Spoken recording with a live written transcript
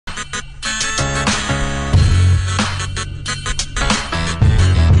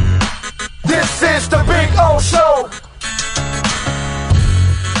Big O Show.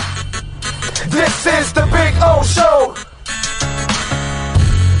 This is the Big O Show.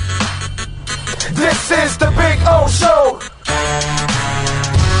 This is the Big O Show.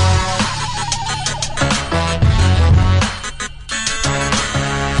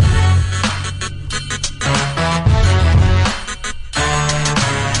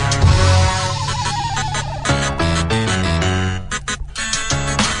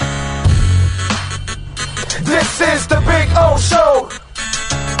 This is the Big O Show.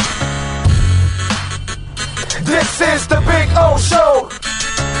 This is the Big O Show.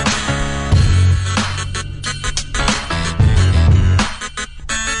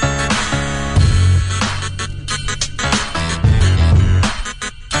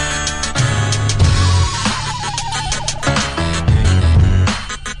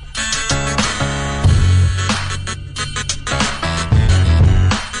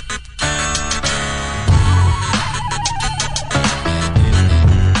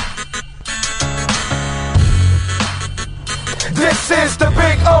 This is the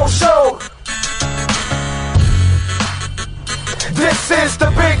Big O Show. This is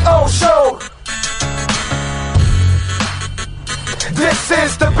the Big O Show. This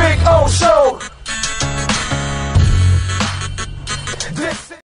is the Big O Show.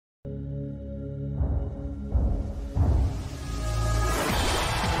 This is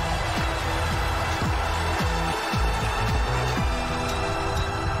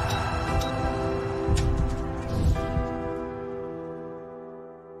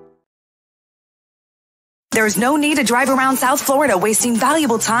There's no need to drive around South Florida wasting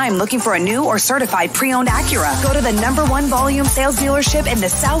valuable time looking for a new or certified pre-owned Acura. Go to the #1 volume sales dealership in the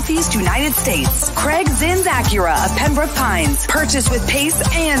Southeast United States. Craig Zinn's Acura of Pembroke Pines. Purchase with pace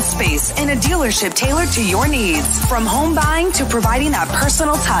and space in a dealership tailored to your needs. From home buying to providing that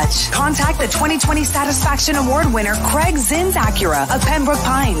personal touch. Contact the 2020 Satisfaction Award winner Craig Zinn's Acura of Pembroke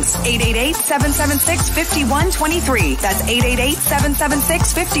Pines. 888-776-5123. That's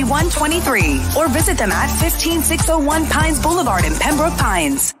 888-776-5123. Or visit them at 15601 Pines Boulevard in Pembroke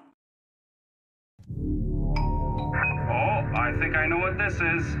Pines. Oh, I think I know what this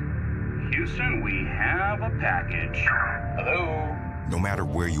is. Houston, we have a package. Hello? No matter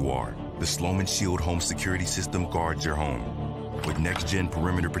where you are, the Sloman Shield home security system guards your home. With next-gen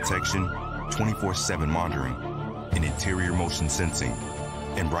perimeter protection, 24/7 monitoring, and interior motion sensing.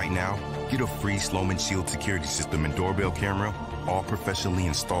 And right now, get a free Sloman Shield security system and doorbell camera, all professionally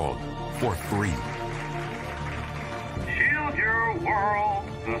installed, for free. Shield your world,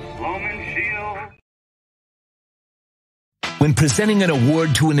 the Sloman Shield. When presenting an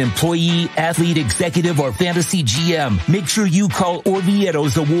award to an employee, athlete, executive, or fantasy GM, make sure you call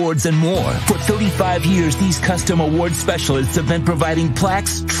Orvieto's Awards and More. For 35 years, these custom award specialists have been providing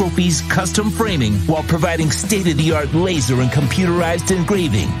plaques, trophies, custom framing, while providing state-of-the-art laser and computerized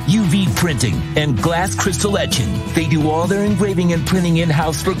engraving, UV printing, and glass crystal etching. They do all their engraving and printing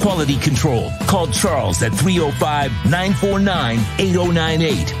in-house for quality control. Call Charles at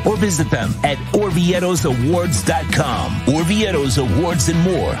 305-949-8098 or visit them at orvietosawards.com. Orvieto's Awards and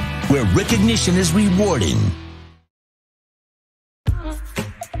More, where recognition is rewarding.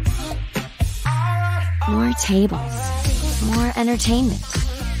 More tables, more entertainment.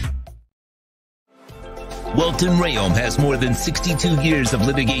 Welton Rayom has more than 62 years of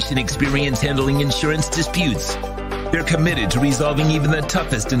litigation experience handling insurance disputes. They're committed to resolving even the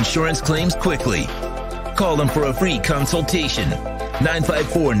toughest insurance claims quickly. Call them for a free consultation.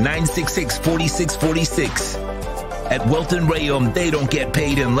 954-966-4646. At Welton Rayom, they don't get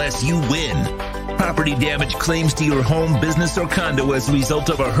paid unless you win. Property damage claims to your home, business, or condo as a result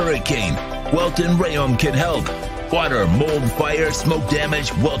of a hurricane. Welton Rayom can help. Water, mold, fire, smoke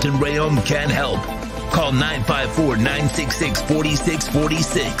damage, Welton Rayom can help. Call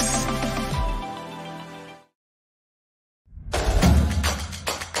 954-966-4646.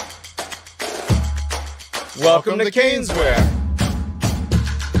 Welcome to Caneswear.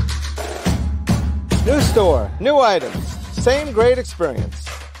 New store, new items, same great experience.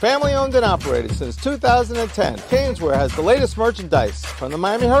 Family owned and operated since 2010, Caneswear has the latest merchandise from the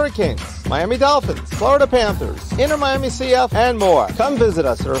Miami Hurricanes, Miami Dolphins, Florida Panthers, InterMiamiCF, and more. Come visit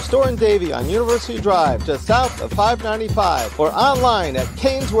us at our store in Davie on University Drive, just south of 595, or online at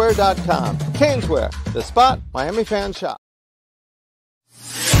caneswear.com. Caneswear, the spot Miami fans shop.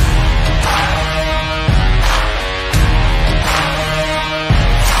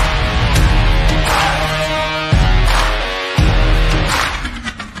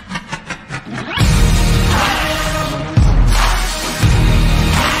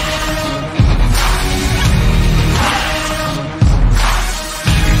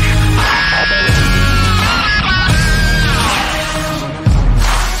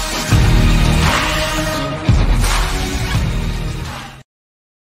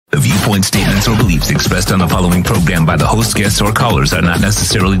 points, statements, or beliefs expressed on the following program by the host, guests, or callers are not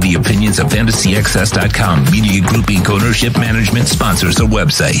necessarily the opinions of FantasyAccess.com, Media Group Inc. ownership, management, sponsors, or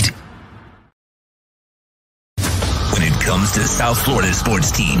website. When it comes to South Florida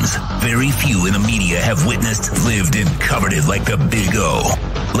sports teams, very few in the media have witnessed, lived, and covered it like the Big O.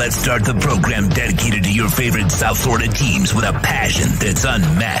 Let's start the program dedicated to your favorite South Florida teams with a passion that's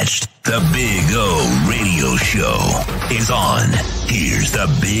unmatched. The Big O Radio Show is on. Here's the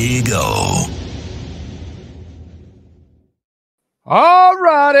Big O. All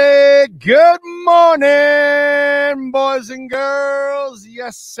righty. Good morning, boys and girls.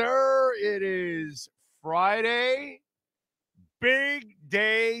 Yes, sir. It is Friday. Big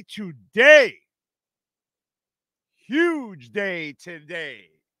day today. Huge day today.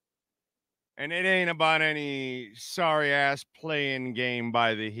 And it ain't about any sorry-ass playing game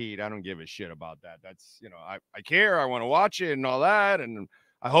by the Heat. I don't give a shit about that. That's, I care. I want to watch it and all that, and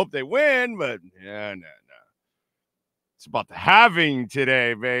I hope they win, but no. It's about the having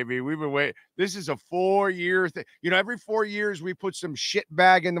today, baby. We've been waiting. This is a 4-year thing. Every 4 years we put some shit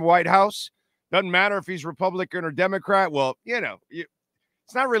bag in the White House. Doesn't matter if he's Republican or Democrat. Well, it's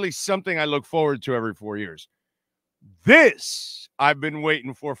not really something I look forward to every 4 years. This I've been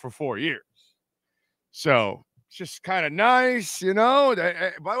waiting for 4 years. So it's just kind of nice, By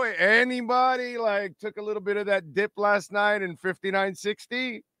the way, anybody took a little bit of that dip last night in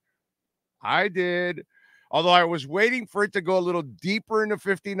 59.60? I did. Although I was waiting for it to go a little deeper into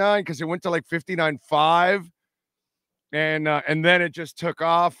 59 because it went to 59.5. And then it just took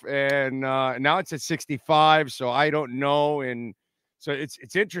off, and now it's at 65. So I don't know. And so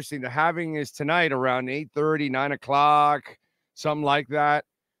it's interesting. The having is tonight around 8:30, 9 o'clock, something like that.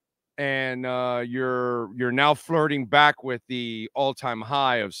 And you're now flirting back with the all-time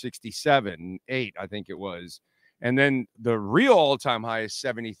high of 67.8, I think it was. And then the real all-time high is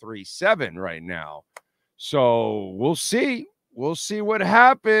 73.7 right now. So we'll see. We'll see what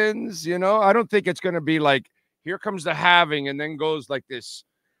happens. I don't think it's going to be here comes the halving and then goes this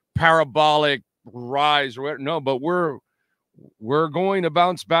parabolic rise or whatever. No, but we're going to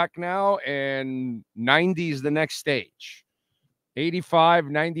bounce back now, and 90 is the next stage. 85,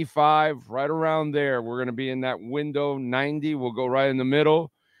 95, right around there. We're going to be in that window. 90 will go right in the middle,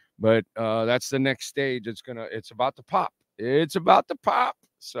 but that's the next stage. It's about to pop. It's about to pop.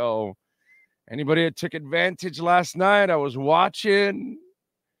 So anybody that took advantage last night, I was watching.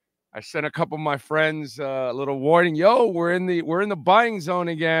 I sent a couple of my friends a little warning. Yo, we're in the buying zone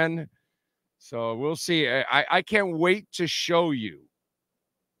again. So we'll see. I can't wait to show you,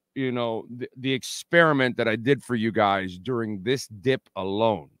 the experiment that I did for you guys during this dip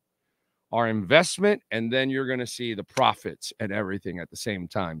alone. Our investment, and then you're going to see the profits and everything at the same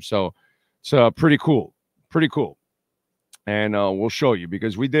time. So it's pretty cool. Pretty cool. And we'll show you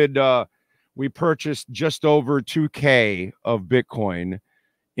because we purchased just over 2K of Bitcoin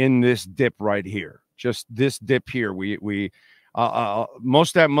in this dip right here. Just this dip here. We most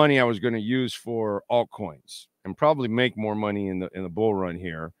of that money I was going to use for altcoins and probably make more money in the bull run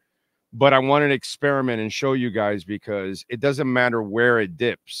here. But I wanted to experiment and show you guys because it doesn't matter where it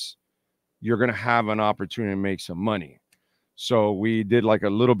dips. You're going to have an opportunity to make some money. So we did a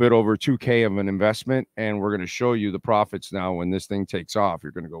little bit over 2K of an investment, and we're going to show you the profits now when this thing takes off.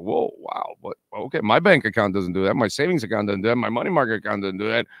 You're going to go, whoa, wow. But okay, my bank account doesn't do that. My savings account doesn't do that. My money market account doesn't do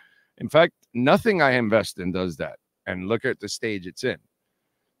that. In fact, nothing I invest in does that. And look at the stage it's in.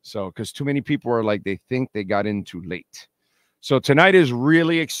 So, because too many people are they think they got in too late. So tonight is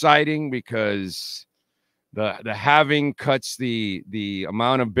really exciting because the halving cuts the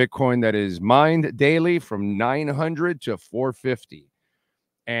amount of Bitcoin that is mined daily from 900 to 450.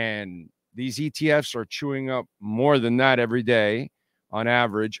 And these ETFs are chewing up more than that every day on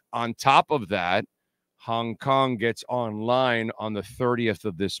average. On top of that, Hong Kong gets online on the 30th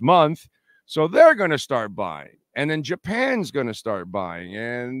of this month. So they're going to start buying. And then Japan's going to start buying.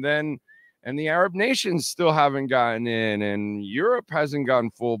 And the Arab nations still haven't gotten in. And Europe hasn't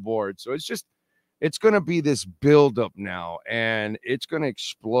gotten full board. So it's going to be this buildup now. And it's going to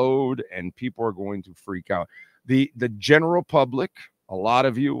explode. And people are going to freak out. The general public, a lot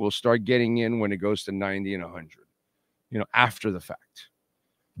of you will start getting in when it goes to 90 and 100, after the fact.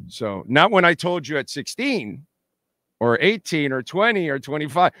 So not when I told you at 16 or 18 or 20 or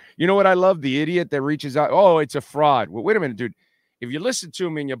 25. You know what I love? The idiot that reaches out. Oh, it's a fraud. Well, wait a minute, dude. If you listen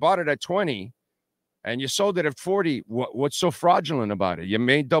to me and you bought it at 20 and you sold it at 40, what's so fraudulent about it? You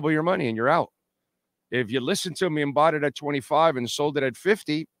made double your money and you're out. If you listen to me and bought it at 25 and sold it at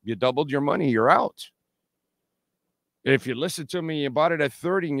 50, you doubled your money, you're out. If you listen to me and you bought it at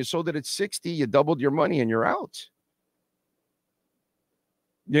 30 and you sold it at 60, you doubled your money and you're out.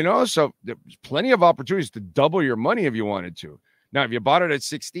 You know, so there's plenty of opportunities to double your money if you wanted to. Now, if you bought it at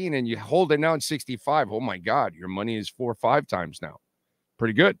 16 and you hold it now at 65, oh my God, your money is 4 or 5 times now.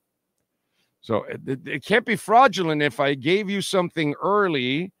 Pretty good. So it can't be fraudulent if I gave you something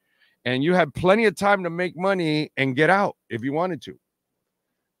early and you had plenty of time to make money and get out if you wanted to.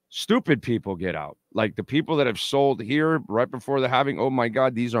 Stupid people get out. Like the people that have sold here right before the halving, oh my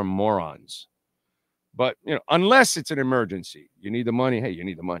God, these are morons. But, you know, unless it's an emergency, you need the money. Hey, you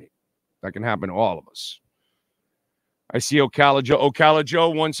need the money. That can happen to all of us. I see Ocala Joe. Ocala Joe,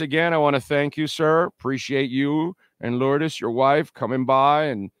 once again, I want to thank you, sir. Appreciate you and Lourdes, your wife, coming by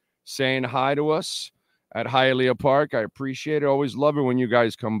and saying hi to us at Hialeah Park. I appreciate it. Always love it when you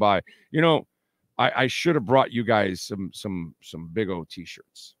guys come by. You know, I should have brought you guys some big O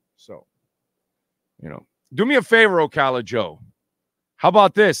t-shirts. So, you know, do me a favor, Ocala Joe. How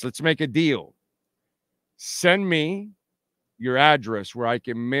about this? Let's make a deal. Send me your address where I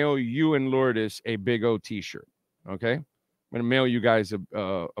can mail you and Lourdes a Big O t-shirt. Okay? I'm going to mail you guys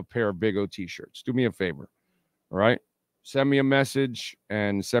a pair of Big O t-shirts. Do me a favor. All right? Send me a message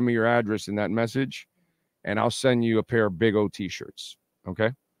and send me your address in that message, and I'll send you a pair of Big O t-shirts. Okay?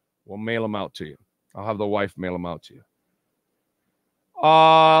 We'll mail them out to you. I'll have the wife mail them out to you.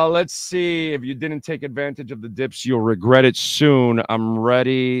 Let's see. If you didn't take advantage of the dips, you'll regret it soon. I'm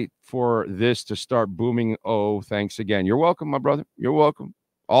ready for this to start booming. Oh, thanks again. You're welcome, my brother. You're welcome.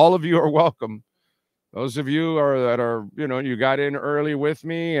 All of you are welcome. Those of you that are, you know, you got in early with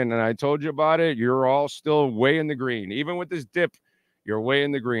me and I told you about it, you're all still way in the green. Even with this dip, you're way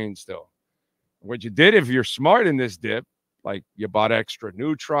in the green still. What you did, if you're smart in this dip, like you bought extra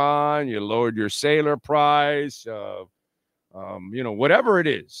Neutron, you lowered your Sailor price, you know, whatever it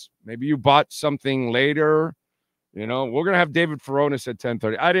is. Maybe you bought something later. You know, we're going to have David Furones at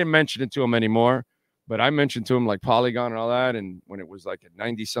 10:30. I didn't mention it to him anymore, but I mentioned to him like Polygon and all that. And when it was like at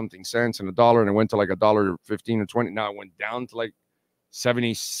 90-something cents and $1, and it went to like $1.15 or 20, now it went down to like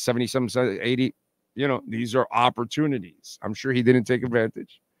 70-something cents, 80. You know, these are opportunities. I'm sure he didn't take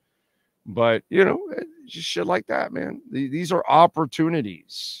advantage. But, you know, just shit like that, man. These are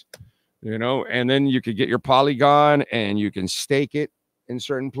opportunities, you know, and then you could get your Polygon and you can stake it in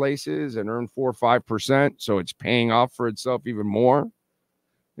certain places and earn 4 or 5%. So it's paying off for itself even more.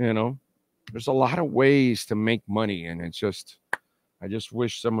 You know, there's a lot of ways to make money. And it's just, I just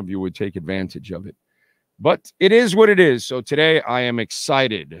wish some of you would take advantage of it. But it is what it is. So today I am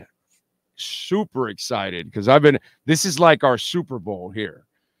excited, super excited, because this is like our Super Bowl here.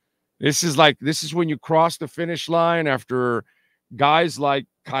 This is when you cross the finish line after guys like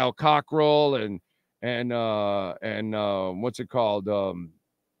Kyle Cockrell and what's it called?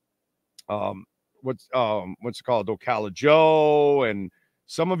 What's it called? Ocala Joe and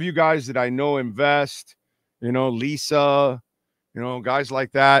some of you guys that I know invest, you know, Lisa, you know, guys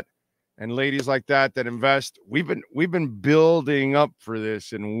like that and ladies like that invest. We've been building up for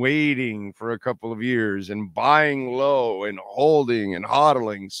this and waiting for a couple of years and buying low and holding and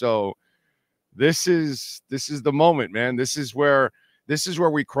hodling. So this is the moment, man. This is where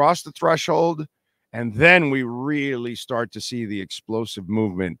we cross the threshold, and then we really start to see the explosive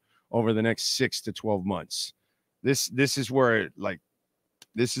movement over the next 6 to 12 months. This is where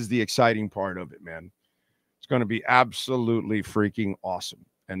this is the exciting part of it, man. It's going to be absolutely freaking awesome.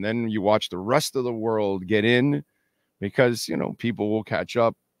 And then you watch the rest of the world get in because, you know, people will catch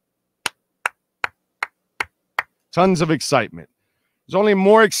up. Tons of excitement. There's only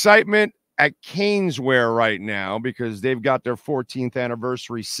more excitement at Caneswear right now because they've got their 14th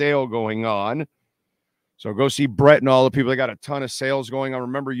anniversary sale going on. So go see Brett and all the people. They got a ton of sales going on.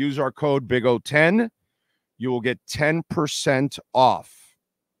 Remember, use our code BIGO10. You will get 10% off.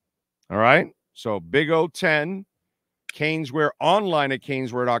 All right? So BIGO10, Caneswear online at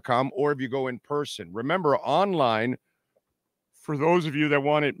caneswear.com, or if you go in person. Remember, online, for those of you that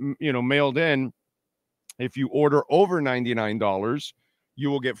want it, you know, mailed in, if you order over $99, you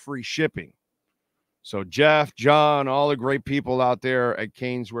will get free shipping. So Jeff, John, all the great people out there at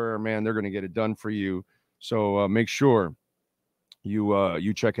Caneswear, man, they're going to get it done for you. So make sure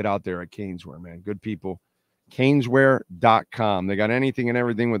you check it out there at Caneswear, man. Good people. Caneswear.com. They got anything and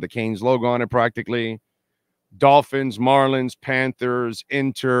everything with the Canes logo on it practically. Dolphins, Marlins, Panthers,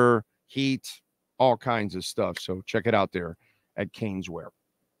 Inter, Heat, all kinds of stuff. So check it out there at Caneswear.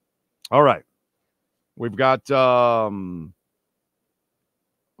 All right. We've got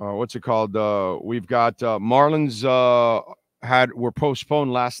what's it called? We've got Marlins were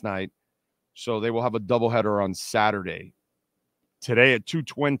postponed last night, so they will have a doubleheader on Saturday. Today at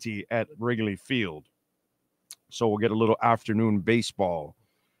 2:20 at Wrigley Field. So we'll get a little afternoon baseball,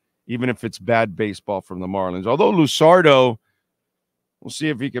 even if it's bad baseball from the Marlins. Although Luzardo, We'll see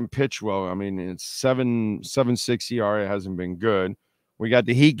if he can pitch well. I mean, it's 7.6 ERA hasn't been good. We got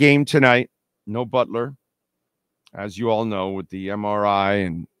the Heat game tonight. No Butler, as you all know, with the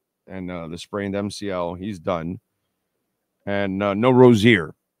MRI and the sprained MCL. He's done. And no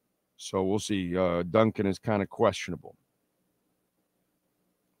Rozier. So we'll see. Duncan is kind of questionable.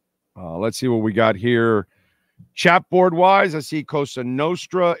 Let's see what we got here. Chat board wise, I see Cosa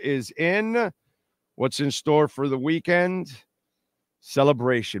Nostra is in. What's in store for the weekend?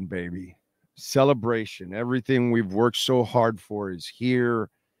 Celebration, baby. Celebration. Everything we've worked so hard for is here.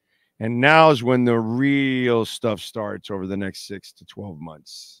 And now is when the real stuff starts over the next 6 to 12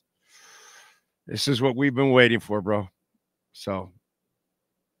 months. This is what we've been waiting for, bro. So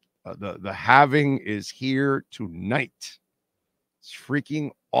the having is here tonight. It's freaking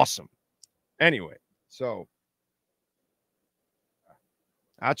awesome. Anyway, so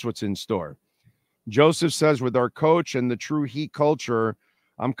that's what's in store. Joseph says, with our coach and the true Heat culture,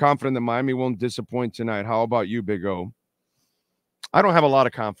 I'm confident that Miami won't disappoint tonight. How about you, Big O? I don't have a lot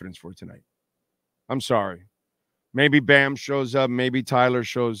of confidence for tonight. I'm sorry. Maybe Bam shows up. Maybe Tyler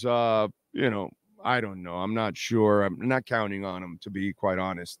shows up. You know, I don't know. I'm not sure. I'm not counting on him, to be quite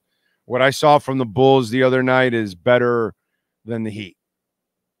honest. What I saw from the Bulls the other night is better than the Heat.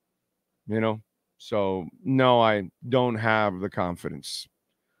 You know? So, no, I don't have the confidence.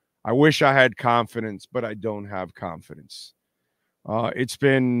 I wish I had confidence, but I don't have confidence. It's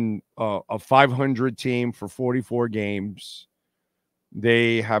been a 500 team for 44 games.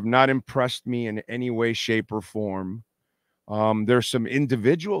 They have not impressed me in any way, shape, or form. There's some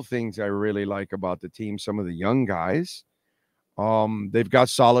individual things I really like about the team, some of the young guys. They've got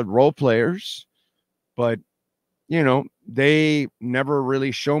solid role players, but, you know, they never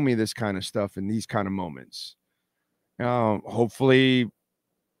really show me this kind of stuff in these kind of moments. Hopefully,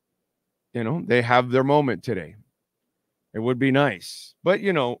 you know, they have their moment today. It would be nice. But,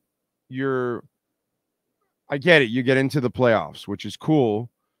 you know, I get it. You get into the playoffs, which is cool,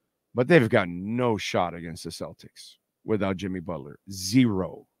 but they've got no shot against the Celtics without Jimmy Butler.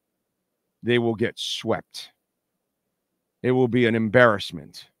 Zero. They will get swept. It will be an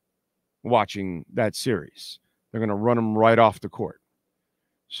embarrassment watching that series. They're going to run them right off the court.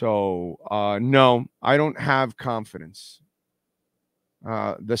 So, no, I don't have confidence.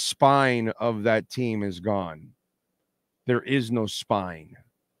 The spine of that team is gone. There is no spine.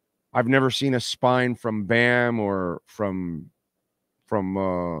 I've never seen a spine from Bam or from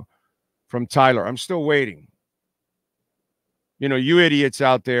Tyler. I'm still waiting. You know, you idiots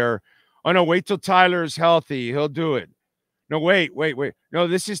out there. Oh, no, wait till Tyler's healthy. He'll do it. No, wait. No,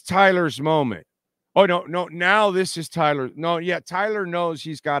 this is Tyler's moment. Oh, no, now this is Tyler. No, yeah, Tyler knows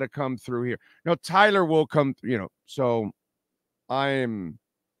he's got to come through here. No, Tyler will come, you know. So I'm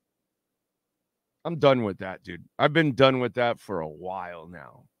done with that, dude. I've been done with that for a while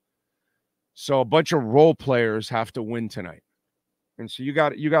now. So a bunch of role players have to win tonight. And so you got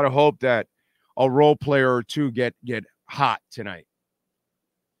to hope that a role player or two get hot tonight.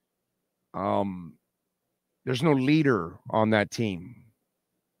 There's no leader on that team.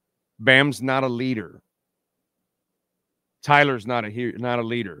 Bam's not a leader. Tyler's not a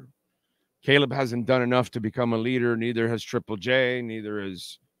leader. Caleb hasn't done enough to become a leader. Neither has Triple J. Neither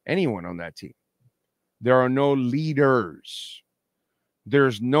has anyone on that team. There are no leaders.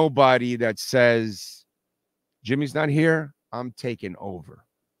 There's nobody that says, Jimmy's not here, I'm taking over.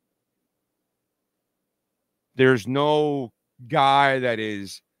 There's no guy that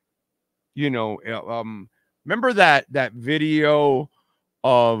is, you know, remember that video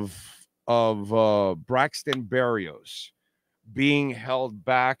of Braxton Berrios being held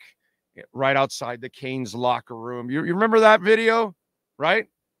back right outside the Canes locker room? You remember that video, right?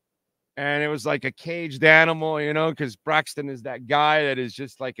 And it was like a caged animal, you know, because Braxton is that guy that is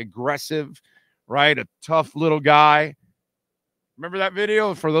just like aggressive, right? A tough little guy. Remember that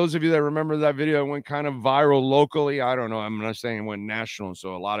video? For those of you that remember that video, it went kind of viral locally. I don't know. I'm not saying it went national.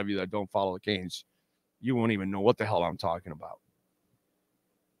 So a lot of you that don't follow the Canes, you won't even know what the hell I'm talking about.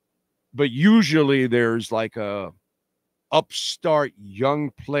 But usually there's like a upstart young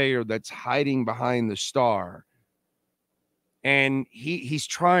player that's hiding behind the star. And he's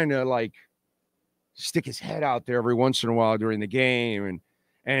trying to like stick his head out there every once in a while during the game.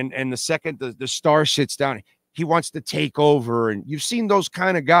 And the second the star sits down, he wants to take over. And you've seen those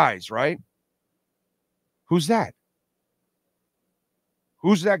kind of guys, right? Who's that?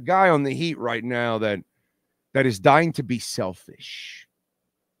 Who's that guy on the Heat right now that is dying to be selfish?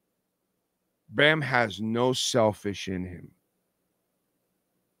 Bam has no selfish in him.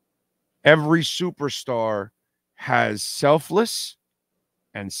 Every superstar has selfless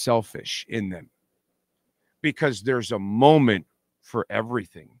and selfish in them, because there's a moment for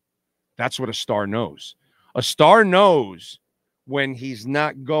everything. That's what a star knows. A star knows when he's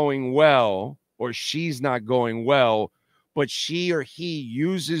not going well or she's not going well, but she or he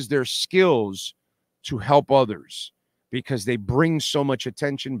uses their skills to help others because they bring so much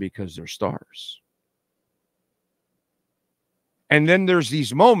attention because they're stars. And then there's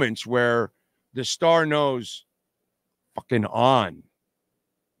these moments where the star knows, fucking on.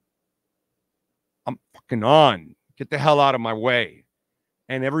 I'm fucking on. Get the hell out of my way.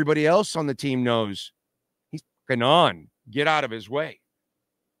 And everybody else on the team knows he's fucking on. Get out of his way.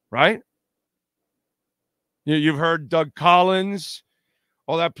 Right? You've heard Doug Collins.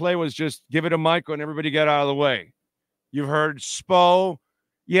 All that play was just give it to Michael and everybody get out of the way. You've heard Spo.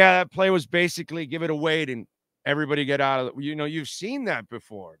 Yeah, that play was basically give it to Wade and everybody get out of the, you've seen that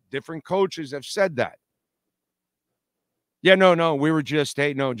before. Different coaches have said that. Yeah, no, we were just,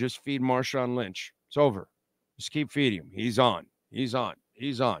 hey, no, just feed Marshawn Lynch. It's over. Just keep feeding him. He's on. He's on.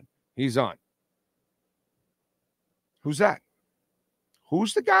 He's on. He's on. Who's that?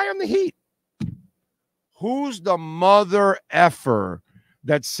 Who's the guy on the Heat? Who's the mother effer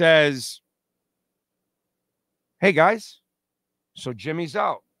that says, hey, guys, so Jimmy's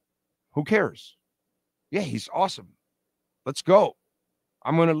out. Who cares? Yeah, he's awesome. Let's go.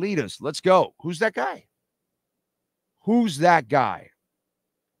 I'm going to lead us. Let's go. Who's that guy? Who's that guy?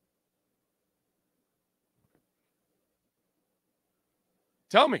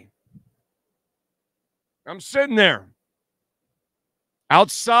 Tell me. I'm sitting there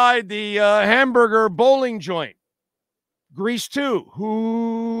outside the hamburger bowling joint. Grease 2.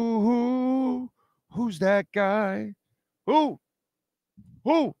 Who's that guy? Who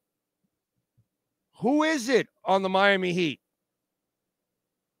is it on the Miami Heat?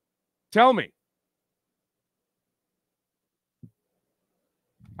 Tell me.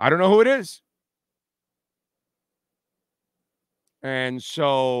 I don't know who it is. And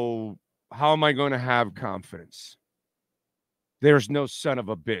so how am I going to have confidence? There's no son of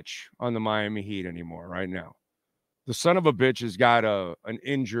a bitch on the Miami Heat anymore right now. The son of a bitch has got an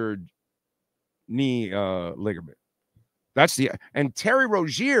injured knee ligament. And Terry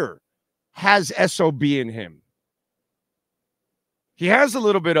Rozier has SOB in him. He has a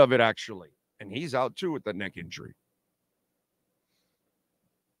little bit of it, actually. And he's out, too, with the neck injury.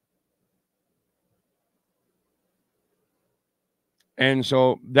 And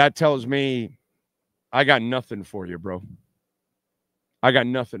so that tells me I got nothing for you, bro. I got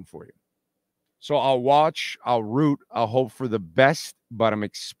nothing for you. So I'll watch, I'll root, I'll hope for the best, but I'm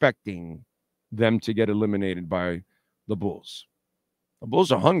expecting them to get eliminated by the Bulls. The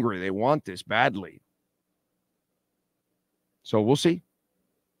Bulls are hungry. They want this badly. So we'll see.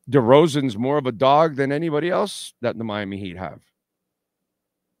 DeRozan's more of a dog than anybody else that the Miami Heat have.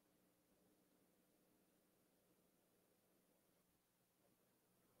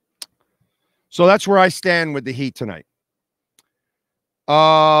 So that's where I stand with the Heat tonight.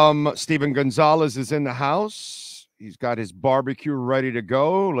 Steven Gonzalez is in the house. He's got his barbecue ready to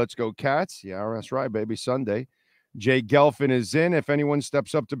go. Let's go, Cats. Yeah, that's right, baby. Sunday. Jay Gelfin is in. If anyone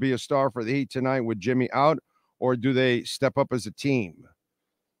steps up to be a star for the Heat tonight with Jimmy out, or do they step up as a team?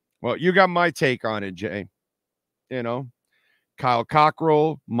 Well, you got my take on it, Jay. Kyle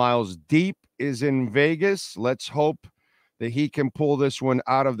Cockrell, Miles Deep is in Vegas. Let's hope that he can pull this one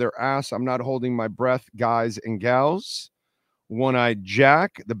out of their ass. I'm not holding my breath, guys and gals. One-Eyed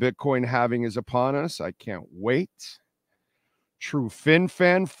Jack, the Bitcoin halving is upon us. I can't wait. True Fin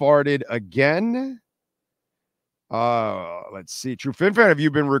Fan farted again. Let's see. True Fin Fan, have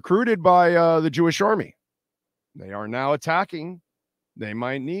you been recruited by the Jewish army? They are now attacking. They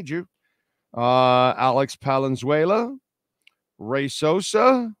might need you. Alex Palenzuela. Ray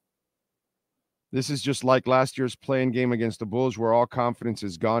Sosa. This is just like last year's playing game against the Bulls where all confidence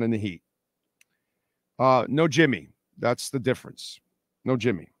is gone in the Heat. No Jimmy. That's the difference. No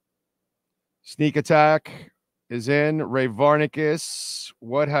Jimmy. Sneak Attack is in. Ray Varnicus.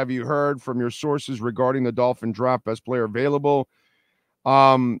 What have you heard from your sources regarding the Dolphin draft? Best player available.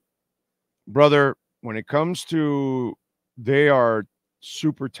 Brother, when it comes to they are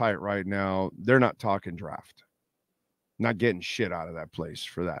super tight right now. They're not talking draft. Not getting shit out of that place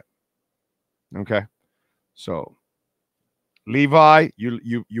for that. Okay. So Levi, you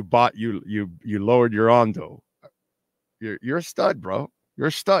lowered your ondo. You're a stud, bro. You're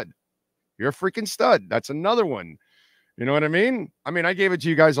a stud. You're a freaking stud. That's another one. You know what I mean? I gave it to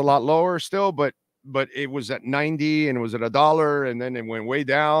you guys a lot lower still, but it was at 90 and it was at $1 and then it went way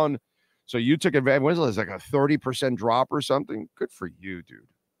down. So you took advantage. What was it, like a 30% drop or something? Good for you, dude.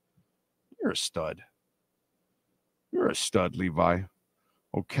 You're a stud. You're a stud, Levi.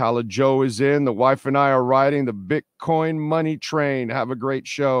 Ocala Joe is in. The wife and I are riding the Bitcoin money train. Have a great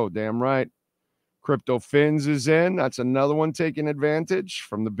show. Damn right. Crypto Fins is in. That's another one taking advantage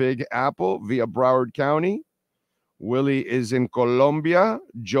from the Big Apple via Broward County. Willie is in Colombia.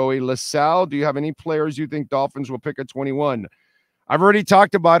 Joey LaSalle. Do you have any players you think Dolphins will pick at 21? I've already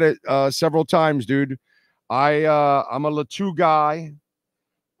talked about it several times, dude. I'm a Latu guy.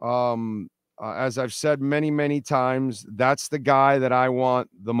 As I've said many, many times, that's the guy that I want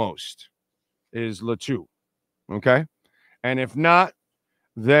the most is Latu. Okay. And if not,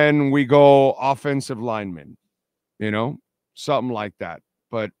 then we go offensive lineman, something like that.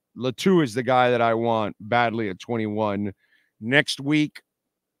 But Latu is the guy that I want badly at 21. Next week,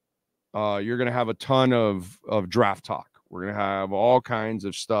 you're going to have a ton of draft talk. We're going to have all kinds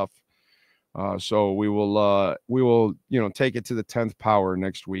of stuff. So we will, take it to the 10th power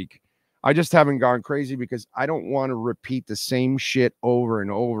next week. I just haven't gone crazy because I don't want to repeat the same shit over and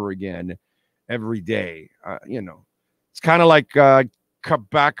over again every day. It's kind of like cut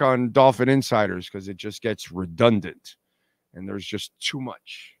back on Dolphin Insiders because it just gets redundant and there's just too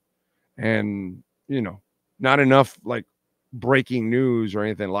much. And, not enough like breaking news or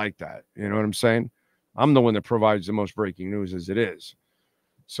anything like that. You know what I'm saying? I'm the one that provides the most breaking news as it is.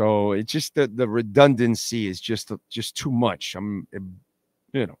 So it's just that the redundancy is just too much.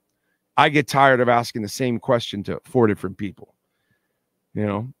 I get tired of asking the same question to 4 different people,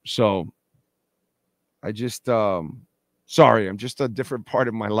 so I just, sorry, I'm just a different part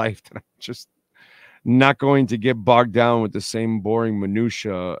of my life that I'm just not going to get bogged down with the same boring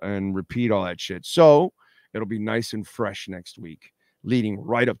minutia and repeat all that shit. So it'll be nice and fresh next week, leading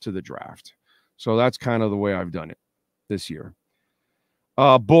right up to the draft. So that's kind of the way I've done it this year.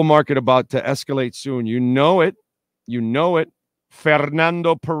 Bull market about to escalate soon. You know it.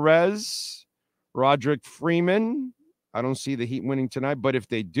 Fernando Perez, Roderick Freeman. I don't see the Heat winning tonight, but if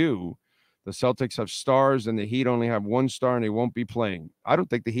they do, the Celtics have stars and the Heat only have 1 star and they won't be playing. I don't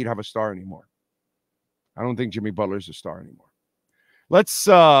think the Heat have a star anymore. I don't think Jimmy Butler's a star anymore. Let's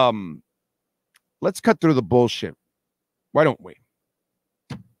cut through the bullshit. Why don't we?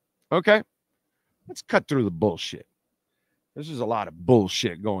 Okay. Let's cut through the bullshit. This is a lot of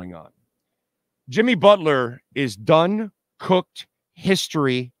bullshit going on. Jimmy Butler is done, cooked,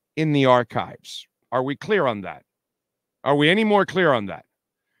 history in the archives. Are we clear on that? Are we any more clear on that?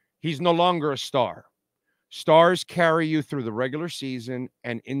 He's no longer a star. Stars carry you through the regular season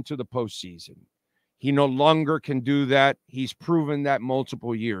and into the postseason. He no longer can do that. He's proven that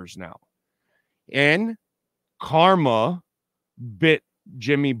multiple years now. And karma bit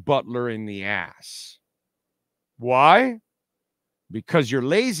Jimmy Butler in the ass. Why? Because your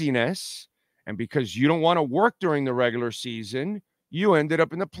laziness and because you don't want to work during the regular season, you ended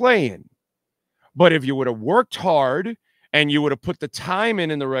up in the play-in. But if you would have worked hard and you would have put the time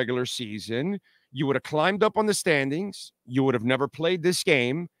in the regular season, you would have climbed up on the standings, you would have never played this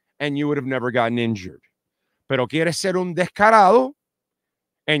game, and you would have never gotten injured. Pero quieres ser un descarado,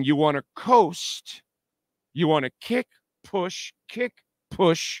 and you want to coast. You want to kick, push,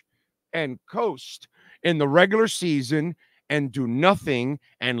 and coast in the regular season and do nothing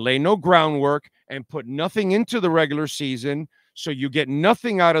and lay no groundwork and put nothing into the regular season, so you get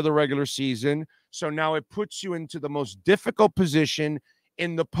nothing out of the regular season. So now it puts you into the most difficult position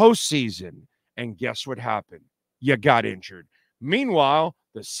in the postseason. And guess what happened? You got injured. Meanwhile,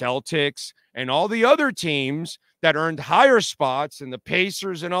 the Celtics and all the other teams that earned higher spots and the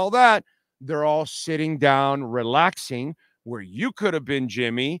Pacers and all that, they're all sitting down, relaxing, where you could have been,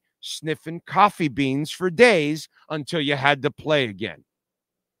 Jimmy, sniffing coffee beans for days until you had to play again.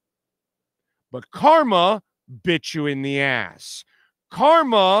 But karma bit you in the ass.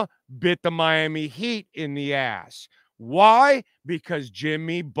 Karma bit the Miami Heat in the ass. Why? Because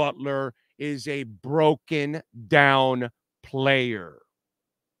Jimmy Butler is a broken down player.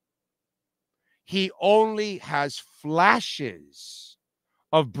 He only has flashes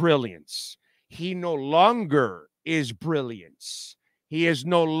of brilliance. He no longer is brilliance. He is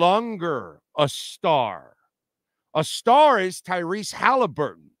no longer a star. A star is Tyrese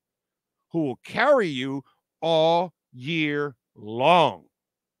Halliburton, who will carry you all year long.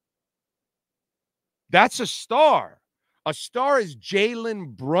 That's a star. A star is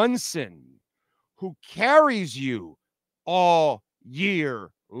Jalen Brunson, who carries you all year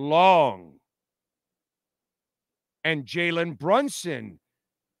long. And Jalen Brunson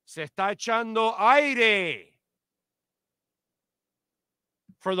se está echando aire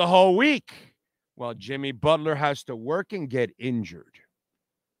for the whole week, while Jimmy Butler has to work and get injured.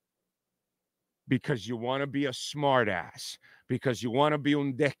 Because you want to be a smartass, because you want to be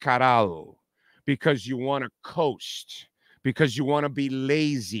un descarado, because you want to coast, because you want to be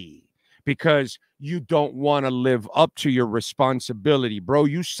lazy, because you don't want to live up to your responsibility. Bro,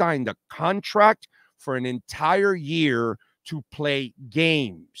 you signed a contract for an entire year to play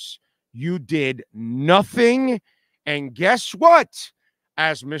games. You did nothing. And guess what?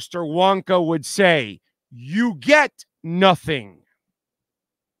 As Mr. Wonka would say, you get nothing.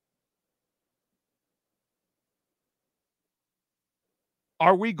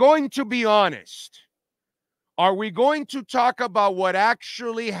 Are we going to be honest? Are we going to talk about what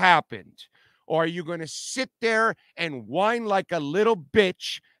actually happened? Or are you going to sit there and whine like a little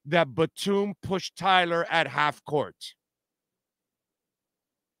bitch that Batum pushed Tyler at half court?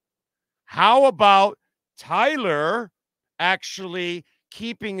 How about Tyler actually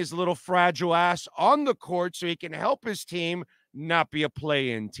keeping his little fragile ass on the court so he can help his team not be a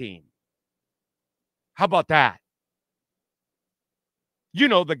play-in team? How about that? You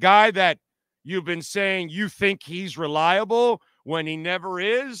know, the guy that you've been saying you think he's reliable when he never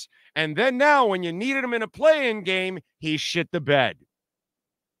is. And then now when you needed him in a play-in game, he shit the bed.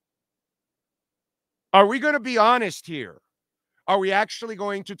 Are we going to be honest here? Are we actually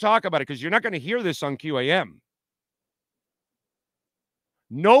going to talk about it? Because you're not going to hear this on QAM.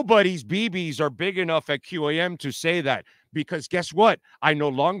 Nobody's BBs are big enough at QAM to say that. Because guess what? I no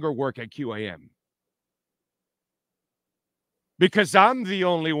longer work at QAM. Because I'm the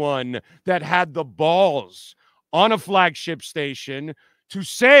only one that had the balls on a flagship station to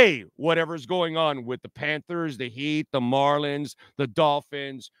say whatever's going on with the Panthers, the Heat, the Marlins, the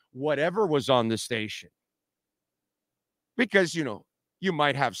Dolphins, whatever was on the station. Because, you know, you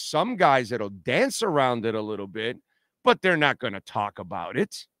might have some guys that'll dance around it a little bit, but they're not going to talk about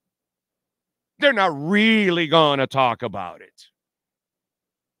it. They're not really going to talk about it.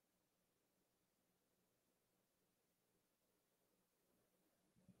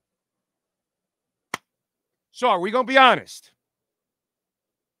 So are we going to be honest?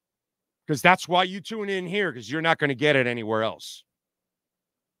 Because that's why you tune in here, because you're not going to get it anywhere else.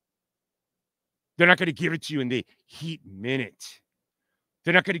 They're not going to give it to you in the Heat Minute.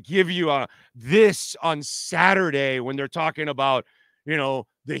 They're not going to give you this on Saturday when they're talking about, you know,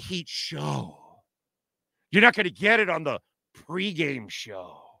 the Heat show. You're not going to get it on the pregame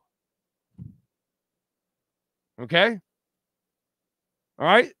show. Okay? All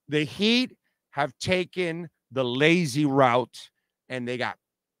right? The Heat have taken the lazy route, and they got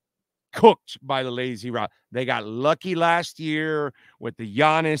cooked by the lazy route. They got lucky last year with the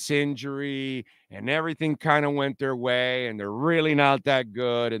Giannis injury, and everything kind of went their way, and they're really not that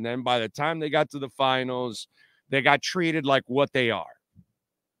good. And then by the time they got to the finals, they got treated like what they are.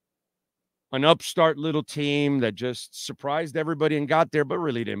 An upstart little team that just surprised everybody and got there, but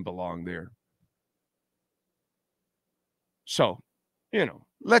really didn't belong there. So, you know,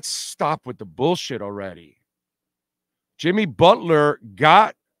 let's stop with the bullshit already. Jimmy Butler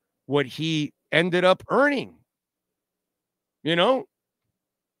got what he ended up earning. You know,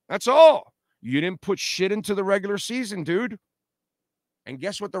 that's all. You didn't put shit into the regular season, dude. And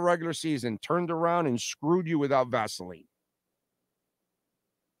guess what? The regular season turned around and screwed you without Vaseline.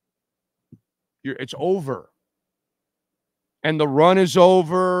 It's over. And the run is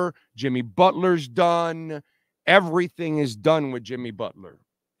over. Jimmy Butler's done. Everything is done with Jimmy Butler.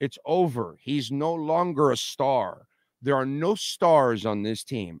 It's over. He's no longer a star. There are no stars on this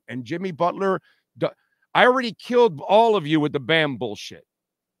team. And Jimmy Butler, I already killed all of you with the Bam bullshit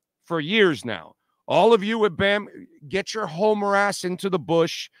for years now. All of you with Bam, get your homer ass into the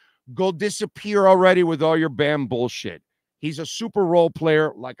bush. Go disappear already with all your Bam bullshit. He's a super role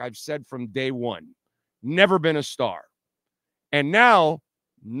player, like I've said from day one. Never been a star. And now,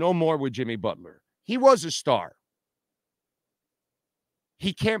 no more with Jimmy Butler. He was a star.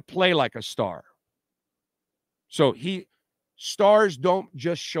 He can't play like a star. So stars don't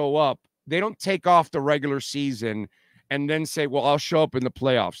just show up. They don't take off the regular season and then say, well, I'll show up in the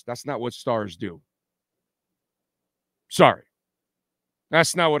playoffs. That's not what stars do. Sorry.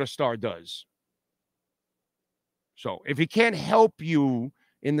 That's not what a star does. So if he can't help you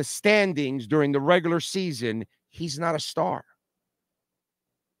in the standings during the regular season, he's not a star.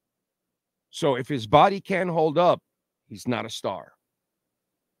 So if his body can't hold up, he's not a star.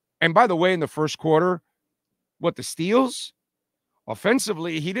 And by the way, in the first quarter, what, the steals?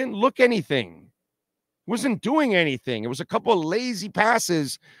 Offensively, he didn't look anything. He wasn't doing anything. It was a couple of lazy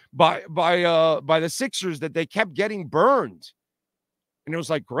passes by the Sixers that they kept getting burned. And it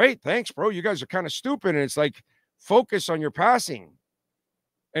was like, great, thanks, bro. You guys are kind of stupid. And it's like, focus on your passing.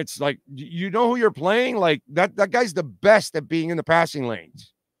 It's like, you know who you're playing? Like, that guy's the best at being in the passing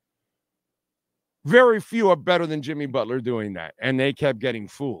lanes. Very few are better than Jimmy Butler doing that. And they kept getting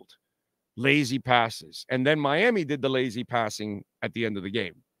fooled. lazy passes. And then Miami did the lazy passing at the end of the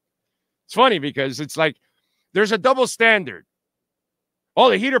game. It's funny because it's like there's a double standard. Oh,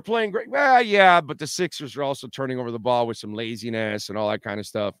 the Heat are playing great. Well, yeah, but the Sixers are also turning over the ball with some laziness and all that kind of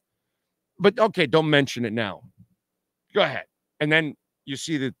stuff. But, okay, don't mention it now. Go ahead. And then you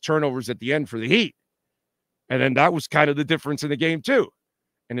see the turnovers at the end for the Heat. And then that was kind of the difference in the game, too.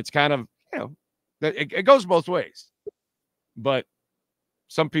 And it's kind of, it goes both ways. But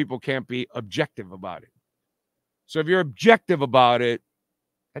some people can't be objective about it. So if you're objective about it,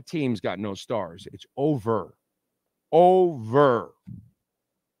 that team's got no stars. It's over. Over.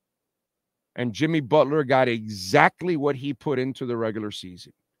 And Jimmy Butler got exactly what he put into the regular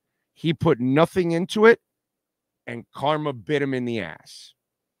season. He put nothing into it, and karma bit him in the ass.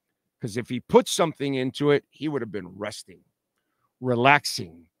 Because if he put something into it, he would have been resting,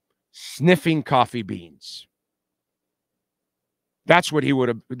 relaxing, sniffing coffee beans. That's what he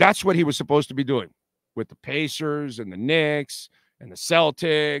was supposed to be doing with the Pacers and the Knicks and the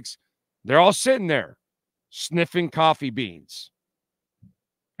Celtics. They're all sitting there sniffing coffee beans.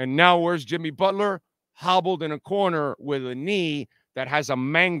 And now where's Jimmy Butler? Hobbled in a corner with a knee that has a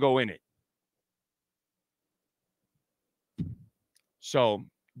mango in it. So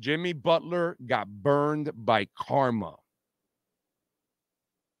Jimmy Butler got burned by karma.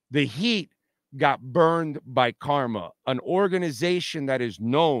 The Heat got burned by karma, an organization that is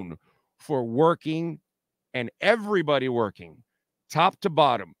known for working and everybody working, top to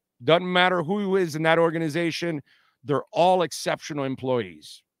bottom. Doesn't matter who is in that organization. They're all exceptional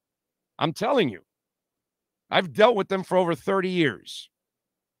employees. I'm telling you, I've dealt with them for over 30 years.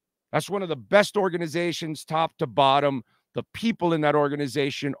 That's one of the best organizations, top to bottom. The people in that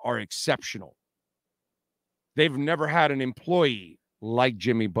organization are exceptional. They've never had an employee like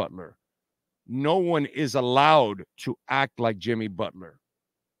Jimmy Butler. No one is allowed to act like Jimmy Butler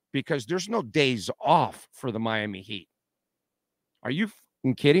because there's no days off for the Miami Heat. Are you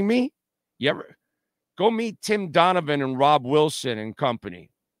kidding me? You ever go meet Tim Donovan and Rob Wilson and company?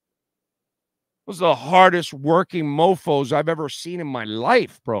 Those are the hardest working mofos I've ever seen in my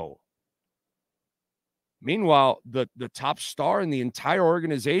life, bro. Meanwhile, the top star in the entire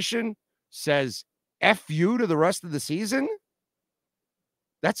organization says F you to the rest of the season?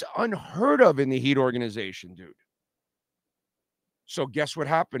 That's unheard of in the Heat organization, dude. So guess what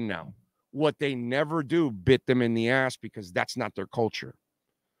happened now? What they never do bit them in the ass because that's not their culture.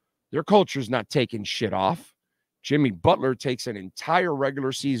 Their culture is not taking shit off. Jimmy Butler takes an entire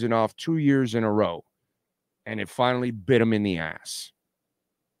regular season off 2 years in a row, and it finally bit him in the ass.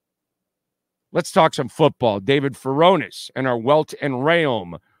 Let's talk some football. David Furones and our Welt and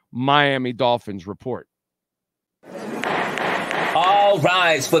Rayom Miami Dolphins report. All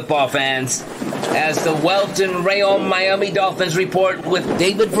rise, football fans, as the Welt and Rayom Miami Dolphins report with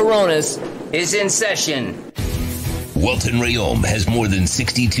David Furones is in session. Welton Rayom has more than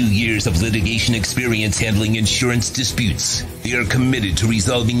 62 years of litigation experience handling insurance disputes. They are committed to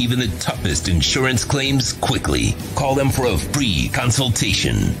resolving even the toughest insurance claims quickly. Call them for a free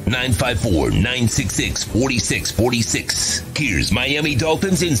consultation. 954-966-4646. Here's Miami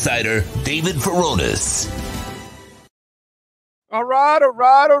Dolphins insider David Furones. All right.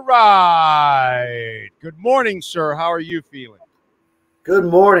 Good morning, sir. How are you feeling? Good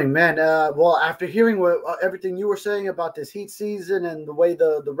morning, man. Well, after hearing everything you were saying about this Heat season and the way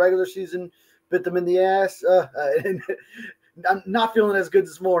the regular season bit them in the ass, I'm not feeling as good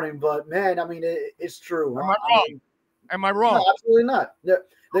this morning. But, man, I mean, it's true. Am I wrong? No, absolutely not.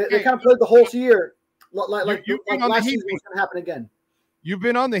 They kind of played the whole year like last season was going to happen again. You've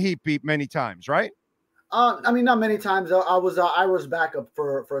been on the Heat beat many times, right? I mean, not many times. I was backup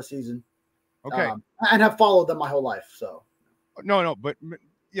for a season. Okay. And have followed them my whole life, so. No, but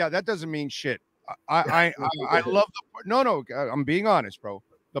yeah, that doesn't mean shit. I love I'm being honest, bro.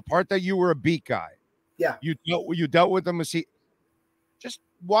 The part that you were a beat guy. Yeah. You dealt with them. Just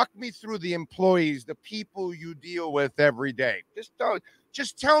walk me through the employees, the people you deal with every day.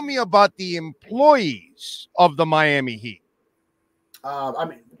 Just tell me about the employees of the Miami Heat. I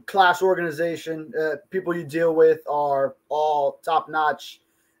mean, class organization. People you deal with are all top notch.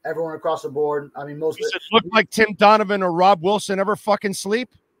 Everyone across the board. I mean, most. Does it look like Tim Donovan or Rob Wilson ever fucking sleep?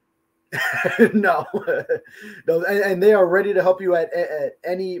 No, no, and they are ready to help you at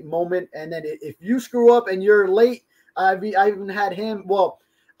any moment. And then if you screw up and you're late, I even had him. Well,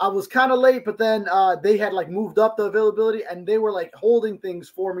 I was kind of late, but then they had like moved up the availability, and they were like holding things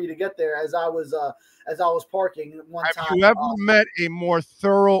for me to get there as I was parking one time. Have you ever met a more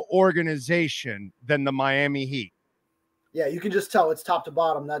thorough organization than the Miami Heat? Yeah, you can just tell it's top to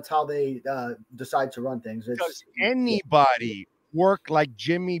bottom. That's how they decide to run things. Does anybody work like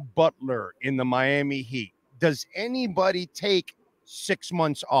Jimmy Butler in the Miami Heat? Does anybody take 6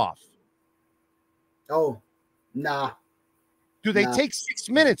 months off? Oh, nah. Do they take 6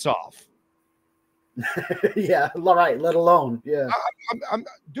 minutes off? Yeah, all right, let alone. Yeah.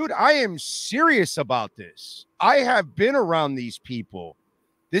 Dude, I am serious about this. I have been around these people.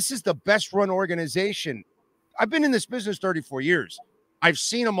 This is the best run organization. I've been in this business 34 years. I've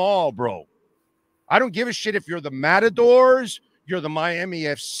seen them all, bro. I don't give a shit if you're the Matadors, you're the Miami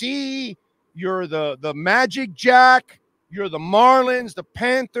FC, you're the Magic Jack, you're the Marlins, the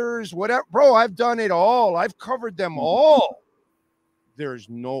Panthers, whatever. Bro, I've done it all. I've covered them all. There's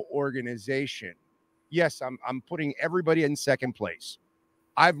no organization. Yes, I'm putting everybody in second place.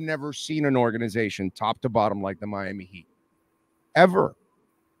 I've never seen an organization top to bottom like the Miami Heat. Ever.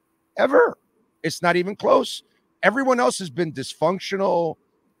 It's not even close. Everyone else has been dysfunctional,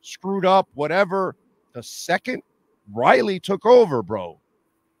 screwed up, whatever. The second Riley took over, bro,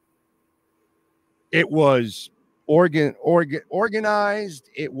 it was organized.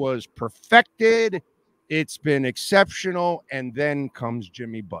 It was perfected. It's been exceptional. And then comes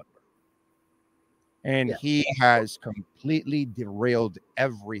Jimmy Butler. And he has completely derailed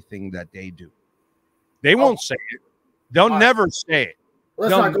everything that they do. They won't say it. They'll never say it. Let's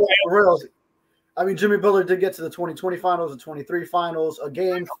not go off the rails. I mean, Jimmy Butler did get to the 2020 finals, the 23 finals, a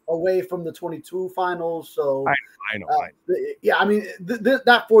game away from the 22 finals. So I know. Yeah, I mean,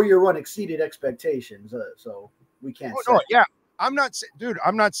 that 4-year run exceeded expectations. So we can't say. Yeah. I'm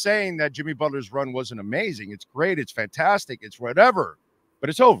not saying that Jimmy Butler's run wasn't amazing. It's great. It's fantastic. It's whatever. But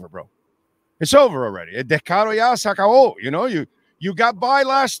it's over, bro. It's over already. You know, you got by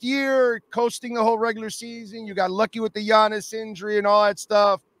last year, coasting the whole regular season. You got lucky with the Giannis injury and all that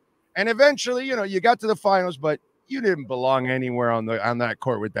stuff. And eventually, you know, you got to the finals, but you didn't belong anywhere on that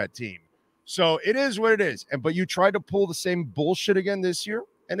court with that team. So it is what it is. But you tried to pull the same bullshit again this year,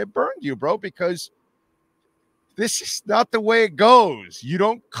 and it burned you, bro, because this is not the way it goes. You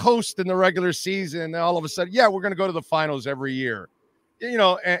don't coast in the regular season, and all of a sudden, yeah, we're going to go to the finals every year. You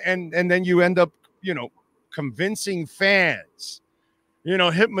know, and then you end up, you know, convincing fans, you know,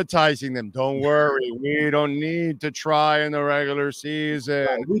 hypnotizing them. Don't worry, we don't need to try in the regular season.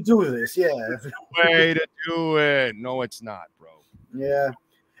 Right, we do this, yeah. Way to do it. No, it's not, bro. Yeah.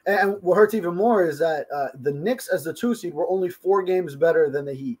 And what hurts even more is that the Knicks, as the 2 seed, were only 4 games better than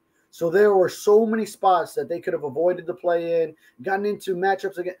the Heat. So there were so many spots that they could have avoided the play in, gotten into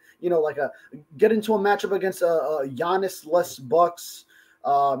matchups again, you know, like get into a matchup against a Giannis-less Bucks.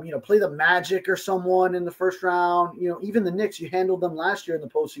 You know, play the Magic or someone in the first round. You know, even the Knicks, you handled them last year in the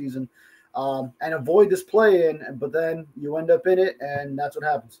postseason, and avoid this play-in. But then you end up in it, and that's what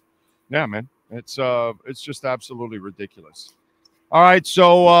happens. Yeah, man, it's just absolutely ridiculous. All right,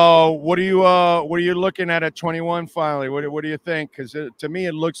 so what are you looking at 21 finally? What do you think? Because to me,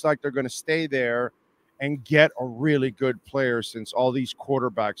 it looks like they're going to stay there and get a really good player since all these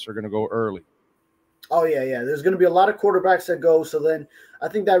quarterbacks are going to go early. Oh, yeah. There's going to be a lot of quarterbacks that go. So then I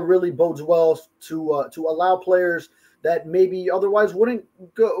think that really bodes well to allow players that maybe otherwise wouldn't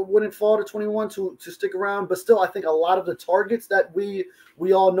fall to 21 to stick around. But still, I think a lot of the targets that we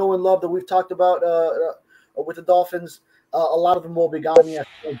all know and love that we've talked about with the Dolphins, a lot of them will be gone. Yeah,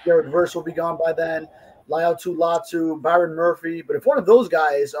 Jared Verse will be gone by then. Laiatu Latu, Byron Murphy. But if one of those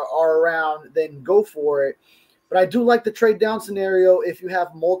guys are around, then go for it. But I do like the trade down scenario if you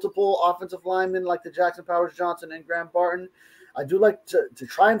have multiple offensive linemen like the Jackson Powers-Johnson and Graham Barton. I do like to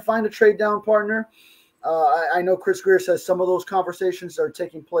try and find a trade down partner. I know Chris Greer says some of those conversations are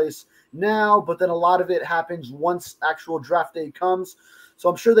taking place now, but then a lot of it happens once actual draft day comes. So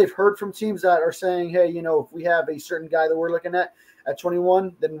I'm sure they've heard from teams that are saying, hey, you know, if we have a certain guy that we're looking at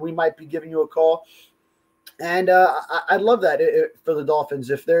 21, then we might be giving you a call. And I'd love that for the Dolphins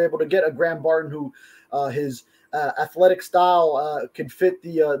if they're able to get a Graham Barton who his athletic style can fit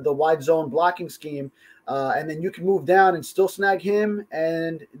the wide zone blocking scheme, and then you can move down and still snag him,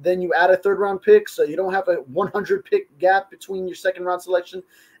 and then you add a 3rd round pick, so you don't have a 100 pick gap between your 2nd round selection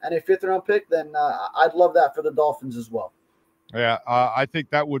and a 5th round pick. Then I'd love that for the Dolphins as well. Yeah, I think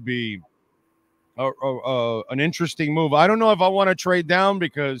that would be an interesting move. I don't know if I want to trade down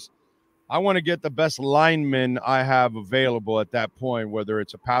because I want to get the best lineman I have available at that point, whether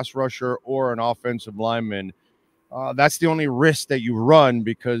it's a pass rusher or an offensive lineman. That's the only risk that you run,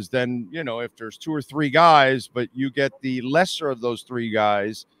 because then, you know, if there's 2 or 3 guys, but you get the lesser of those 3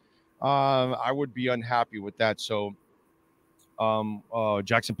 guys, I would be unhappy with that. So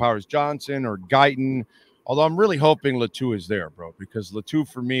Jackson Powers-Johnson or Guyton, although I'm really hoping Latu is there, bro, because Latu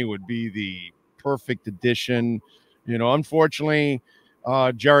for me would be the perfect addition. You know, unfortunately,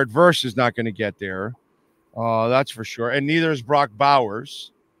 Jared Verse is not going to get there. That's for sure. And neither is Brock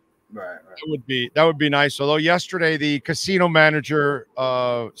Bowers. Right. That would be nice. Although yesterday the casino manager,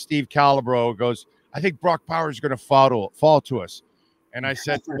 Steve Calabro, goes, I think Brock Bowers is going to fall to us. And I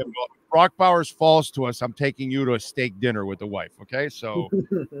said to him, well, if Brock Bowers falls to us, I'm taking you to a steak dinner with the wife. Okay. So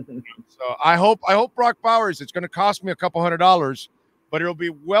I hope Brock Bowers, it's going to cost me a couple $100, but it'll be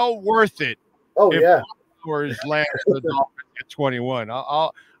well worth it. Oh, if yeah. Brock Bowers lands the Dolphins at 21.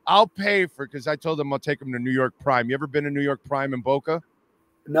 I'll pay for it because I told him I'll take him to New York Prime. You ever been to New York Prime in Boca?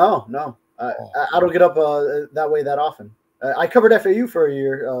 No. I don't get up that way that often. I covered FAU for a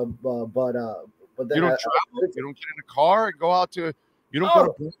year, but then you don't travel. You don't get in a car and go out to. You don't go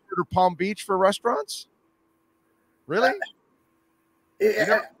to Butler or Palm Beach for restaurants. Really?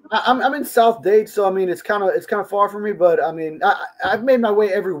 I'm in South Dade, so I mean it's kind of far from me. But I mean I've made my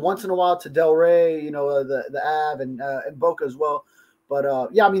way every once in a while to Del Rey, the Ave and Boca as well. But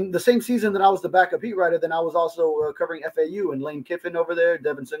yeah, I mean the same season that I was the backup heat writer, then I was also covering FAU and Lane Kiffin over there.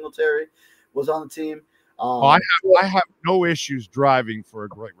 Devin Singletary was on the team. I have no issues driving for a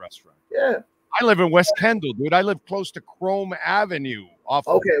great restaurant. Yeah. I live in West Kendall, dude. I live close to Chrome Avenue.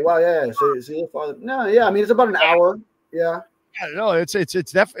 Okay, well, yeah. So you're farther. No, yeah. I mean, it's about an hour. Yeah. No,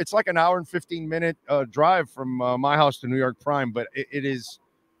 it's like an hour and 15-minute drive from my house to New York Prime, but it is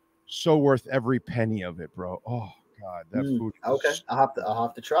so worth every penny of it, bro. Oh God, that food. Okay, I'll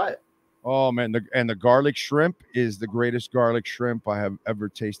have to try it. Oh man, the garlic shrimp is the greatest garlic shrimp I have ever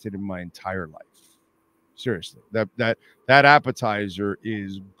tasted in my entire life. Seriously, that appetizer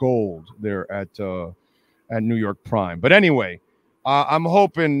is gold there at New York Prime. But anyway, I'm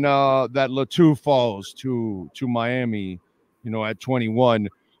hoping that Latu falls to Miami, at 21.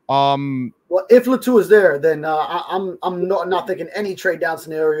 Well, if Latu is there, then I'm not thinking any trade down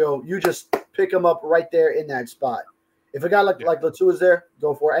scenario. You just pick him up right there in that spot. If a guy like Latu is there,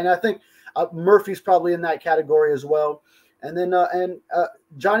 go for it. And I think Murphy's probably in that category as well. And then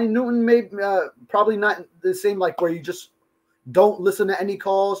Johnny Newton may probably not the same, like where you just don't listen to any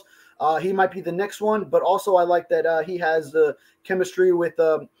calls. He might be the next one, but also I like that he has the chemistry with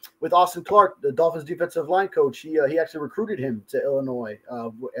Austin Clark, the Dolphins defensive line coach. He actually recruited him to Illinois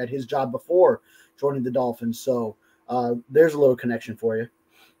at his job before joining the Dolphins. So there's a little connection for you.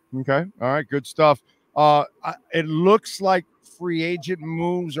 Okay. All right. Good stuff. It looks like free agent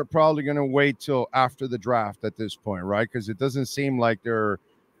moves are probably going to wait till after the draft at this point, right? Because it doesn't seem like they're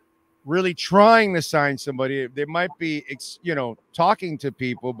really trying to sign somebody. They might be, talking to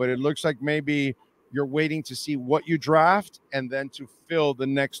people, but it looks like maybe you're waiting to see what you draft, and then to fill the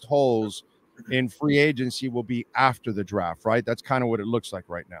next holes in free agency will be after the draft, right? That's kind of what it looks like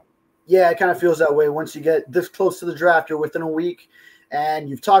right now. Yeah, it kind of feels that way. Once you get this close to the draft, you're within a week, and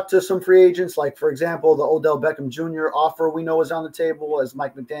you've talked to some free agents, like, for example, the Odell Beckham Jr. offer we know is on the table, as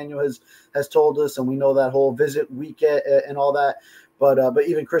Mike McDaniel has told us, and we know that whole visit weekend and all that. But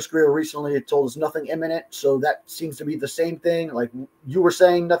even Chris Greer recently told us nothing imminent, so that seems to be the same thing. Like you were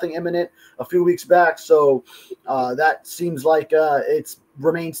saying, nothing imminent a few weeks back, so that seems like it's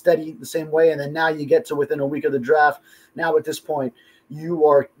remained steady the same way. And then now you get to within a week of the draft. Now at this point, you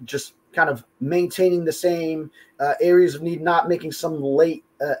are just kind of maintaining the same areas of need, not making some late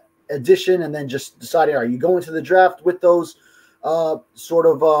addition, and then just deciding, are you going to the draft with those sort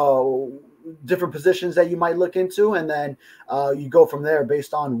of different positions that you might look into, and then you go from there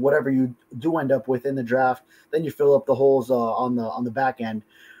based on whatever you do end up with in the draft. Then you fill up the holes on the back end,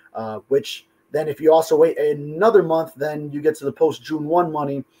 which then if you also wait another month, then you get to the post June 1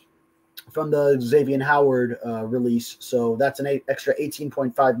 money from the Xavier Howard release. So that's an extra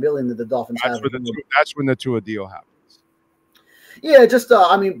 $18.5 million that the Dolphins have. That's when the Tua deal happens. Yeah, just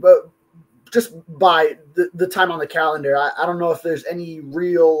just by the time on the calendar, I don't know if there's any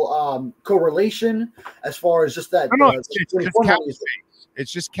real correlation as far as just that. No, it's cap space.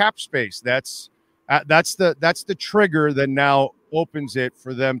 It's just cap space. That's the trigger that now opens it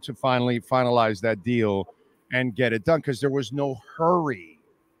for them to finally finalize that deal and get it done, because there was no hurry.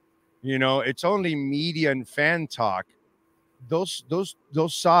 It's only media and fan talk. Those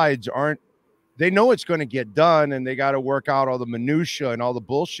sides aren't. They know it's going to get done, and they got to work out all the minutia and all the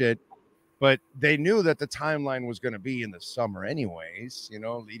bullshit. But they knew that the timeline was going to be in the summer anyways,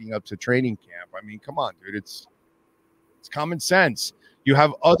 leading up to training camp. I mean, come on, dude. It's common sense. You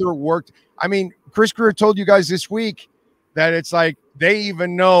have other work. I mean, Chris Greer told you guys this week that it's like they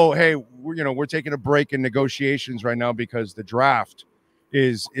even know, hey, we're taking a break in negotiations right now because the draft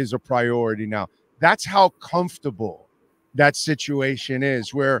is a priority now. That's how comfortable that situation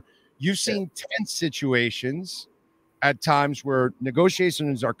is, where you've seen tense situations at times where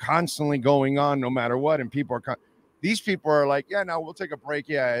negotiations are constantly going on no matter what, and people are these people are like, yeah, no, we'll take a break.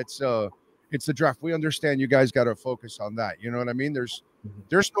 Yeah, It's the draft. We understand you guys got to focus on that. You know what I mean? There's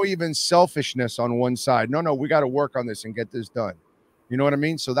no even selfishness on one side. No, we got to work on this and get this done. You know what I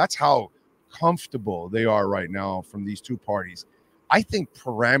mean? So that's how comfortable they are right now from these two parties. I think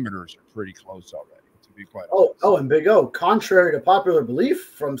parameters are pretty close already, to be quite honest. And Big O, contrary to popular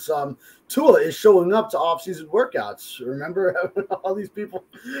belief from some, Tua is showing up to off-season workouts. Remember all these people,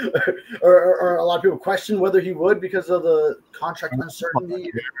 or a lot of people question whether he would because of the contract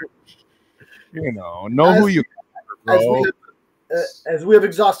uncertainty. You know who you are, bro. As we have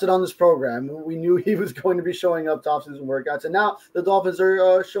exhausted on this program, we knew he was going to be showing up to off-season workouts, and now the Dolphins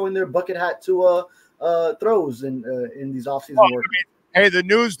are showing their bucket hat to throws in these off-season workouts. Hey, the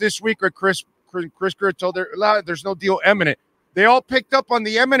news this week, or Chris Greer told there's no deal imminent. They all picked up on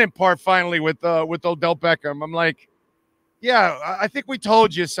the imminent part finally with Odell Beckham. I'm like, yeah, I think we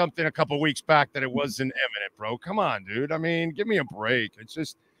told you something a couple weeks back that it wasn't imminent, bro. Come on, dude. I mean, give me a break.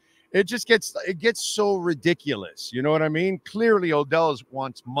 It gets so ridiculous. You know what I mean? Clearly, Odell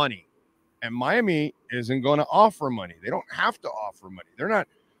wants money, and Miami isn't going to offer money. They don't have to offer money.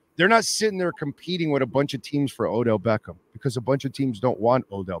 They're not sitting there competing with a bunch of teams for Odell Beckham because a bunch of teams don't want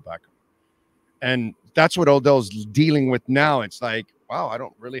Odell Beckham. And that's what Odell's dealing with now. It's like, wow, I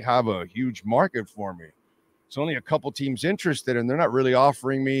don't really have a huge market for me. It's only a couple teams interested, and they're not really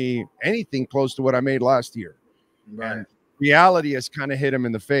offering me anything close to what I made last year. Right. And reality has kind of hit him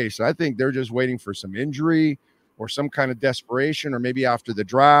in the face. I think they're just waiting for some injury or some kind of desperation, or maybe after the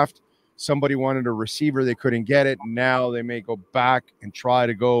draft, somebody wanted a receiver, they couldn't get it. Now they may go back and try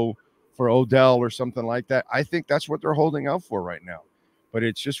to go for Odell or something like that. I think that's what they're holding out for right now. But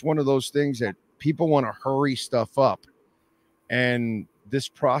it's just one of those things that people want to hurry stuff up. And this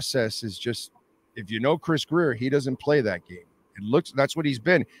process is just, if you know Chris Greer, he doesn't play that game. That's what he's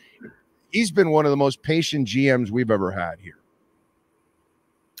been. He's been one of the most patient GMs we've ever had here.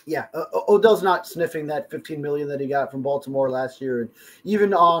 Yeah, Odell's not sniffing that $15 million that he got from Baltimore last year, and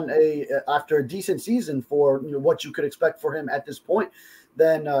even on after a decent season for what you could expect for him at this point,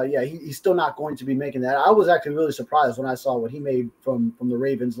 then he's still not going to be making that. I was actually really surprised when I saw what he made from the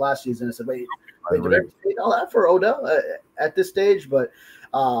Ravens last season. I said, wait, did they pay all that for Odell at this stage? But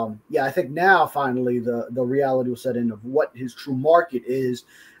I think now finally the reality will set in of what his true market is,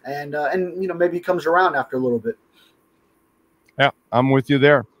 and maybe he comes around after a little bit. Yeah, I'm with you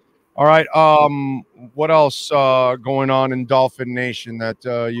there. All right. What else going on in Dolphin Nation that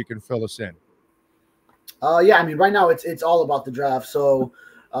you can fill us in? Right now it's all about the draft. So,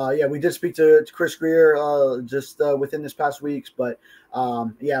 we did speak to Chris Greer just within this past weeks, but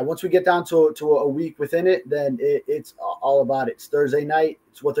once we get down to a week within it, then it's all about it. It's Thursday night.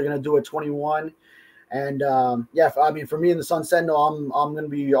 It's what they're gonna do at 21, and for me in the Sun Sentinel, I'm gonna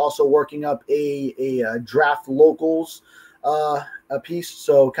be also working up a draft locals a piece.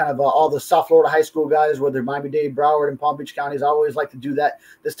 So kind of all the South Florida high school guys, whether Miami-Dade, Broward, and Palm Beach counties. I always like to do that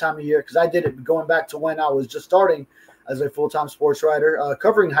this time of year because I did it going back to when I was just starting as a full-time sports writer,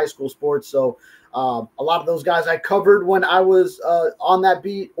 covering high school sports. So a lot of those guys I covered when I was on that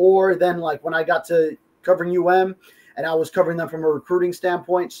beat, or then like when I got to covering UM and I was covering them from a recruiting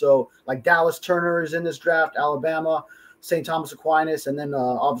standpoint. So like Dallas Turner is in this draft, Alabama, St. Thomas Aquinas, and then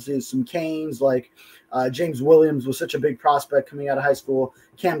obviously some Canes like James Williams was such a big prospect coming out of high school.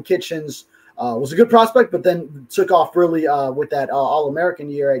 Cam Kitchens was a good prospect, but then took off really with that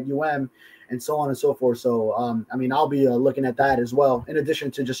All-American year at UM and so on and so forth. So, I'll be looking at that as well, in addition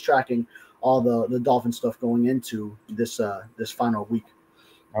to just tracking all the Dolphin stuff going into this final week.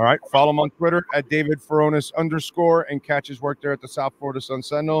 All right. Follow him on Twitter at David Furones _ and catch his work there at the South Florida Sun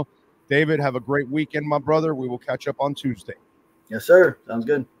Sentinel. David, have a great weekend, my brother. We will catch up on Tuesday. Yes, sir. Sounds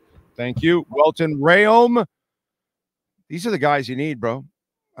good. Thank you. Welton Rayom. These are the guys you need, bro.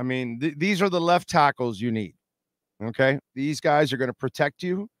 I mean, these are the left tackles you need. Okay? These guys are going to protect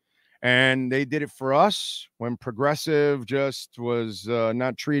you. And they did it for us when Progressive just was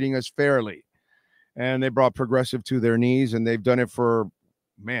not treating us fairly. And they brought Progressive to their knees, and they've done it for,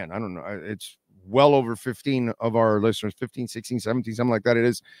 I don't know. It's well over 15 of our listeners, 15, 16, 17, something like that.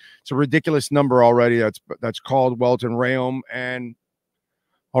 It's a ridiculous number already that's called Welton Rayom. And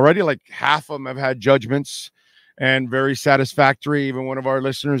already like half of them have had judgments and very satisfactory. Even one of our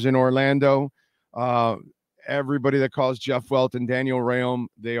listeners in Orlando, everybody that calls Jeff Welton, Daniel Rayom,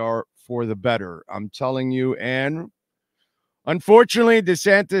 they are for the better. I'm telling you. And unfortunately,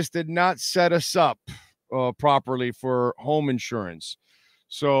 DeSantis did not set us up properly for home insurance.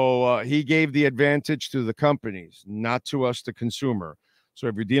 So he gave the advantage to the companies, not to us, the consumer. So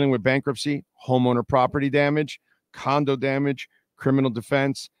if you're dealing with bankruptcy, homeowner property damage, condo damage, criminal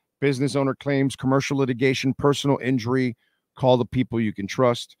defense, business owner claims, commercial litigation, personal injury, call the people you can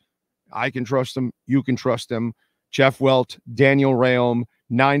trust. I can trust them. You can trust them. Jeff Welt, Daniel Rayom,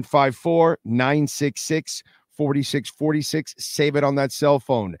 954-966-4646. Save it on that cell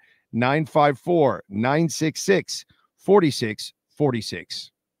phone. 954-966-4646.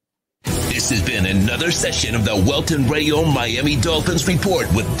 This has been another session of the Welton Rayom Miami Dolphins Report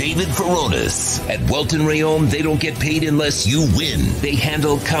with David Furones. At Welton Rayom, they don't get paid unless you win. They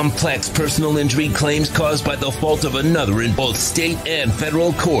handle complex personal injury claims caused by the fault of another in both state and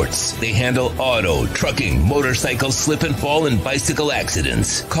federal courts. They handle auto, trucking, motorcycle, slip and fall, and bicycle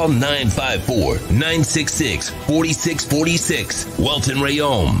accidents. Call 954-966-4646. Welton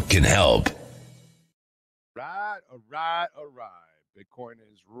Rayom can help. All right. Bitcoin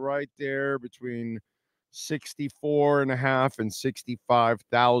is right there between 64.5 and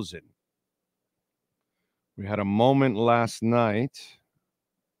 65,000. We had a moment last night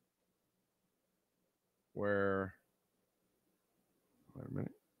where, wait a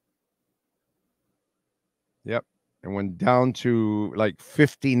minute. Yep. It went down to like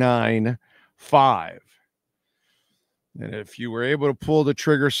 59.5. And if you were able to pull the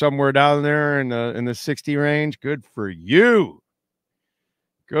trigger somewhere down there in the 60 range, good for you.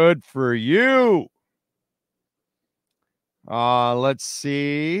 Good for you. Let's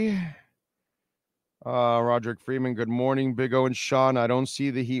see. Roderick Freeman, good morning, Big O and Sean. I don't see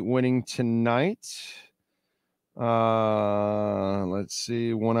the Heat winning tonight. Let's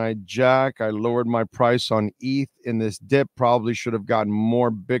see. One-Eyed Jack, I lowered my price on ETH in this dip. Probably should have gotten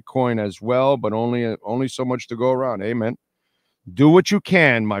more Bitcoin as well, but only so much to go around. Amen. Do what you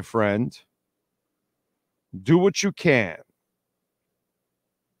can, my friend. Do what you can.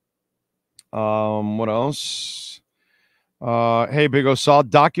 What else? Hey, Big O, saw a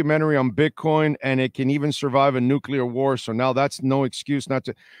documentary on Bitcoin, and it can even survive a nuclear war. So now that's no excuse not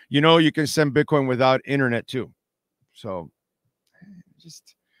to. You can send Bitcoin without internet too. So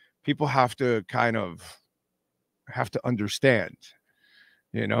just people have to understand.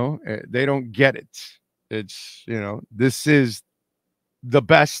 They don't get it. It's this is the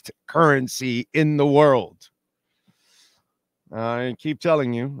best currency in the world. I keep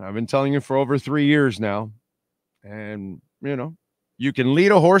telling you. I've been telling you for over 3 years now. And, you can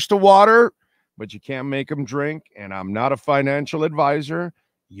lead a horse to water, but you can't make him drink. And I'm not a financial advisor.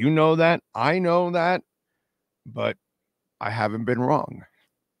 You know that. I know that. But I haven't been wrong.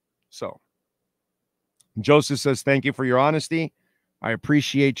 So, Joseph says, thank you for your honesty. I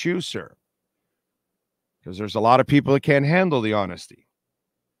appreciate you, sir. Because there's a lot of people that can't handle the honesty.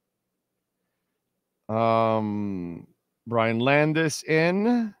 Brian Landis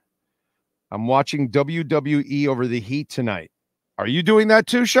in. I'm watching WWE over the Heat tonight. Are you doing that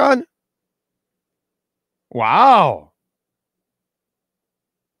too, Sean? Wow.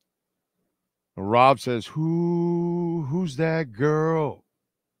 Rob says, who's that girl?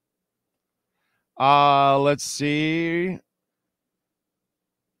 Let's see.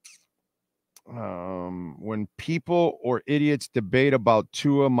 When people or idiots debate about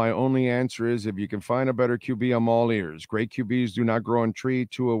Tua, my only answer is if you can find a better QB, I'm all ears. Great QBs do not grow on tree.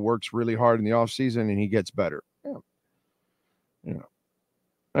 Tua works really hard in the offseason and he gets better. Yeah.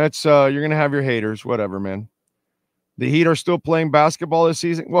 That's you're gonna have your haters, whatever, man. The Heat are still playing basketball this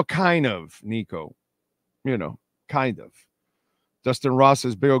season. Well, kind of, Nico. Kind of. Dustin Ross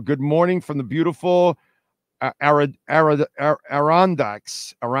says, Big O, good morning from the beautiful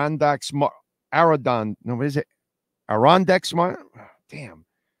Adirondacks. Adirondacks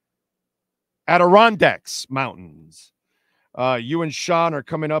Mountains. You and Sean are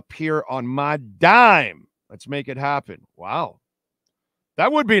coming up here on my dime. Let's make it happen. Wow.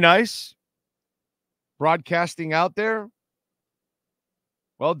 That would be nice. Broadcasting out there.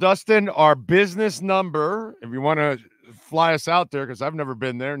 Well, Dustin, our business number, if you want to fly us out there, because I've never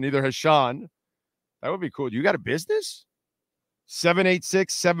been there, neither has Sean. That would be cool. You got a business?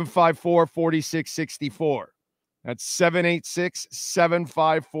 786-754-4664. That's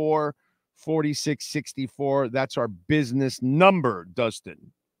 786-754-4664. That's our business number,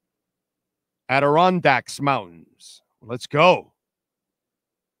 Dustin. Adirondacks Mountains. Let's go.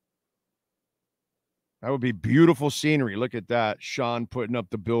 That would be beautiful scenery. Look at that. Sean putting up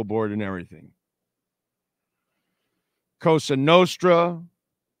the billboard and everything. Cosa Nostra.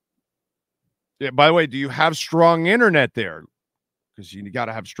 Yeah, by the way, do you have strong internet there? Because you got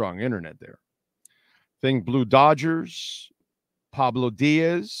to have strong internet there. Think Blue Dodgers, Pablo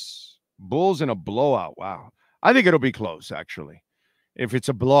Diaz, Bulls in a blowout. Wow. I think it'll be close, actually. If it's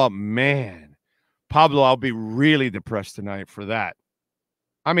a blowout, man. Pablo, I'll be really depressed tonight for that.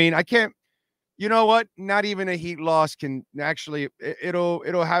 I mean, I can't. You know what? Not even a Heat loss can actually.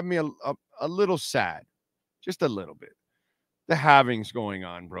 It'll have me a little sad. Just a little bit. the havings going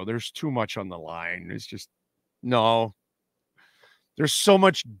on, bro. There's too much on the line. It's just, no. There's so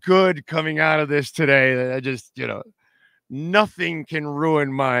much good coming out of this today that I just, nothing can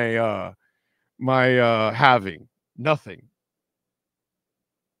ruin my having. Nothing.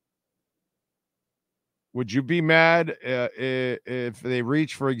 Would you be mad if they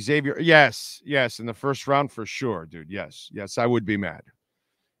reach for Xavier? Yes, in the first round for sure, dude. Yes, I would be mad.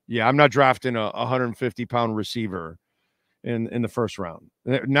 Yeah, I'm not drafting a 150-pound receiver in the first round.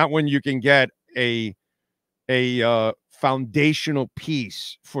 Not when you can get a foundational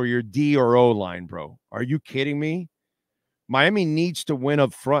piece for your D or O line, bro. Are you kidding me? Miami needs to win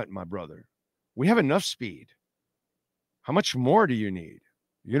up front, my brother. We have enough speed. How much more do you need?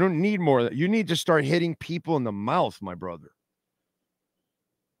 You don't need more. You need to start hitting people in the mouth, my brother.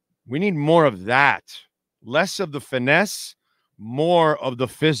 We need more of that. Less of the finesse, more of the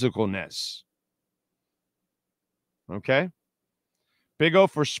physicalness. Okay? Big O,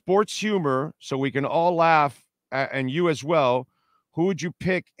 for sports humor, so we can all laugh, and you as well, who would you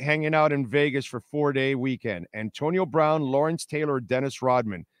pick hanging out in Vegas for 4-day weekend? Antonio Brown, Lawrence Taylor, or Dennis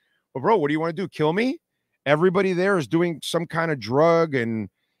Rodman? Well, bro, what do you want to do? Kill me? Everybody there is doing some kind of drug, and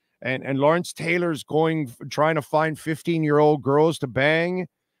Lawrence Taylor's trying to find 15-year-old girls to bang.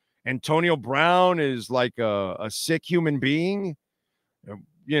 Antonio Brown is like a sick human being.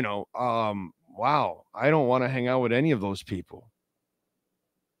 Wow. I don't want to hang out with any of those people.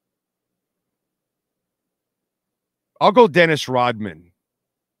 I'll go Dennis Rodman.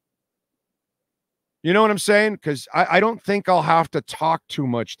 You know what I'm saying? Because I don't think I'll have to talk too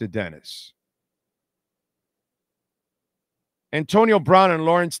much to Dennis. Antonio Brown and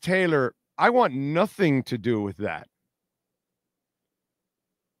Lawrence Taylor, I want nothing to do with that.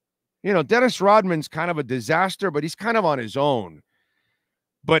 Dennis Rodman's kind of a disaster, but he's kind of on his own.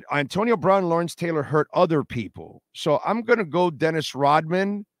 But Antonio Brown and Lawrence Taylor hurt other people. So I'm going to go Dennis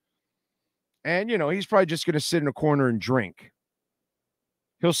Rodman. And, he's probably just going to sit in a corner and drink.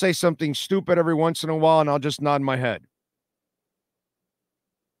 He'll say something stupid every once in a while, and I'll just nod my head.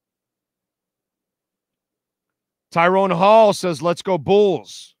 Tyrone Hall says, let's go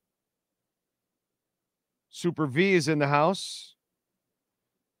Bulls. Super V is in the house.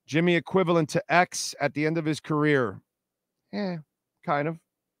 Jimmy equivalent to X at the end of his career. Yeah, kind of. A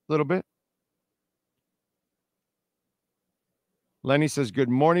little bit. Lenny says, good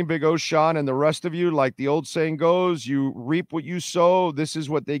morning, Big O, Sean, and the rest of you. Like the old saying goes, you reap what you sow. This is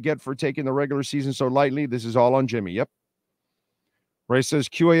what they get for taking the regular season so lightly. This is all on Jimmy. Yep. Ray says,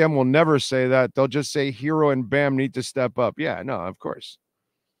 QAM will never say that. They'll just say Hero and Bam need to step up. Yeah, no, of course.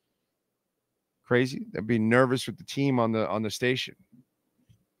 Crazy. They'd be nervous with the team on the station.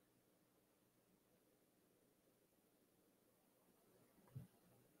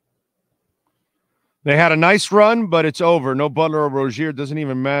 They had a nice run, but it's over. No Butler or Rozier. Doesn't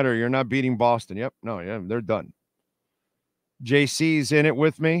even matter. You're not beating Boston. Yep. No, yeah, they're done. JC's in it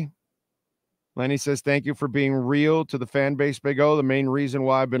with me. Lenny says, thank you for being real to the fan base, Big O. The main reason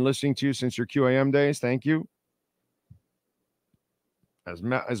why I've been listening to you since your QAM days. Thank you. As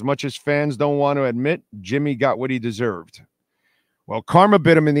much as fans don't want to admit, Jimmy got what he deserved. Well, karma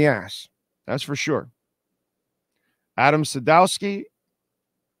bit him in the ass. That's for sure. Adam Sadowski,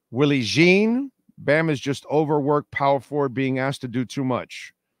 Willie Jean. Bam is just overworked power forward being asked to do too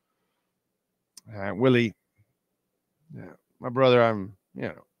much. Willie, yeah, my brother,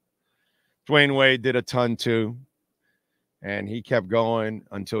 Dwayne Wade did a ton too, and he kept going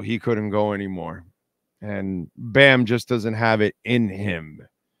until he couldn't go anymore. And Bam just doesn't have it in him.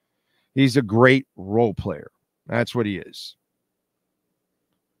 He's a great role player. That's what he is.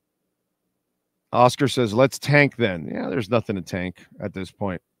 Oscar says, let's tank then. Yeah, there's nothing to tank at this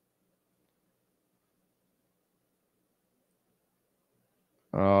point.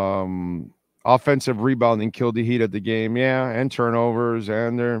 Offensive rebounding killed the heat of the game. Yeah, and turnovers.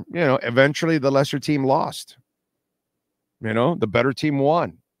 And they're, eventually the lesser team lost. The better team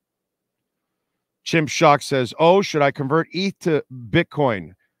won. Chimp Shock says, oh, should I convert ETH to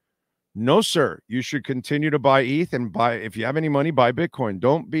Bitcoin? No, sir. You should continue to buy ETH and if you have any money, buy Bitcoin.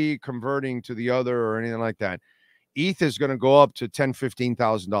 Don't be converting to the other or anything like that. ETH is going to go up to $10,000,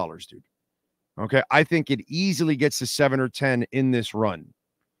 $15,000, dude. Okay. I think it easily gets to 7 or 10 in this run.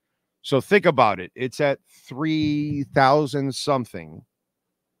 So think about it. It's at 3,000 something.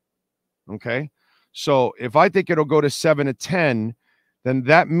 Okay. So if I think it'll go to 7 to 10, then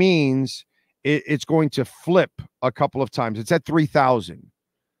that means it's going to flip a couple of times. It's at 3,000.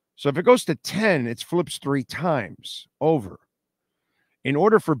 So if it goes to 10, it flips 3 times over. In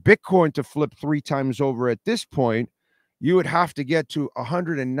order for Bitcoin to flip 3 times over at this point, you would have to get to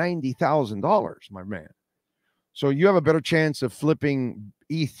 $190,000, my man. So you have a better chance of flipping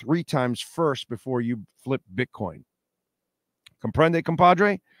ETH 3 times first before you flip Bitcoin. Comprende,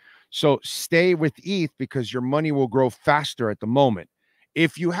 compadre? So stay with ETH because your money will grow faster at the moment.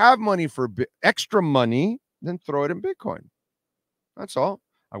 If you have money for extra money, then throw it in Bitcoin. That's all.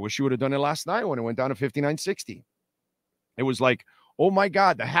 I wish you would have done it last night when it went down to 59.60. It was like, oh my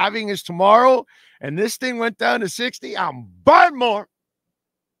God, the halving is tomorrow, and this thing went down to 60. I'm buying more.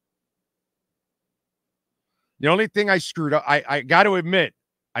 The only thing I screwed up, I got to admit,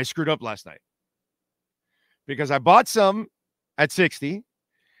 I screwed up last night because I bought some at 60,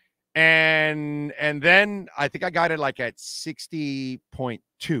 and then I think I got it like at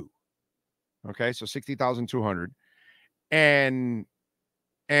 60.2. Okay, so 60,200, and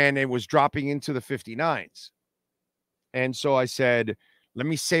it was dropping into the 59s. And so I said, let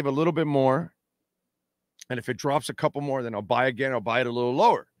me save a little bit more. And if it drops a couple more, then I'll buy again. I'll buy it a little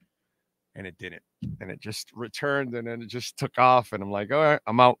lower. And it didn't. And it just returned, and then it just took off. And I'm like, all right,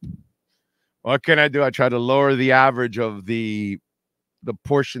 I'm out. What can I do? I try to lower the average of the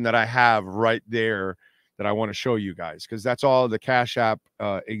portion that I have right there that I want to show you guys, because that's all the Cash App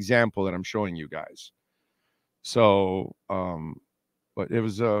example that I'm showing you guys. So, but it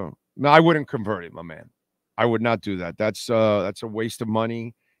was, no, I wouldn't convert it, my man. I would not do that. That's a waste of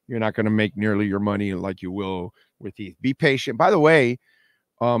money. You're not going to make nearly your money like you will with ETH. Be patient. By the way,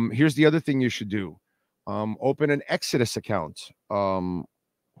 here's the other thing you should do. Open an Exodus account.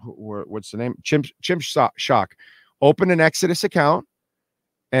 What's the name? Chimp Shock. Open an Exodus account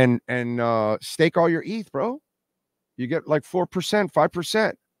and stake all your ETH, bro. You get like 4%,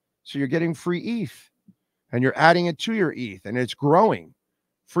 5%. So you're getting free ETH, and you're adding it to your ETH, and it's growing.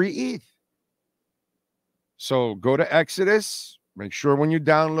 Free ETH. So go to Exodus. Make sure when you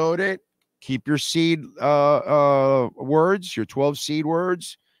download it, keep your seed words, your 12 seed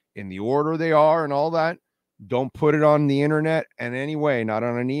words in the order they are and all that. Don't put it on the internet in any way, not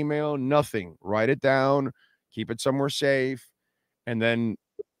on an email, nothing. Write it down, keep it somewhere safe, and then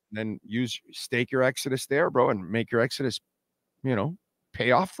stake your Exodus there, bro, and make your Exodus, pay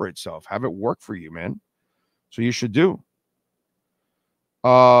off for itself. Have it work for you, man. So you should do.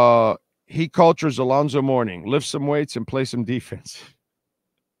 Heat Culture's Alonzo Mourning. Lift some weights and play some defense.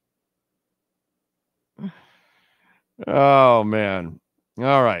 Oh, man.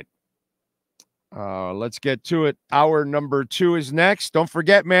 All right. Let's get to it. Hour number 2 is next. Don't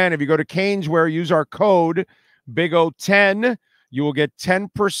forget, man, if you go to Caneswear, use our code BIGO10. You will get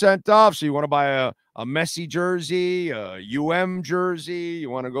 10% off. So you want to buy a Messi jersey, a UM jersey. You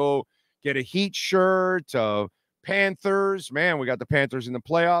want to go get a Heat shirt, Panthers. Man, we got the Panthers in the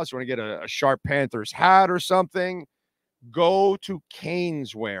playoffs. You want to get a sharp Panthers hat or something? Go to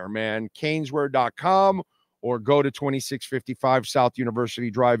Caneswear, man. Caneswear.com, or go to 2655 South University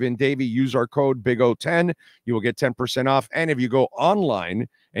Drive in Davie. Use our code BIGO10. You will get 10% off. And if you go online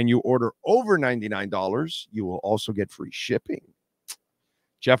and you order over $99, you will also get free shipping.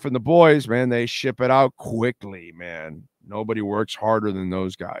 Jeff and the boys, man, they ship it out quickly, man. Nobody works harder than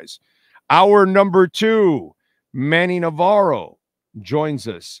those guys. Hour number 2. Manny Navarro joins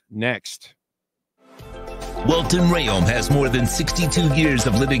us next. Welton Rayom has more than 62 years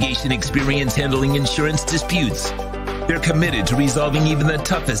of litigation experience handling insurance disputes. They're committed to resolving even the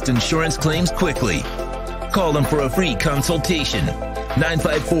toughest insurance claims quickly. Call them for a free consultation.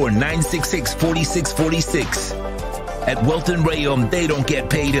 954-966-4646. At Welton Rayom, they don't get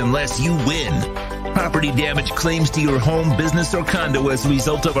paid unless you win. Property damage claims to your home, business, or condo as a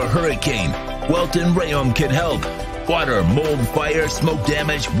result of a hurricane. Welton Rayom can help. Water, mold, fire, smoke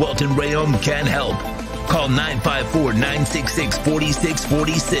damage, Welton Rayom can help. Call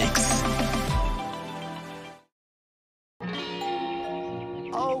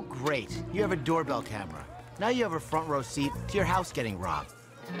 954-966-4646. Oh, great. You have a doorbell camera. Now you have a front row seat to your house getting robbed.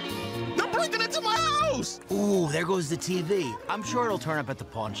 They're breaking into my house! Ooh, there goes the TV. I'm sure it'll turn up at the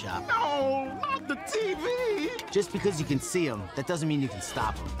pawn shop. No, not the TV! Just because you can see them, that doesn't mean you can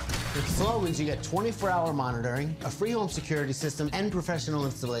stop them. With Furones, you get 24-hour monitoring, a free home security system, and professional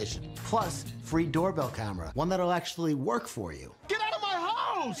installation. Plus, free doorbell camera, one that'll actually work for you. Get out of my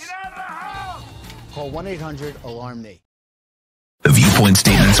house! Get out of the house! Call 1-800-ALARM-ME. The viewpoint,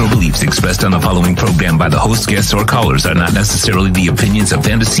 statements, or beliefs expressed on the following program by the host, guests, or callers are not necessarily the opinions of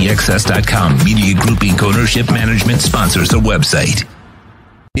FantasyXS.com, Media Group Inc. ownership, management, sponsors, or website.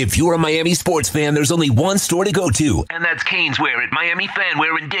 If you're a Miami sports fan, there's only one store to go to, and that's Canes Wear at Miami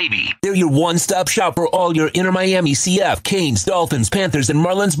Fanwear in Davie. They're your one-stop shop for all your InterMiamiCF, Canes, Dolphins, Panthers, and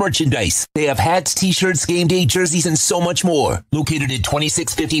Marlins merchandise. They have hats, t-shirts, game day jerseys, and so much more. Located at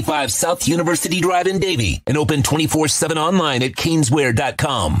 2655 South University Drive in Davie, and open 24/7 online at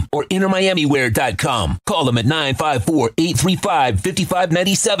caneswear.com or InterMiamiWear.com. Call them at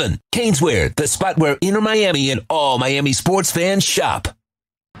 954-835-5597. Canes Wear, the spot where InterMiami and all Miami sports fans shop.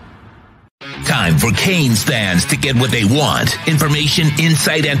 Time for Canes fans to get what they want. Information,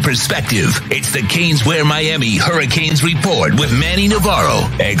 insight, and perspective. It's the Canes Wear Miami Hurricanes Report with Manny Navarro,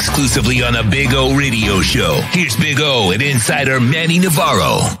 exclusively on the Big O Radio Show. Here's Big O and insider Manny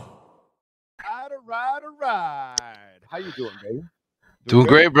Navarro. All right. How you doing, baby? Doing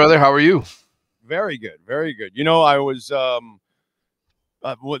great, brother. How are you? Very good, very good. You know, I was one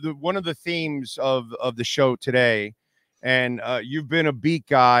of the themes of the show today. And you've been a beat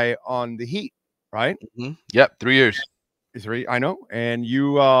guy on the Heat, right? Mm-hmm. Yep, 3 years. 3, I know. And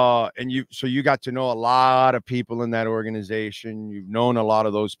you so you got to know a lot of people in that organization. You've known a lot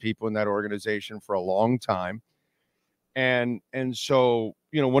of those people in that organization for a long time. And so,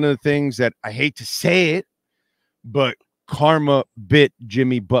 you know, one of the things that I hate to say it, but karma bit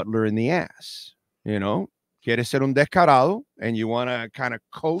Jimmy Butler in the ass. You know, quieres ser un descarado, and you want to kind of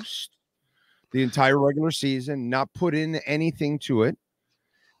coast the entire regular season, not put in anything to it.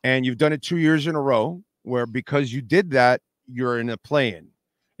 And you've done it 2 years in a row where because you did that, you're in a play-in.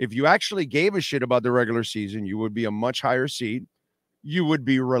 If you actually gave a shit about the regular season, you would be a much higher seed. You would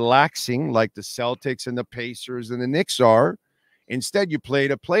be relaxing like the Celtics and the Pacers and the Knicks are. Instead, you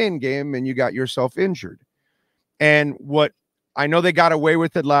played a play-in game and you got yourself injured. And what I know they got away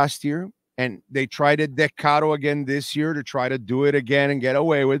with it last year, and they tried to Decaro again this year to try to do it again and get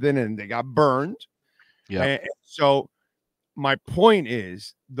away with it, and they got burned. Yeah. And so my point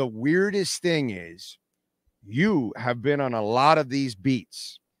is, the weirdest thing is you have been on a lot of these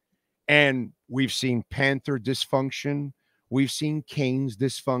beats, and we've seen Panther dysfunction. We've seen Canes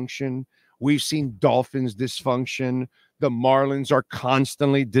dysfunction. We've seen Dolphins dysfunction. The Marlins are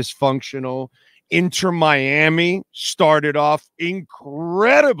constantly dysfunctional. InterMiami started off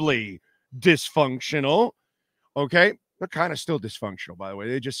incredibly dysfunctional. Okay, they're kind of still dysfunctional, by the way.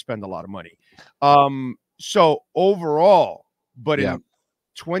 They just spend a lot of money. So overall, but in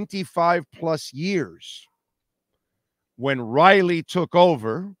 25 plus years, when Riley took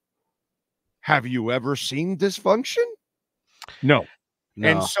over, have you ever seen dysfunction? No.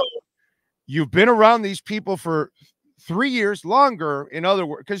 And so you've been around these people for 3 years longer, in other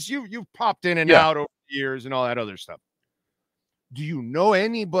words, because you've popped in and out over the years and all that other stuff. Do you know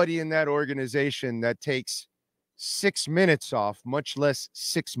anybody in that organization that takes 6 minutes off, much less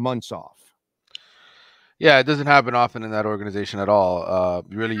 6 months off? Yeah, it doesn't happen often in that organization at all.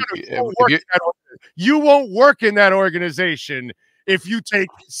 You won't work in that organization if you take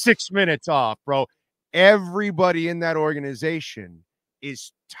 6 minutes off, bro. Everybody in that organization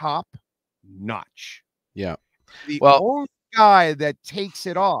is top notch. Yeah. The only guy that takes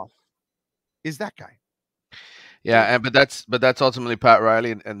it off is that guy. Yeah, but that's ultimately Pat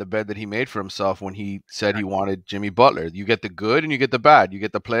Riley and the bed that he made for himself when he said he wanted Jimmy Butler. You get the good and you get the bad. You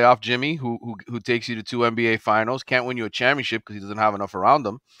get the playoff Jimmy who takes you to 2 NBA finals, can't win you a championship because he doesn't have enough around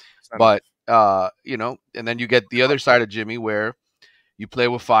him. But you know, and then you get the other side of Jimmy where you play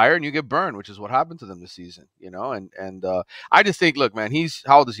with fire and you get burned, which is what happened to them this season, you know. And I just think, look, man,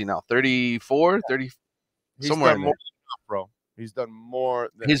 how old is he now? 34, 30 somewhere in there. Bro. He's done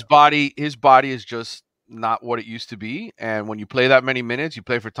more than his body is just not what it used to be. And when you play that many minutes, you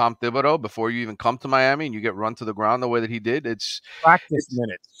play for Tom Thibodeau before you even come to Miami and you get run to the ground the way that he did. It's practice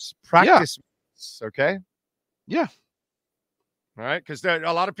minutes. Minutes, okay? Yeah. All right, because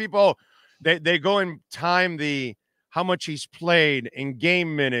a lot of people they go and time how much he's played in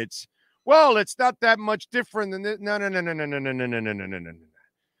game minutes. Well, it's not that much different than this. No.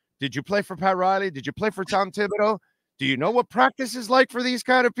 Did you play for Pat Riley? Did you play for Tom Thibodeau? Do you know what practice is like for these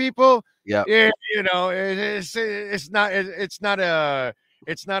kind of people? Yeah. You know, it's not a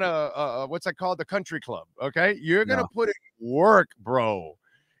what's that called? The country club. Okay. You're going to put in work, bro,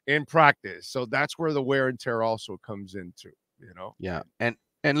 in practice. So that's where the wear and tear also comes into, you know? Yeah. And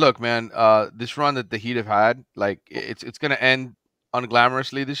look, man, this run that the Heat have had, like it's going to end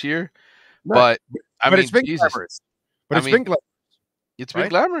unglamorously this year. Right. But I mean, it's been glamorous. But it's been glamorous. It's been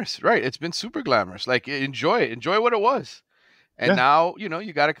glamorous, right? It's been super glamorous. Like enjoy it, enjoy what it was. And now, you know,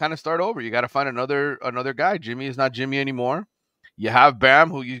 you got to kind of start over. You got to find another guy. Jimmy is not Jimmy anymore. You have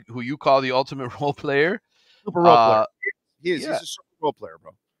Bam, who you call the ultimate role player. Super role player. He's a super role player,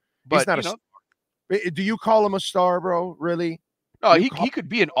 bro. But he's not a star. Do you call him a star, bro? Really? No, he could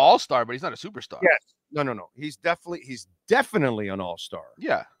be an all-star, but he's not a superstar. Yes. No. He's definitely an all-star.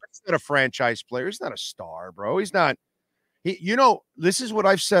 Yeah. He's not a franchise player. He's not a star, bro. He's not. This is what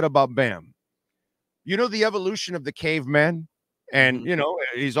I've said about Bam. You know the evolution of the caveman, and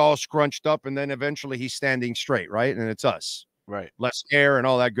he's all scrunched up, and then eventually he's standing straight, right? And it's us, right? Less hair and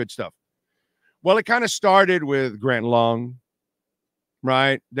all that good stuff. Well, it kind of started with Grant Long,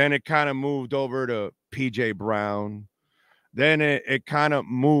 right? Then it kind of moved over to PJ Brown. Then it kind of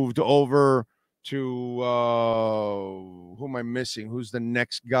moved over to who am I missing? Who's the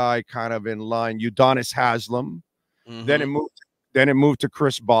next guy kind of in line? Udonis Haslam. Mm-hmm. Then it moved to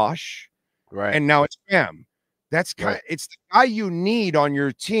Chris Bosh. Right. And now it's Bam. It's the guy you need on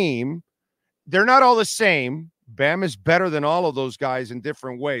your team. They're not all the same. Bam is better than all of those guys in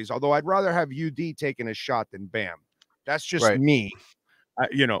different ways. Although I'd rather have UD taking a shot than Bam. That's just me.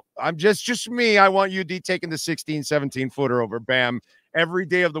 I'm just me. I want UD taking the 16, 17 footer over Bam every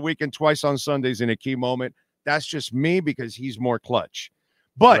day of the week and twice on Sundays in a key moment. That's just me because he's more clutch.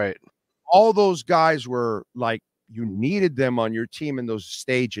 But all those guys were like, you needed them on your team in those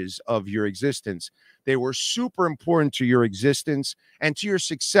stages of your existence. They were super important to your existence and to your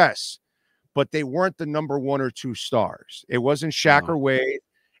success, but they weren't the number 1 or 2 stars. It wasn't Shaq or Wade.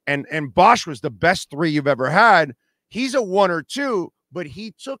 And Bosh was the best 3 you've ever had. He's a 1 or 2, but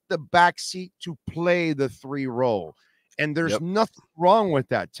he took the backseat to play the 3 role. And there's nothing wrong with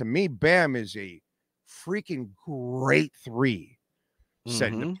that. To me, Bam is a freaking great 3.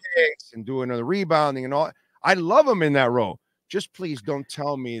 Setting the picks and doing the rebounding and all. I love him in that role. Just please don't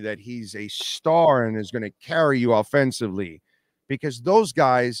tell me that he's a star and is going to carry you offensively, because those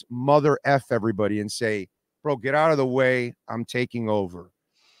guys mother F everybody and say, bro, get out of the way. I'm taking over.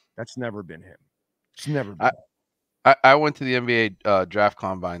 That's never been him. It's never been. I went to the NBA draft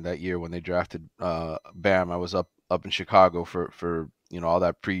combine that year when they drafted Bam. I was up in Chicago for all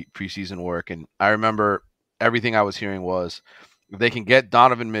that preseason work. And I remember everything I was hearing was, if they can get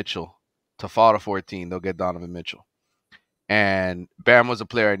Donovan Mitchell to fall to 14, they'll get Donovan Mitchell. And Bam was a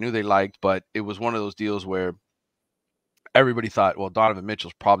player I knew they liked, but it was one of those deals where everybody thought, well, Donovan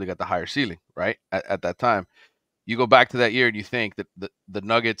Mitchell's probably got the higher ceiling, right? At that time. You go back to that year and you think that the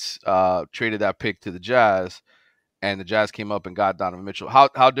Nuggets traded that pick to the Jazz, and the Jazz came up and got Donovan Mitchell.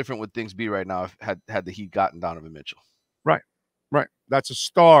 How different would things be right now if had the Heat gotten Donovan Mitchell? Right. That's a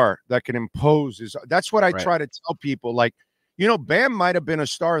star that can impose. That's what I try to tell people. Like, Bam might have been a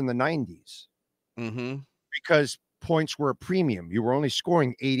star in the 90s because points were a premium. You were only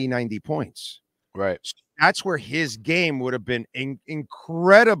scoring 80, 90 points. Right. So that's where his game would have been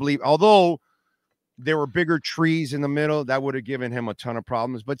incredibly, although there were bigger trees in the middle, that would have given him a ton of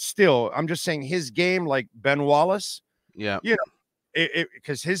problems. But still, I'm just saying his game, like Ben Wallace,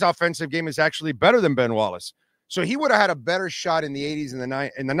 because his offensive game is actually better than Ben Wallace. So he would have had a better shot in the 80s and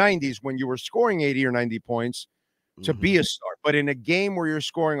in the 90s when you were scoring 80 or 90 points to be a star. But in a game where you're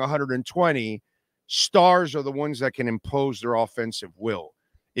scoring 120, stars are the ones that can impose their offensive will.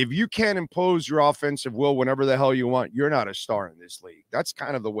 If you can't impose your offensive will whenever the hell you want, you're not a star in this league. That's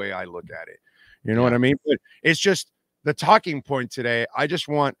kind of the way I look at it. You know what I mean? But it's just the talking point today. I just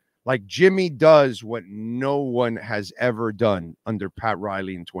want, like, Jimmy does what no one has ever done under Pat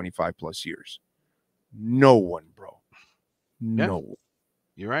Riley in 25 plus years. No one, bro. No one.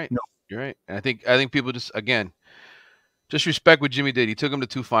 You're right. No. You're right. And I think people just respect what Jimmy did. He took them to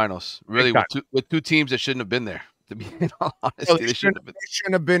 2 finals, really, with two teams that shouldn't have been there. To be honest, they shouldn't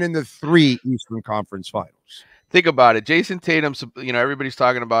have been in the 3 Eastern Conference Finals. Think about it. Jason Tatum, everybody's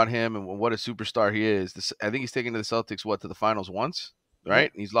talking about him and what a superstar he is. I think he's taken to the Celtics, to the finals once,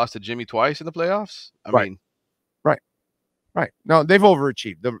 right? And he's lost to Jimmy twice in the playoffs. I mean, right. No, they've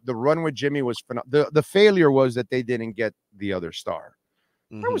overachieved. The run with Jimmy was phenomenal. The failure was that they didn't get the other star.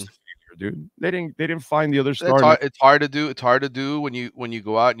 Where was the failure, dude? They didn't find the other star. It's hard to do. It's hard to do when you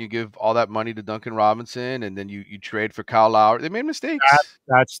go out and you give all that money to Duncan Robinson and then you trade for Kyle Lowry. They made mistakes.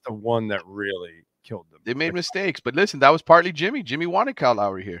 That's the one that really killed them. They made mistakes, but listen, that was partly Jimmy. Jimmy wanted Kyle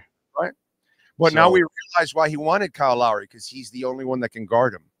Lowry here, right? Well, now we realize why he wanted Kyle Lowry, because he's the only one that can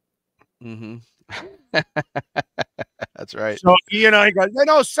guard him. That's right. So he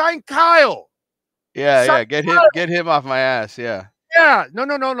goes, sign Kyle. Yeah, get him off my ass. Yeah. Yeah, no.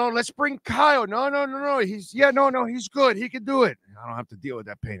 Let's bring Kyle. No. He's good. He can do it. I don't have to deal with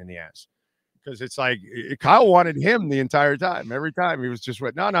that pain in the ass, because it's like Kyle wanted him the entire time. Every time he was just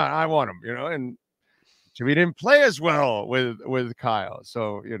no, I want him. And Jimmy didn't play as well with Kyle.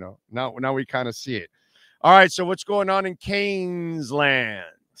 So now we kind of see it. All right. So what's going on in Canes land?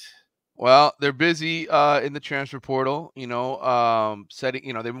 Well, they're busy in the transfer portal,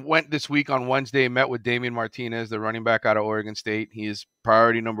 setting, they went this week on Wednesday, met with Damian Martinez, the running back out of Oregon State. He is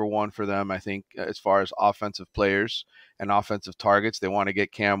priority number one for them, I think, as far as offensive players and offensive targets. They want to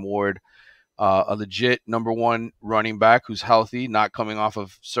get Cam Ward, a legit number one running back who's healthy, not coming off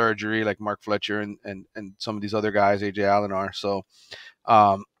of surgery like Mark Fletcher and some of these other guys, AJ Allen are. So,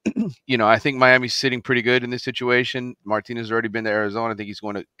 I think Miami's sitting pretty good in this situation. Martinez has already been to Arizona. I think he's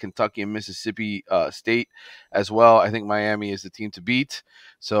going to Kentucky and Mississippi State as well. I think Miami is the team to beat.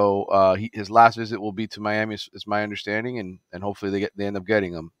 So his last visit will be to Miami, is my understanding, and hopefully they end up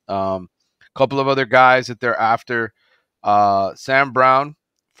getting him. A couple of other guys that they're after. Sam Brown,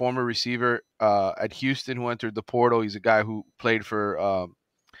 former receiver at Houston, who entered the portal. He's a guy who played for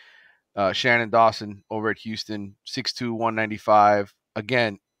Shannon Dawson over at Houston, 6'2", 195.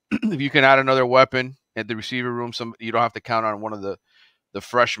 Again, if you can add another weapon at the receiver room, you don't have to count on one of the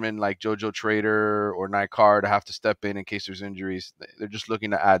freshmen like JoJo Trader or Nikar to have to step in case there's injuries. They're just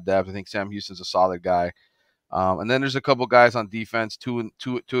looking to add depth. I think Sam Houston's a solid guy. And then there's a couple guys on defense, two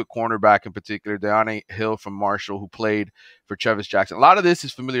at cornerback in particular. De'Anni Hill from Marshall, who played for Travis Jackson. A lot of this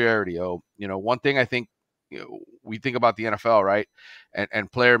is familiarity. One thing I think we think about the NFL, right, and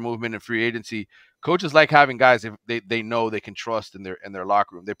player movement and free agency. Coaches like having guys they know they can trust in their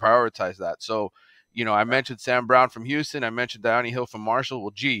locker room. They prioritize that. So, I mentioned Sam Brown from Houston. I mentioned De'Anni Hill from Marshall.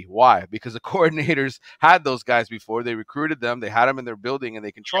 Well, why? Because the coordinators had those guys before. They recruited them. They had them in their building, and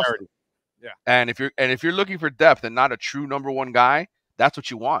they can trust them. Yeah. And if you're looking for depth and not a true number one guy, that's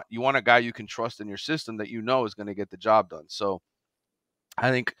what you want. You want a guy you can trust in your system that is going to get the job done. So, I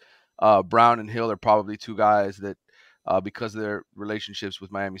think Brown and Hill are probably two guys that, because of their relationships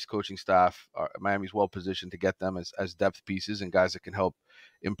with Miami's coaching staff, Miami's well positioned to get them as depth pieces and guys that can help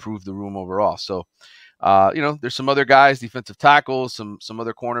improve the room overall. So, there's some other guys, defensive tackles, some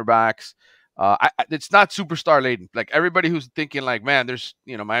other cornerbacks. It's not superstar laden. Like everybody who's thinking like, man, there's,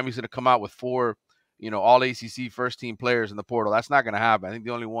 Miami's going to come out with 4, all ACC first team players in the portal. That's not going to happen. I think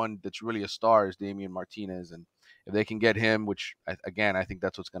the only one that's really a star is Damian Martinez. And if they can get him, which I think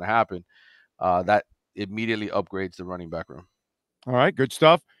that's what's going to happen, that immediately upgrades the running back room. All right, good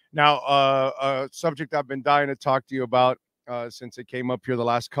stuff. Now, a subject I've been dying to talk to you about since it came up here the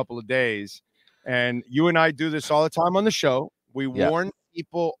last couple of days, and you and I do this all the time on the show. We warn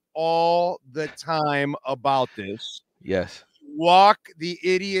people all the time about this. Yes. Walk the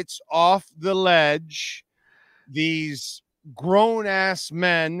idiots off the ledge. These grown-ass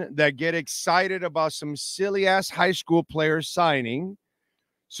men that get excited about some silly-ass high school players signing.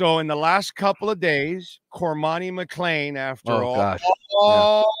 So in the last couple of days, Cormani McClain, after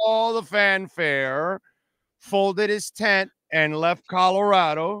all the fanfare, folded his tent and left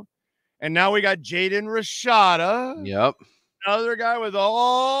Colorado. And now we got Jaden Rashada. Yep. Another guy with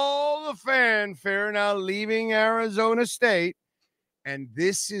all the fanfare now leaving Arizona State. And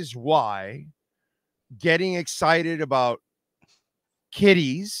this is why getting excited about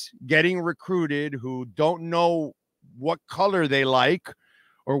kiddies getting recruited who don't know what color they like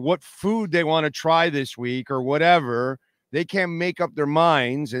or what food they want to try this week or whatever, they can't make up their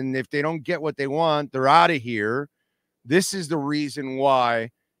minds. And if they don't get what they want, they're out of here. This is the reason why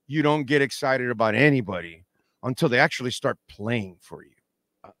you don't get excited about anybody until they actually start playing for you.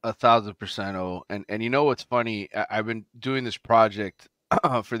 1,000%. Oh, and you know what's funny? I've been doing this project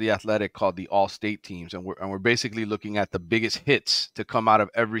for the Athletic called the All-State Teams, and we're basically looking at the biggest hits to come out of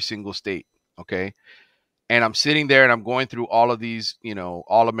every single state. Okay. And I'm sitting there and I'm going through all of these,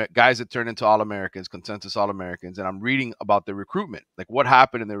 guys that turn into All-Americans, consensus All-Americans, and I'm reading about their recruitment, like what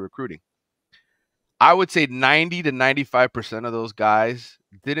happened in their recruiting. I would say 90 to 95% of those guys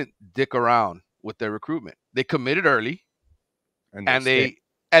didn't dick around with their recruitment. They committed early, and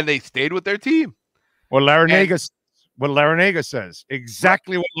they stayed with their team. What Larinaga says.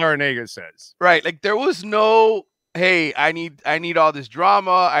 Exactly what Larinaga says. Right. Like there was no, hey, I need all this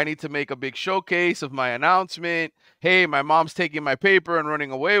drama. I need to make a big showcase of my announcement. Hey, my mom's taking my paper and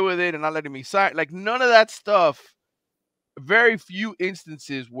running away with it and not letting me sign. Like none of that stuff. Very few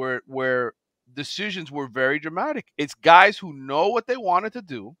instances where decisions were very dramatic. It's guys who know what they wanted to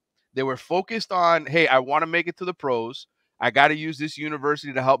do. They were focused on, hey, I want to make it to the pros. I got to use this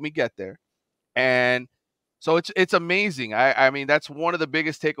university to help me get there. And so it's amazing. I mean, that's one of the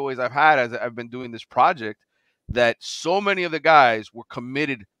biggest takeaways I've had as I've been doing this project, that so many of the guys were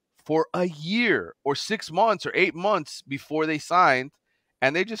committed for a year or 6 months or 8 months before they signed,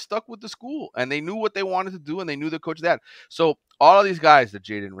 and they just stuck with the school, and they knew what they wanted to do, and they knew the coach that. So all of these guys, the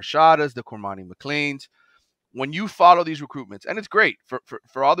Jaden Rashadas, the Cormani McClains, when you follow these recruitments, and it's great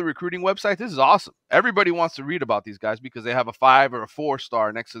for all the recruiting websites, this is awesome. Everybody wants to read about these guys because they have a 5 or a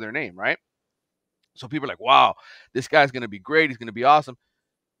 4-star next to their name, right? So people are like, wow, this guy's going to be great. He's going to be awesome.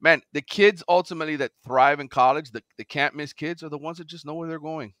 Man, the kids ultimately that thrive in college, the can't miss kids, are the ones that just know where they're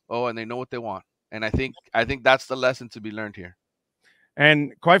going. Oh, and they know what they want. And I think that's the lesson to be learned here.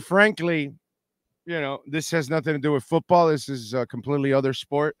 And quite frankly, this has nothing to do with football. This is a completely other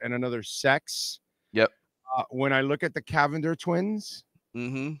sport and another sex. Yep. When I look at the Cavender twins,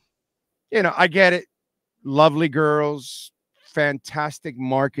 I get it. Lovely girls, fantastic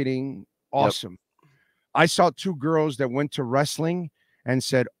marketing, awesome. Yep. I saw 2 girls that went to wrestling and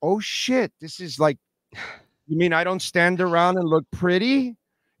said, oh, shit, this is like, you mean I don't stand around and look pretty?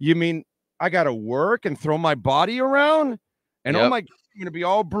 You mean I got to work and throw my body around? And oh, my God, I'm going to be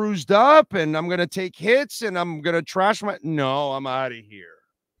all bruised up and I'm going to take hits and I'm going to trash my. No, I'm out of here.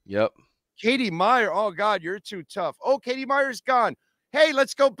 Yep. Katie Meyer. Oh, God, you're too tough. Oh, Katie Meyer's gone. Hey,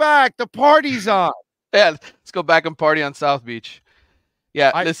 let's go back. The party's on. Yeah, let's go back and party on South Beach.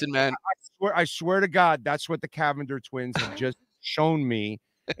 Yeah, listen, man. I swear to God, that's what the Cavender twins have just shown me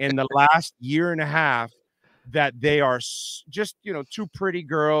in the last year and a half, that they are just, 2 pretty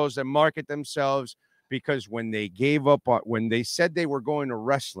girls that market themselves, because when they gave up on, when they said they were going to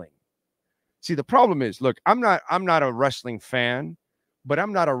wrestling. See, the problem is, look, I'm not a wrestling fan, but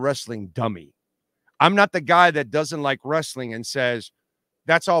I'm not a wrestling dummy. I'm not the guy that doesn't like wrestling and says,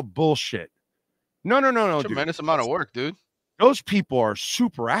 that's all bullshit. No, Tremendous amount of work, dude. Those people are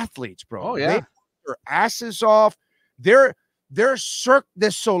super athletes, bro. Oh, yeah. They work their asses off. They're Cirque du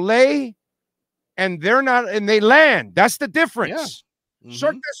Soleil, and they're not, and they land. That's the difference. Yeah.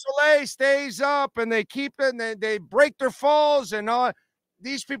 Cirque du Soleil stays up, and they keep it, and they break their falls, and all.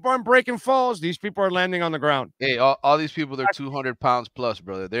 These people aren't breaking falls. These people are landing on the ground. Hey, all these people, they're 200 pounds plus,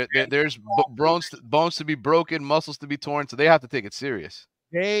 brother. There's bones to be broken, muscles to be torn, so they have to take it serious.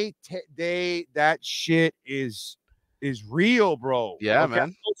 That shit is real, bro. Yeah, okay,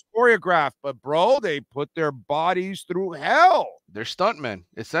 man. It's choreographed, but bro, they put their bodies through hell. They're stuntmen,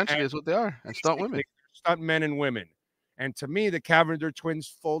 essentially, is what they are, and stunt women. Stunt men and women. And to me, the Cavender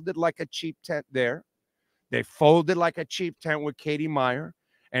twins folded like a cheap tent there. They folded like a cheap tent with Katie Meyer.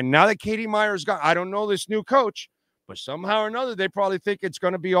 And now that Katie Meyer's gone, I don't know this new coach, but somehow or another, they probably think it's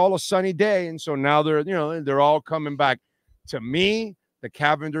going to be all a sunny day. And so now they're all coming back. To me, the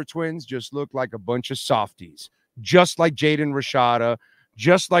Cavender twins just look like a bunch of softies, just like Jaden Rashada,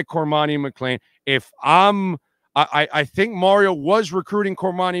 just like Cormani McLean. I think Mario was recruiting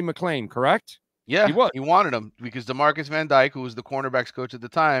Cormani McLean, correct? Yeah, he wanted him because DeMarcus Van Dyke, who was the cornerbacks coach at the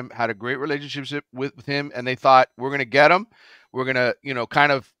time, had a great relationship with him, and they thought, we're going to get him. We're going to,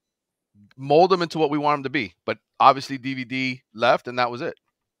 kind of mold him into what we want him to be. But obviously DVD left, and that was it.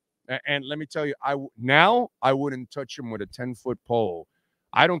 And let me tell you, I wouldn't touch him with a 10-foot pole.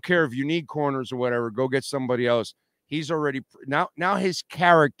 I don't care if you need corners or whatever. Go get somebody else. He's already now his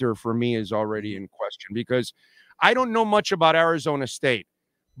character for me is already in question, because I don't know much about Arizona State.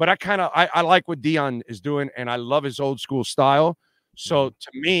 But I like what Deion is doing, and I love his old school style. So to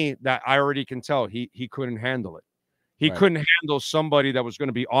me, that I already can tell he couldn't handle it. He couldn't handle somebody that was going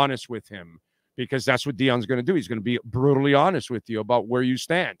to be honest with him, because that's what Deion's going to do. He's going to be brutally honest with you about where you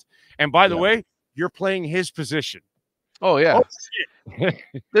stand. And by the way, you're playing his position. Oh yeah. Oh,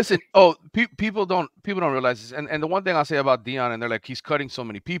 listen. Oh, people don't realize this. And the one thing I'll say about Deion, and they're like, he's cutting so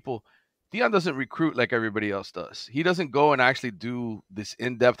many people. Deion doesn't recruit like everybody else does. He doesn't go and actually do this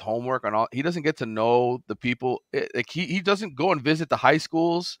in-depth homework on all. He doesn't get to know the people. He doesn't go and visit the high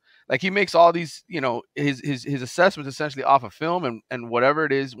schools. Like, he makes all these, his assessments essentially off of film and whatever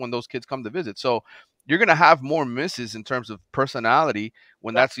it is when those kids come to visit. So you're going to have more misses in terms of personality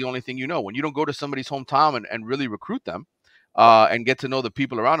when that's the only thing you know. When you don't go to somebody's hometown and really recruit them and get to know the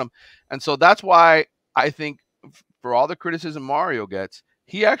people around them. And so that's why I think for all the criticism Mario gets,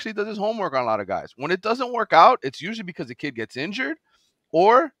 he actually does his homework on a lot of guys. When it doesn't work out, it's usually because the kid gets injured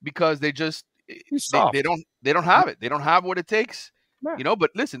or because they just they don't have it. They don't have what it takes. Yeah. But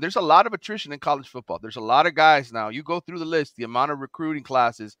listen, there's a lot of attrition in college football. There's a lot of guys now. You go through the list, the amount of recruiting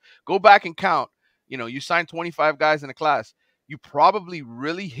classes, go back and count. You sign 25 guys in a class. You probably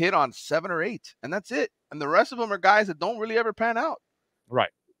really hit on 7 or 8, and that's it. And the rest of them are guys that don't really ever pan out.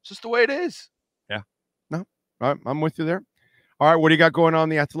 Right. It's just the way it is. Yeah. No, I'm with you there. All right, what do you got going on in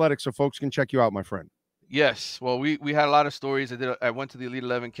the athletics so folks can check you out, my friend? Yes. Well, we had a lot of stories. I went to the Elite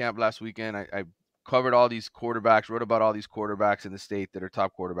 11 camp last weekend. I covered all these quarterbacks, wrote about all these quarterbacks in the state that are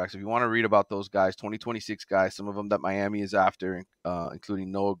top quarterbacks. If you want to read about those guys, 2026 guys, some of them that Miami is after,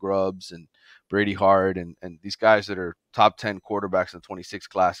 including Noah Grubbs and Brady Hart and these guys that are top 10 quarterbacks in the 26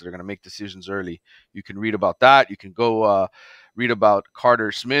 class that are going to make decisions early. You can read about that. You can go read about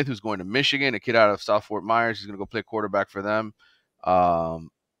Carter Smith, who's going to Michigan, a kid out of South Fort Myers. He's going to go play quarterback for them. And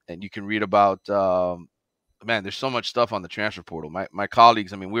you can read about man, there's so much stuff on the transfer portal. My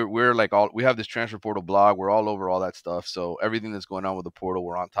colleagues, I mean, we're like we have this transfer portal blog. We're all over all that stuff. So everything that's going on with the portal,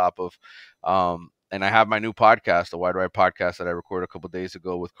 we're on top of. And I have my new podcast, the Wide Right podcast that I recorded a couple of days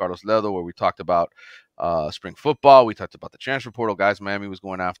ago with Carlos Ledo, where we talked about spring football. We talked about the transfer portal guys Miami was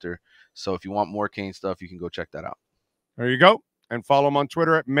going after. So if you want more Cane stuff, you can go check that out. There you go. And follow him on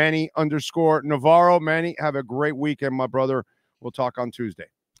Twitter at Manny_Navarro. Manny, have a great weekend, my brother. We'll talk on Tuesday.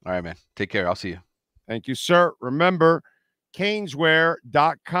 All right, man. Take care. I'll see you. Thank you, sir. Remember,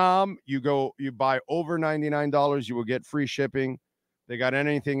 caneswear.com. You buy over $99, you will get free shipping. They got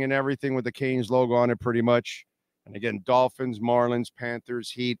anything and everything with the Canes logo on it pretty much. And again, Dolphins, Marlins, Panthers,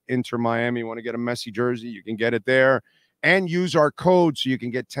 Heat, Inter-Miami. Want to get a Messi jersey, you can get it there. And use our code so you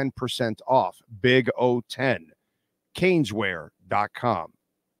can get 10% off. Big O10. Caneswear.com.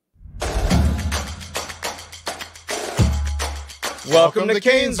 Welcome to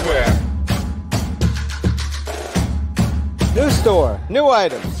Caneswear. New store, new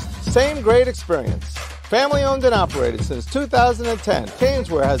items, same great experience. Family owned and operated since 2010,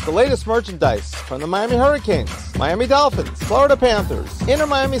 Caneswear has the latest merchandise from the Miami Hurricanes, Miami Dolphins, Florida Panthers,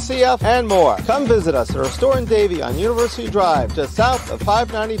 InterMiamiCF, and more. Come visit us at our store in Davie on University Drive, just south of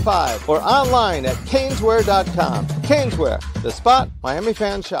 595, or online at caneswear.com. Caneswear, the spot Miami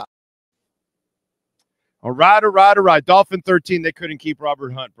fans shop. All right. Dolphin 13, they couldn't keep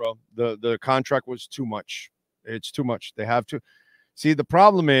Robert Hunt, bro. The contract was too much. It's too much. They have to. See, the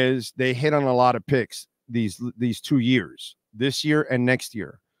problem is they hit on a lot of picks these 2 years, this year and next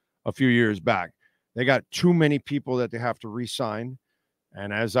year, a few years back. They got too many people that they have to re-sign.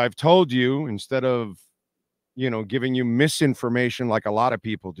 And as I've told you, instead of, giving you misinformation like a lot of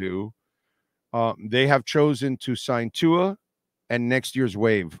people do, they have chosen to sign Tua and next year's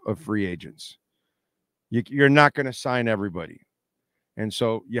wave of free agents. You're not going to sign everybody. And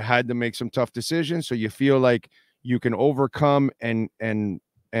so you had to make some tough decisions. So you feel like you can overcome and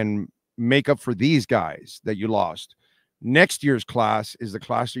make up for these guys that you lost. Next year's class is the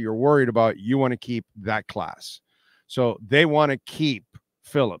class that you're worried about. You want to keep that class. So they want to keep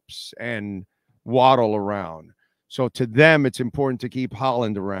Phillips and Waddle around. So to them, it's important to keep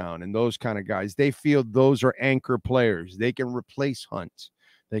Holland around and those kind of guys. They feel those are anchor players. They can replace Hunt.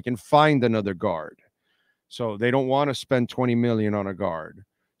 They can find another guard. So they don't want to spend $20 million on a guard.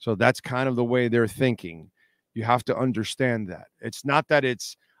 So that's kind of the way they're thinking. You have to understand that. It's not that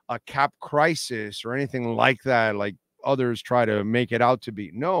it's a cap crisis or anything like that, like others try to make it out to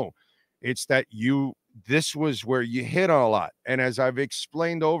be. No, it's that this was where you hit on a lot. And as I've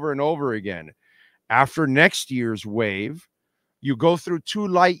explained over and over again, after next year's wave, you go through 2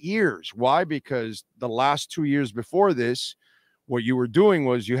 light years. Why? Because the last 2 years before this, what you were doing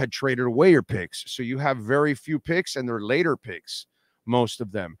was you had traded away your picks. So you have very few picks and they're later picks, most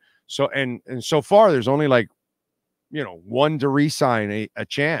of them. So, and so far there's only like, one to re-sign a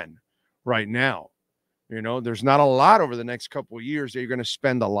Chan right now. There's not a lot over the next couple of years that you're going to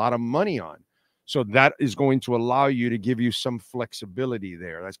spend a lot of money on. So that is going to allow you to give you some flexibility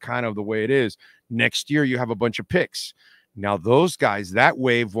there. That's kind of the way it is. Next year you have a bunch of picks. Now those guys, that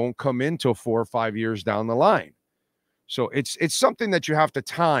wave won't come in till 4 or 5 years down the line. So it's something that you have to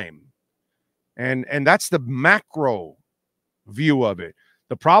time. And that's the macro view of it.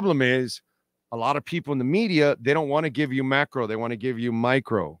 The problem is a lot of people in the media, they don't want to give you macro. They want to give you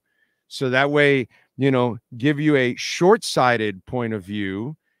micro. So that way, give you a short-sighted point of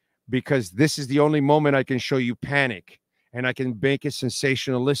view, because this is the only moment I can show you panic and I can make it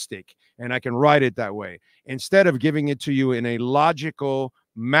sensationalistic and I can write it that way, instead of giving it to you in a logical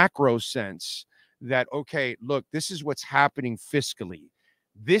macro sense that, okay, look, this is what's happening fiscally.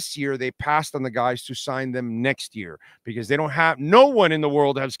 This year, they passed on the guys to sign them next year because no one in the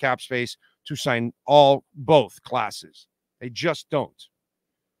world has cap space to sign both classes. They just don't.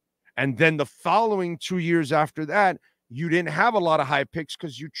 And then the following 2 years after that, you didn't have a lot of high picks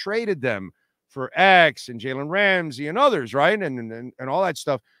because you traded them for X and Jalen Ramsey and others, right? And all that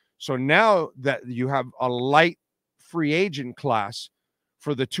stuff. So now that you have a light free agent class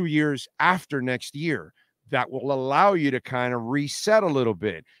for the 2 years after next year, that will allow you to kind of reset a little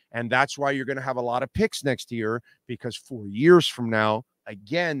bit. And that's why you're going to have a lot of picks next year, because 4 years from now,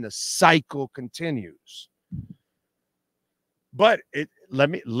 again, the cycle continues. But let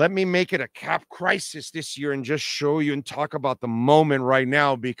me make it a cap crisis this year and just show you and talk about the moment right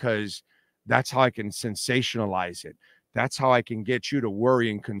now, because that's how I can sensationalize it. That's how I can get you to worry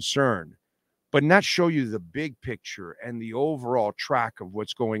and concern, but not show you the big picture and the overall track of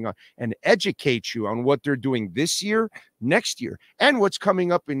what's going on and educate you on what they're doing this year, next year, and what's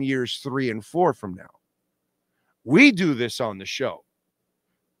coming up in years 3 and 4 from now. We do this on the show,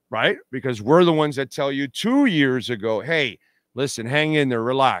 right? Because we're the ones that tell you 2 years ago, hey, listen, hang in there,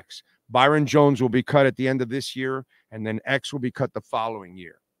 relax. Byron Jones will be cut at the end of this year, and then X will be cut the following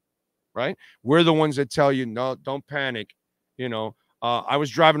year, right? We're the ones that tell you, no, don't panic. You know, I was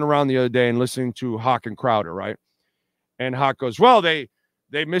driving around the other day and listening to Hawk and Crowder, right? And Hawk goes, well, they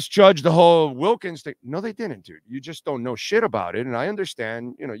misjudged the whole Wilkins thing. No, they didn't, dude. You just don't know shit about it. And I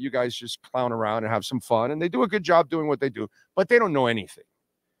understand, you know, you guys just clown around and have some fun, and they do a good job doing what they do, but they don't know anything,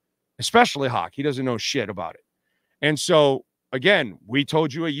 especially Hawk. He doesn't know shit about it. And so, again, we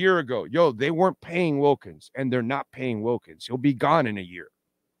told you a year ago, yo, they weren't paying Wilkins, and they're not paying Wilkins. He'll be gone in a year.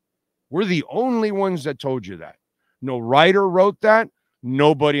 We're the only ones that told you that. No writer wrote that.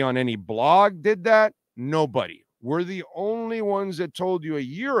 Nobody on any blog did that. Nobody. We're the only ones that told you a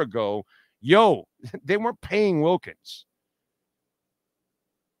year ago, yo, they weren't paying Wilkins.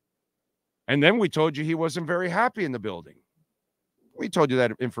 And then we told you he wasn't very happy in the building. We told you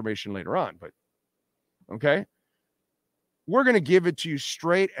that information later on, but okay. We're going to give it to you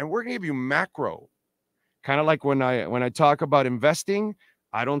straight, and we're going to give you macro. Kind of like when I talk about investing,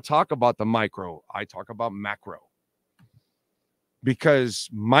 I don't talk about the micro. I talk about macro. Because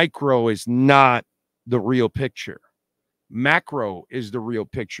micro is not the real picture. Macro is the real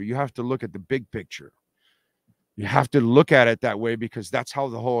picture. You have to look at the big picture. You have to look at it that way, because that's how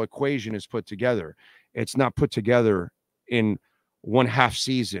the whole equation is put together. It's not put together in one half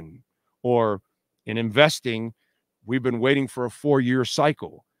season, or in investing, we've been waiting for a 4-year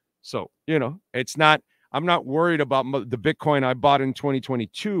cycle. So, you know, it's not, I'm not worried about the Bitcoin I bought in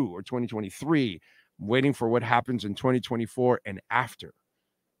 2022 or 2023. I'm waiting for what happens in 2024 and after,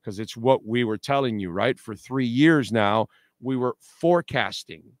 because it's what we were telling you, right? For 3 years now, we were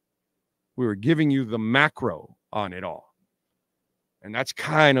forecasting. We were giving you the macro on it all. And that's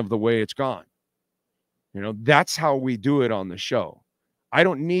kind of the way it's gone. You know, that's how we do it on the show. I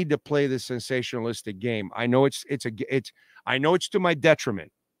don't need to play the sensationalistic game. I know it's to my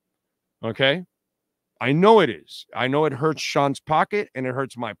detriment. Okay? I know it is. I know it hurts Sean's pocket and it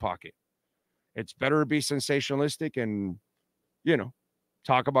hurts my pocket. It's better to be sensationalistic and, you know,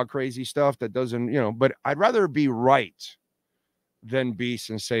 talk about crazy stuff that doesn't, you know, but I'd rather be right than be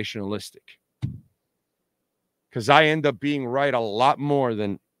sensationalistic. Because I end up being right a lot more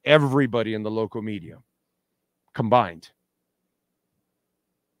than everybody in the local media combined.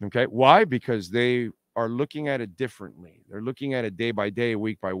 Okay. Why? Because they are looking at it differently. They're looking at it day by day,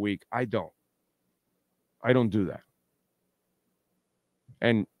 week by week. I don't do that.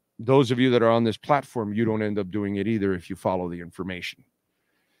 And those of you that are on this platform, you don't end up doing it either if you follow the information.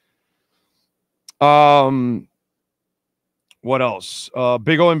 What else?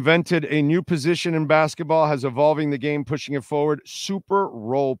 Big O invented a new position in basketball, has evolving the game, pushing it forward. Super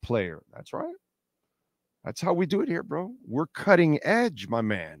role player. That's right. That's how we do it here, bro. We're cutting edge, my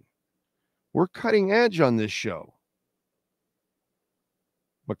man. We're cutting edge on this show.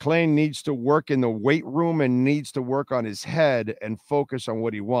 McClain needs to work in the weight room and needs to work on his head and focus on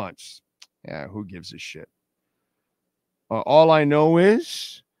what he wants. Yeah, who gives a shit? All I know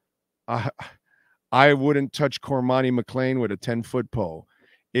is I wouldn't touch Cormani McClain with a 10-foot pole.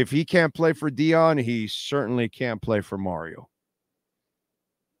 If he can't play for Dion, he certainly can't play for Mario.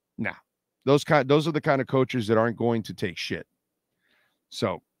 Nah. Those are the kind of coaches that aren't going to take shit.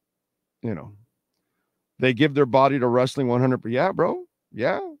 So, you know, they give their body to wrestling 100%. Yeah, bro.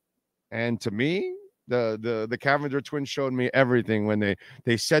 Yeah. And to me, the Cavender twins showed me everything when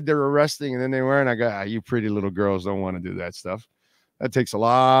they said they were wrestling and then they weren't. I go, you pretty little girls don't want to do that stuff. That takes a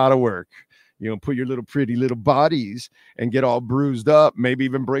lot of work. You know, put your little pretty little bodies and get all bruised up, maybe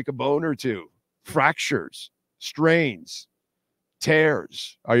even break a bone or two, fractures, strains,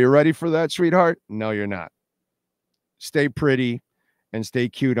 tears. Are you ready for that, sweetheart? No, you're not. Stay pretty and stay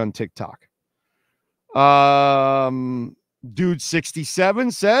cute on TikTok. Dude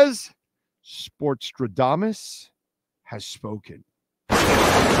 67 says Sportstradamus has spoken.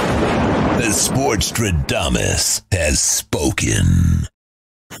 The Sportstradamus has spoken.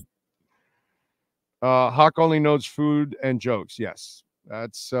 Hawk only knows food and jokes. Yes,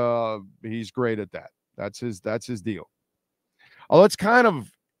 that's he's great at that. That's his deal. Although it's kind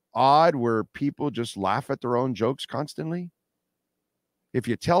of odd where people just laugh at their own jokes constantly. If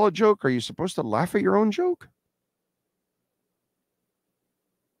you tell a joke, are you supposed to laugh at your own joke?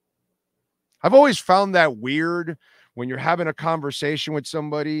 I've always found that weird when you're having a conversation with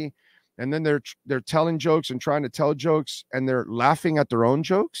somebody and then they're telling jokes and trying to tell jokes and they're laughing at their own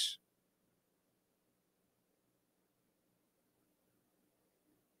jokes.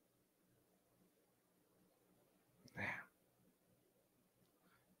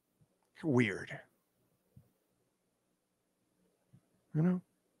 Weird. You know?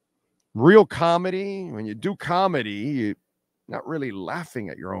 Real comedy, when you do comedy, you're not really laughing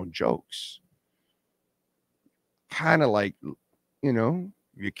at your own jokes. Kind of like, you know,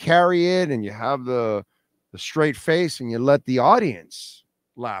 you carry it and you have the straight face and you let the audience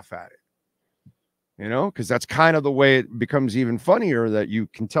laugh at it. You know, because that's kind of the way it becomes even funnier, that you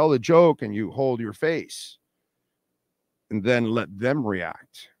can tell the joke and you hold your face and then let them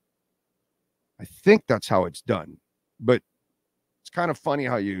react. I think that's how it's done. But it's kind of funny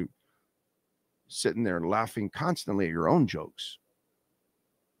how you sitting there laughing constantly at your own jokes.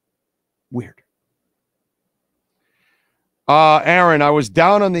 Weird. Aaron, I was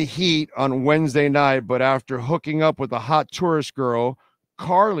down on the heat on Wednesday night, but after hooking up with a hot tourist girl,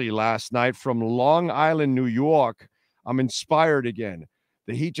 Carly, last night from Long Island, New York, I'm inspired again.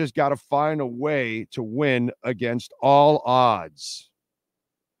 The Heat just got to find a way to win against all odds.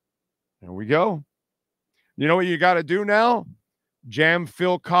 There we go. You know what you got to do now? Jam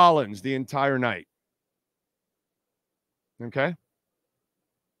Phil Collins the entire night. Okay?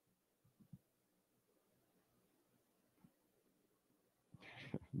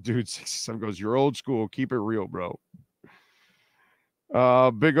 Dude, 67 goes, you're old school. Keep it real, bro.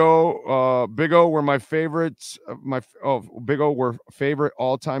 Big O were my favorites. Big O were favorite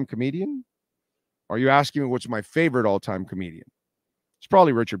all-time comedian? Are you asking me what's my favorite all-time comedian? It's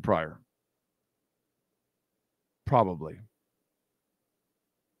probably Richard Pryor. Probably.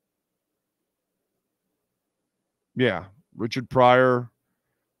 Yeah, Richard Pryor.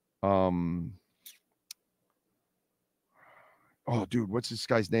 Oh, dude, what's this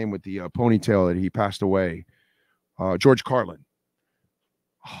guy's name with the ponytail that he passed away? George Carlin.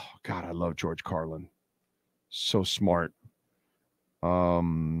 Oh, God, I love George Carlin. So smart.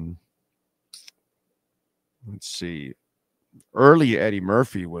 Let's see. Early Eddie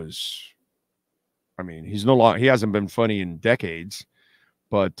Murphy was, I mean, he's no longer, he hasn't been funny in decades,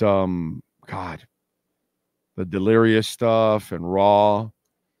 but God, the Delirious stuff and Raw.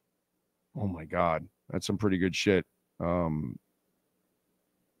 Oh my God, that's some pretty good shit.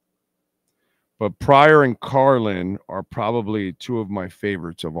 But Pryor and Carlin are probably two of my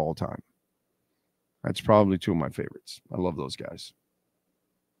favorites of all time. That's probably two of my favorites. I love those guys.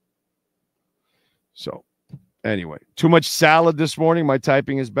 So, anyway, too much salad this morning. My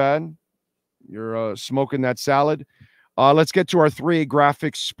typing is bad. You're smoking that salad. Let's get to our 3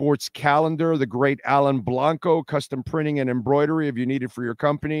 graphics sports calendar. The great Alan Blanco, custom printing and embroidery if you need it for your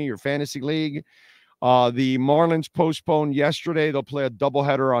company, your fantasy league. The Marlins postponed yesterday. They'll play a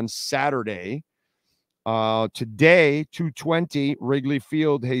doubleheader on Saturday. Today, 2:20, Wrigley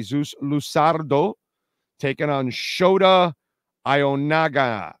Field, Jesus Luzardo taking on Shota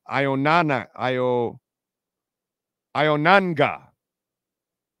Ionanga. I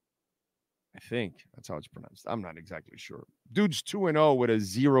think that's how it's pronounced. I'm not exactly sure. Dude's 2-0 with a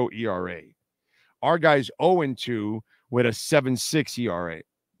 0 ERA. Our guy's 0-2 with a 7.6 ERA.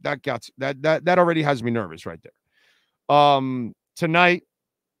 That already has me nervous right there. Tonight,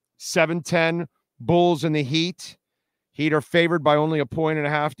 7:10, Bulls and the Heat. Heat are favored by only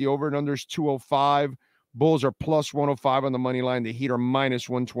 1.5. The over and under is 205. Bulls are plus 105 on the money line. The Heat are minus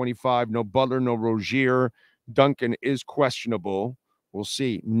 125. No Butler, no Rozier. Duncan is questionable. We'll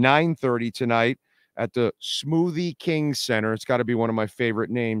see. 9:30 tonight at the Smoothie King Center. It's got to be one of my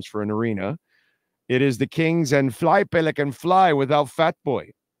favorite names for an arena. It is the Kings and Fly Pelican Fly without Fat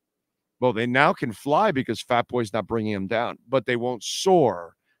Boy. Well, they now can fly because Fat Boy's not bringing them down, but they won't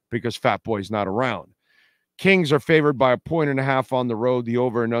soar because Fat Boy's not around. Kings are favored by 1.5 on the road. The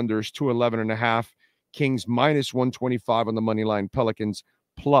over and under is 211.5. Kings minus 125 on the money line. Pelicans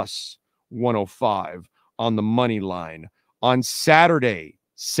plus 105 on the money line. On Saturday,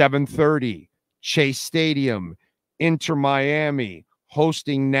 7:30, Chase Stadium, InterMiami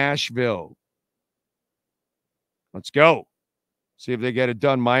hosting Nashville. Let's go. See if they get it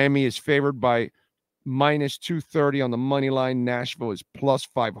done. Miami is favored by minus 230 on the money line. Nashville is plus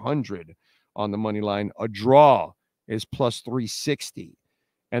 500 on the money line. A draw is plus 360.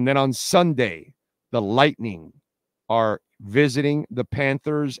 And then on Sunday, the Lightning are visiting the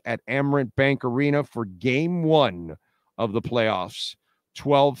Panthers at Amerant Bank Arena for game 1 of the playoffs.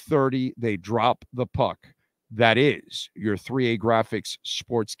 12:30, they drop the puck. That is your 3A Graphics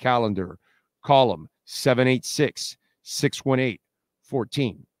sports calendar. Call them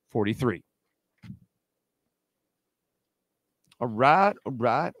 786-618-1443. All right.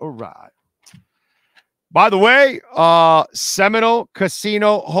 By the way, Seminole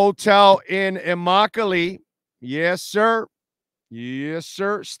Casino Hotel in Immokalee. Yes, sir. Yes,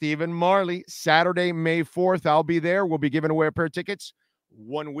 sir. Stephen Marley, Saturday, May 4th. I'll be there. We'll be giving away a pair of tickets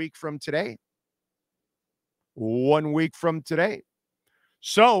 1 week from today. 1 week from today.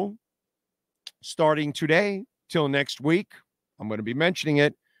 So, starting today till next week, I'm going to be mentioning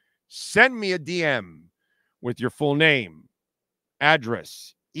it. Send me a DM with your full name,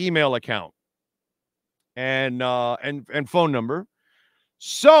 address, email account, and phone number,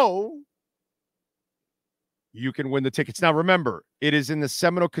 so you can win the tickets. Now, remember, it is in the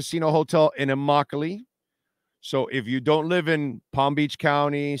Seminole Casino Hotel in Immokalee. So if you don't live in Palm Beach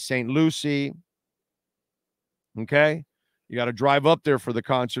County, St. Lucie, okay, you got to drive up there for the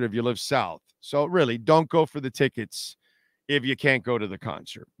concert if you live south. So really, don't go for the tickets if you can't go to the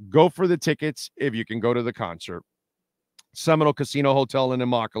concert. Go for the tickets if you can go to the concert. Seminole Casino Hotel in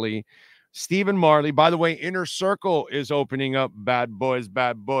Immokalee. Stephen Marley. By the way, Inner Circle is opening up. Bad boys,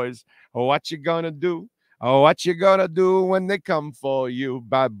 bad boys. What you gonna do? Oh, what you gonna do when they come for you?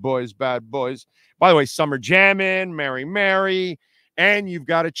 Bad boys, bad boys. By the way, Summer Jammin', Mary Mary. And you've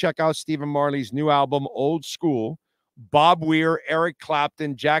got to check out Stephen Marley's new album, Old School. Bob Weir, Eric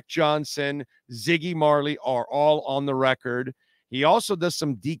Clapton, Jack Johnson, Ziggy Marley are all on the record. He also does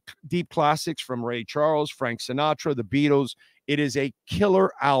some deep classics from Ray Charles, Frank Sinatra, the Beatles. It is a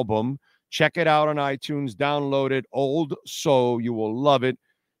killer album. Check it out on iTunes. Download it. Old Soul. You will love it.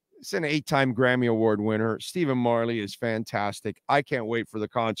 It's an 8-time Grammy Award winner. Stephen Marley is fantastic. I can't wait for the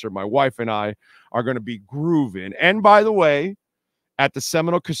concert. My wife and I are going to be grooving. And by the way, at the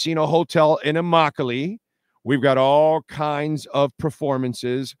Seminole Casino Hotel in Immokalee, we've got all kinds of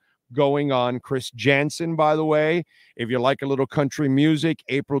performances going on. Chris Jansen, by the way, if you like a little country music,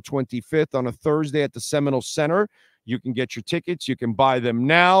 April 25th on a Thursday at the Seminole Center. You can get your tickets. You can buy them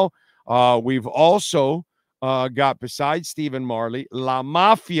now. We've also got, besides Stephen Marley, La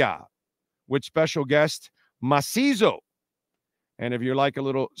Mafia with special guest Macizo. And if you like a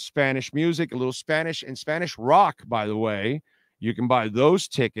little Spanish music, a little Spanish and Spanish rock, by the way, you can buy those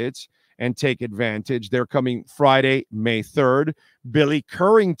tickets and take advantage. They're coming Friday, May 3rd. Billy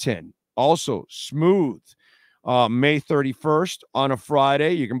Currington, also Smooth, May 31st on a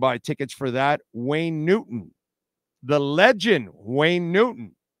Friday. You can buy tickets for that. Wayne Newton, the legend Wayne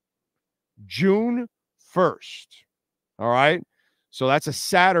Newton, June 1st. All right. So that's a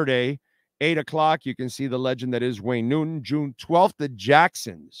Saturday, 8 o'clock. You can see the legend that is Wayne Newton. June 12th, the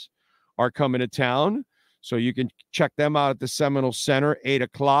Jacksons are coming to town. So you can check them out at the Seminole Center, 8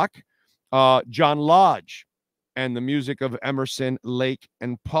 o'clock. John Lodge and the music of Emerson, Lake,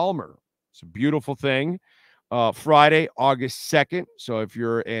 and Palmer. It's a beautiful thing. Friday, August 2nd. So if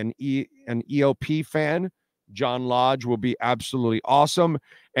you're an ELP fan, John Lodge will be absolutely awesome.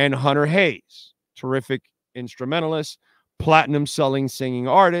 And Hunter Hayes, terrific instrumentalist, platinum selling singing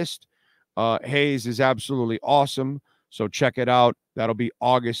artist. Hayes is absolutely awesome. So check it out. That'll be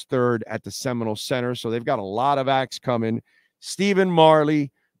August 3rd at the Seminole Center. So they've got a lot of acts coming. Stephen Marley,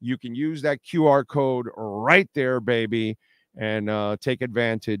 you can use that QR code right there, baby, and take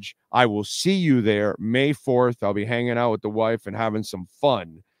advantage. I will see you there May 4th. I'll be hanging out with the wife and having some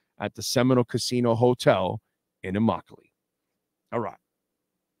fun at the Seminole Casino Hotel in Immokalee. All right.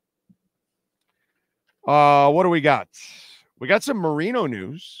 What do we got? We got some Marino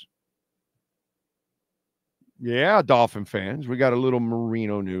news. Yeah, Dolphin fans. We got a little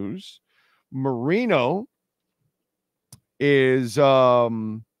Marino news. Marino is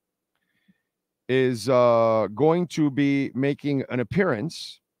going to be making an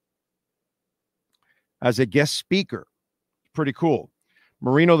appearance as a guest speaker. Pretty cool.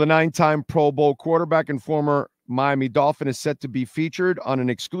 Marino, the 9-time Pro Bowl quarterback and former Miami Dolphin, is set to be featured on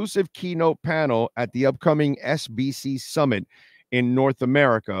an exclusive keynote panel at the upcoming SBC Summit in North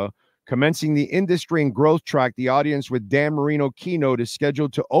America. Commencing the industry and growth track, the audience with Dan Marino keynote is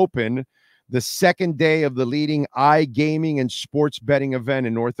scheduled to open the second day of the leading iGaming and sports betting event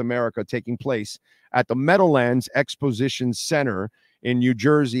in North America, taking place at the Meadowlands Exposition Center in New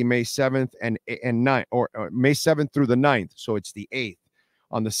Jersey, May 7th and 9th, or May 7th through the 9th. So it's the 8th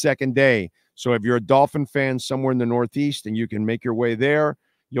on the second day. So if you're a Dolphin fan somewhere in the Northeast and you can make your way there,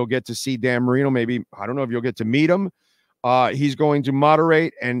 you'll get to see Dan Marino. Maybe, I don't know if you'll get to meet him. He's going to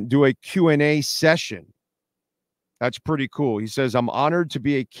moderate and do a Q&A session. That's pretty cool. He says, I'm honored to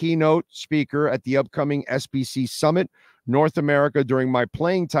be a keynote speaker at the upcoming SBC Summit, North America. During my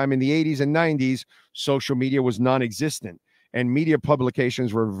playing time in the 80s and 90s, social media was non-existent, and media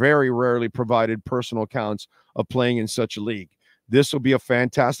publications were very rarely provided personal accounts of playing in such a league. This will be a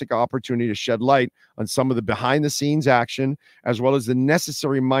fantastic opportunity to shed light on some of the behind-the-scenes action, as well as the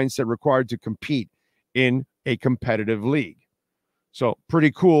necessary mindset required to compete in a competitive league. So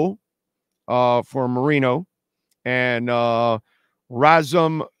pretty cool for Marino. And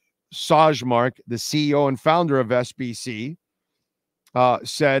Razum Sajmark, the CEO and founder of SBC,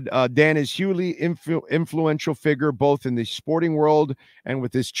 said Dan is hugely influential figure both in the sporting world and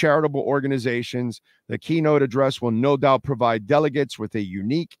with his charitable organizations. The keynote address will no doubt provide delegates with a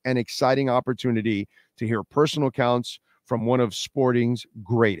unique and exciting opportunity to hear personal accounts from one of sporting's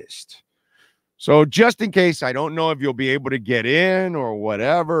greatest. So just in case, I don't know if you'll be able to get in or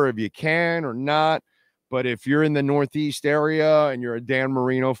whatever, if you can or not, but if you're in the Northeast area and you're a Dan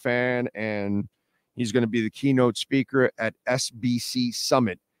Marino fan, and he's going to be the keynote speaker at SBC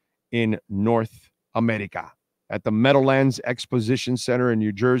Summit in North America at the Meadowlands Exposition Center in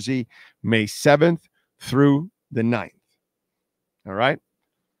New Jersey, May 7th through the 9th. All right?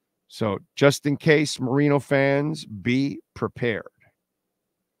 So just in case, Marino fans, be prepared.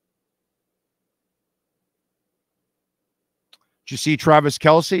 Did you see Travis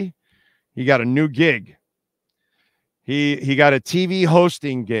Kelce? He got a new gig. He got a TV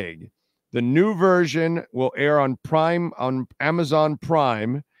hosting gig. The new version will air on Prime, on Amazon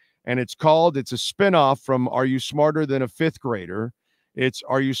Prime, and it's a spinoff from Are You Smarter Than a Fifth Grader? It's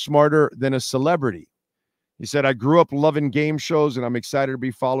Are You Smarter Than a Celebrity? He said, I grew up loving game shows, and I'm excited to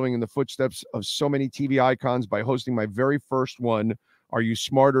be following in the footsteps of so many TV icons by hosting my very first one, Are You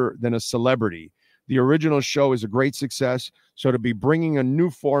Smarter Than a Celebrity? The original show is a great success, so to be bringing a new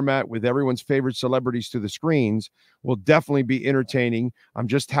format with everyone's favorite celebrities to the screens will definitely be entertaining. I'm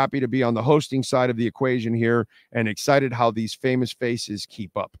just happy to be on the hosting side of the equation here and excited how these famous faces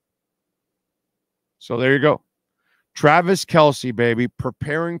keep up. So there you go. Travis Kelce, baby,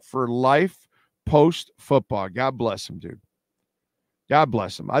 preparing for life post-football. God bless him, dude. God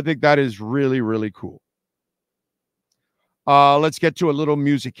bless him. I think that is really, really cool. Let's get to a little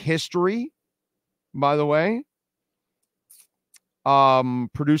music history. By the way,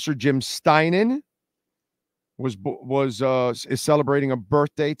 producer Jim Steinen is celebrating a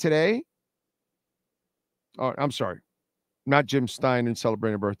birthday today. Oh, I'm sorry, not Jim Steinen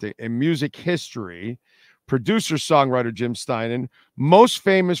celebrating a birthday. In music history, producer songwriter Jim Steinen, most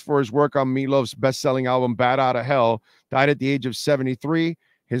famous for his work on Meatloaf's best-selling album "Bat Out of Hell," died at the age of 73.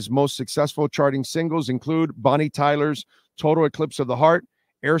 His most successful charting singles include Bonnie Tyler's "Total Eclipse of the Heart,"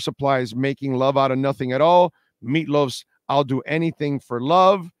 Air Supply's "Making Love Out of Nothing at All," Meatloaf's "I'll Do Anything for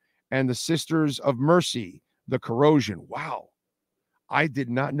Love," and the Sisters of Mercy, "The Corrosion." Wow. I did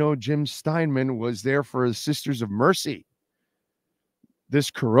not know Jim Steinman was there for his Sisters of Mercy. This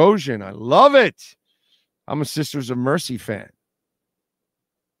Corrosion, I love it. I'm a Sisters of Mercy fan.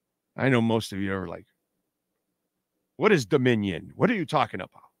 I know most of you are like, what is Dominion? What are you talking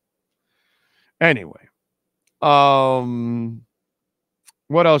about? Anyway,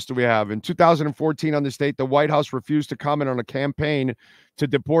 what else do we have? In 2014, on this date, the White House refused to comment on a campaign to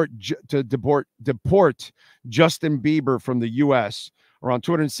deport Justin Bieber from the U.S. Around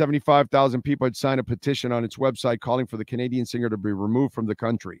 275,000 people had signed a petition on its website calling for the Canadian singer to be removed from the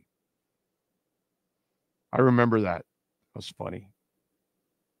country. I remember that. That was funny.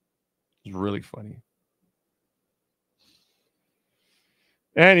 It was really funny.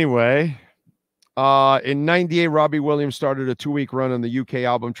 Anyway, in 98, Robbie Williams started a 2-week run on the UK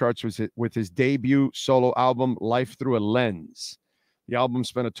album charts with his debut solo album, Life Through a Lens. The album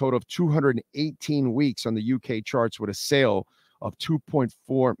spent a total of 218 weeks on the UK charts with a sale of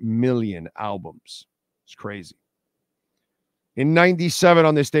 2.4 million albums. It's crazy. In 97,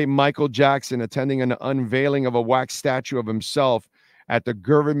 on this date, Michael Jackson, attending an unveiling of a wax statue of himself at the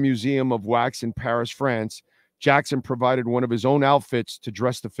Gervin Museum of Wax in Paris, France, Jackson provided one of his own outfits to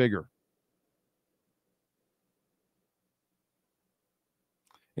dress the figure.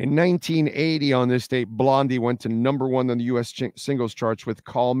 In 1980, on this date, Blondie went to #1 on the U.S. singles charts with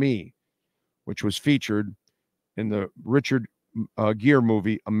Call Me, which was featured in the Richard Gere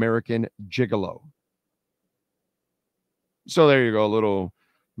movie, American Gigolo. So there you go, a little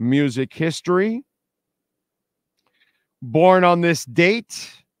music history. Born on this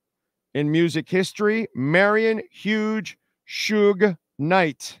date in music history, Marion Hughes Suge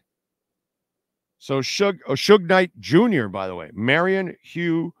Knight. So Suge Knight Jr., by the way, Marion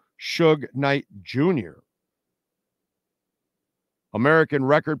Hugh Suge Knight Jr., American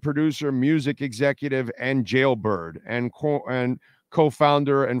record producer, music executive, and jailbird, and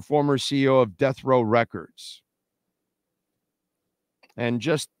co-founder and former CEO of Death Row Records. And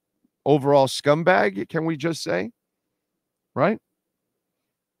just overall scumbag, can we just say? Right?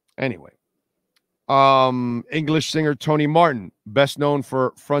 Anyway, English singer Tony Martin, best known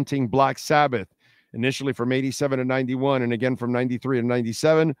for fronting Black Sabbath, initially from 87 to 91 and again from 93 to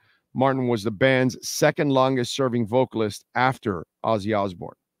 97. Martin was the band's second longest serving vocalist after Ozzy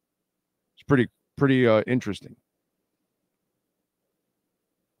Osbourne. It's pretty interesting.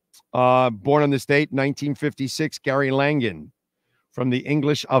 Born on this date, 1956, Gary Langan, from the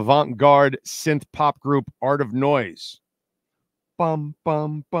English avant-garde synth pop group Art of Noise. Bum,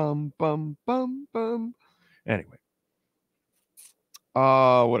 bum, bum, bum, bum, bum. Anyway.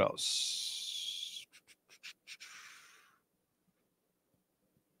 What else?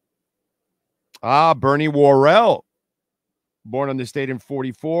 Bernie Worrell, born on this date in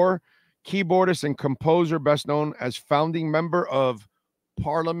 44, keyboardist and composer, best known as founding member of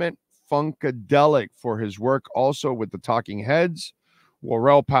Parliament Funkadelic for his work also with the Talking Heads.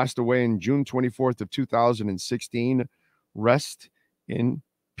 Worrell passed away on June 24th of 2016. Rest in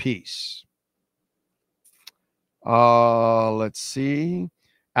peace. Let's see.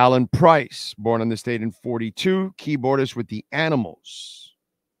 Alan Price, born on this date in 42, keyboardist with the Animals.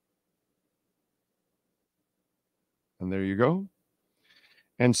 And there you go.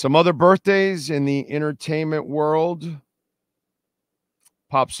 And some other birthdays in the entertainment world.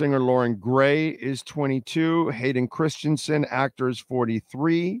 Pop singer Lauren Gray is 22. Hayden Christensen, actor, is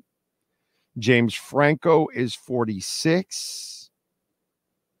 43. James Franco is 46.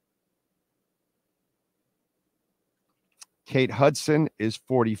 Kate Hudson is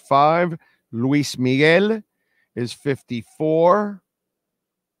 45. Luis Miguel is 54.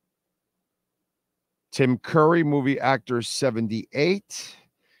 Tim Curry, movie actor, 78.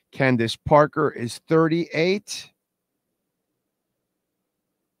 Candace Parker is 38.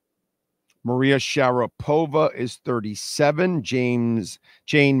 Maria Sharapova is 37. Jane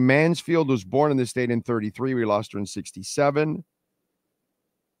Mansfield was born in this date in 33. We lost her in 67.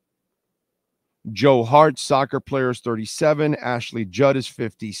 Joe Hart, soccer player, is 37. Ashley Judd is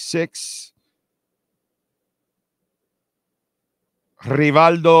 56.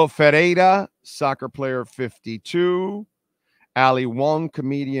 Rivaldo Ferreira, soccer player, 52. Ali Wong,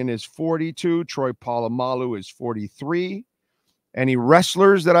 comedian, is 42. Troy Polamalu is 43. Any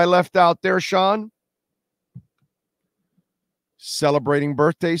wrestlers that I left out there, Sean? Celebrating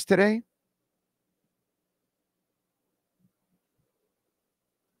birthdays today?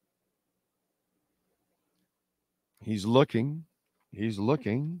 He's looking. He's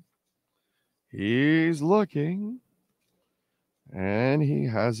looking. He's looking. And he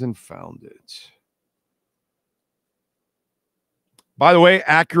hasn't found it. By the way,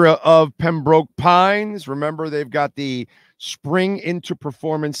 Acura of Pembroke Pines. Remember, they've got the Spring into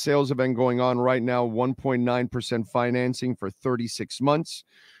Performance sales event going on right now. 1.9% financing for 36 months.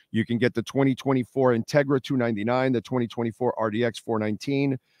 You can get the 2024 Integra $299, the 2024 RDX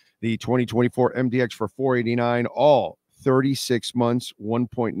 $419, the 2024 MDX for $489. All 36 months,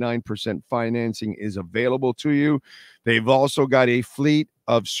 1.9% financing is available to you. They've also got a fleet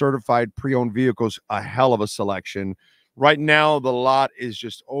of certified pre-owned vehicles, a hell of a selection. Right now, the lot is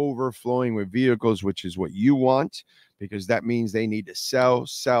just overflowing with vehicles, which is what you want, because that means they need to sell,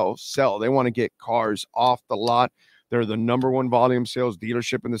 sell, sell. They want to get cars off the lot. They're the #1 volume sales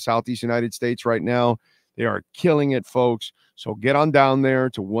dealership in the Southeast United States right now. They are killing it, folks. So get on down there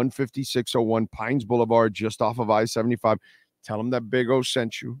to 15601 Pines Boulevard, just off of I-75. Tell them that Big O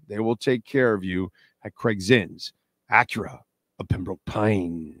sent you. They will take care of you at Craig Zinn's Acura of Pembroke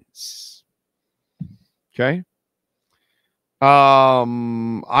Pines. Okay.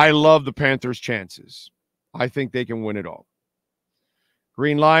 I love the Panthers' chances. I think they can win it all.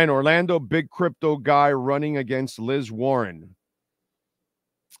 Green Lion, Orlando, big crypto guy running against Liz Warren.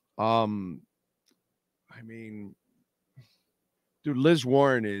 I mean, dude, Liz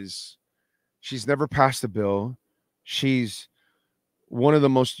Warren she's never passed a bill. She's one of the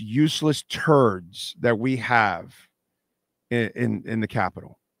most useless turds that we have in the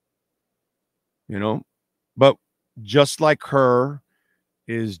Capitol. You know? But just like her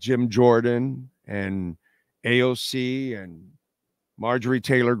is Jim Jordan and AOC and Marjorie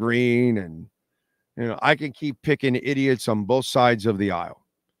Taylor Greene, and I can keep picking idiots on both sides of the aisle.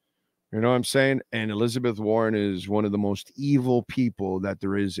 You know what I'm saying? And Elizabeth Warren is one of the most evil people that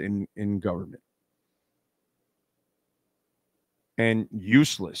there is in government. And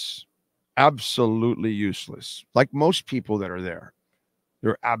useless. Absolutely useless. Like most people that are there.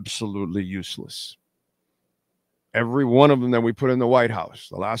 They're absolutely useless. Every one of them that we put in the White House,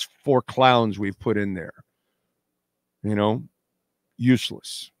 the last 4 clowns we've put in there,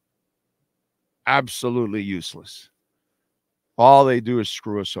 useless. Absolutely useless. All they do is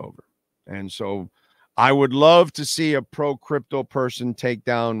screw us over. And so I would love to see a pro-crypto person take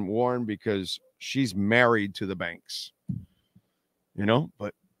down Warren, because She's married to the banks. You know,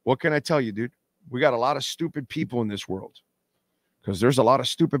 but what can I tell you, dude? We got a lot of stupid people in this world because there's a lot of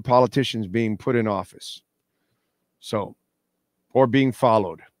stupid politicians being put in office. So, or being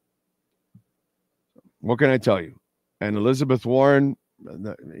followed. What can I tell you? And Elizabeth Warren,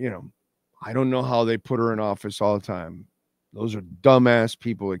 you know, I don't know how they put her in office all the time. Those are dumbass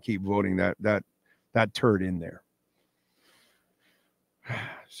people that keep voting that turd in there.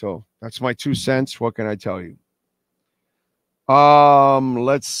 So that's my 2 cents. What can I tell you?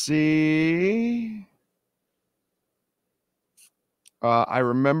 Let's see. I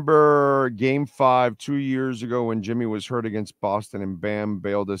remember Game 5 2 years ago when Jimmy was hurt against Boston and Bam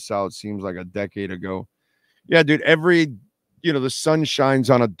bailed us out. Seems like a decade ago. Yeah, dude. The sun shines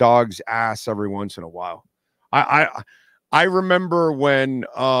on a dog's ass every once in a while. I remember when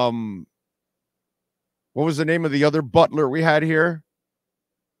what was the name of the other Butler we had here?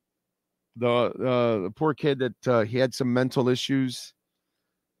 The poor kid that he had some mental issues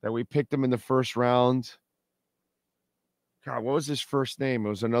that we picked him in the first round. God, what was his first name? It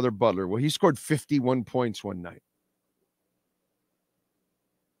was another Butler. Well, he scored 51 points one night.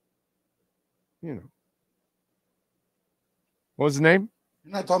 You know. What was the name?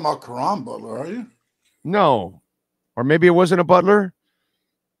 You're not talking about Karan Butler, are you? No. Or maybe it wasn't a Butler.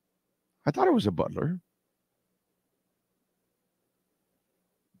 I thought it was a Butler.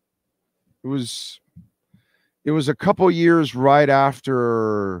 It was a couple years right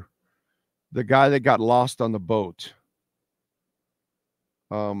after the guy that got lost on the boat.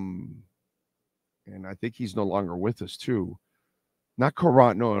 And I think he's no longer with us too. Not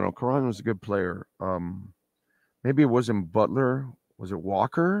Karan. No. Karan was a good player. Maybe it wasn't Butler. Was it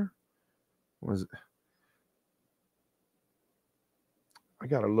Walker? I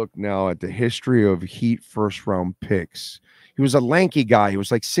got to look now at the history of Heat first round picks. He was a lanky guy. He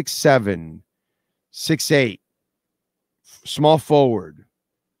was like 6'7", 6'8", small forward,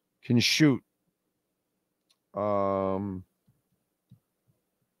 can shoot. Odom.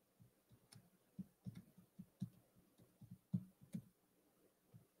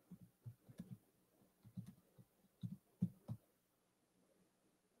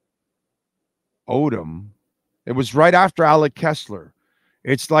 It was right after Alec Kessler.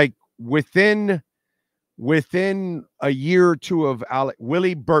 It's like within a year or two of Alec.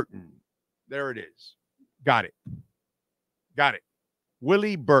 Willie Burton. There it is. Got it.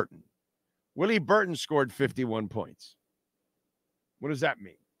 Willie Burton. Willie Burton scored 51 points. What does that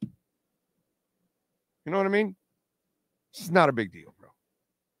mean? You know what I mean? It's not a big deal, bro.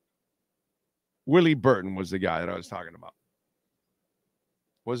 Willie Burton was the guy that I was talking about.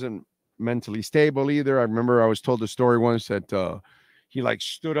 Wasn't mentally stable either. I remember I was told the story once that he like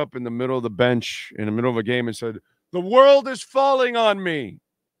stood up in the middle of the bench in the middle of a game and said, "The world is falling on me."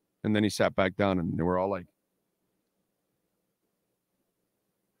 And then he sat back down and they were all like,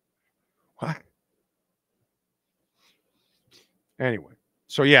 what? Anyway,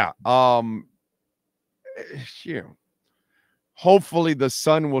 so yeah, hopefully the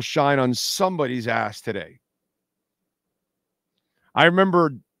sun will shine on somebody's ass today. I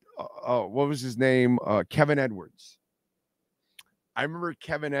remember, what was his name? Kevin Edwards. I remember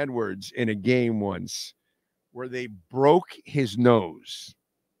Kevin Edwards in a game once where they broke his nose.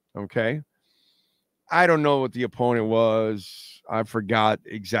 Okay. I don't know what the opponent was. I forgot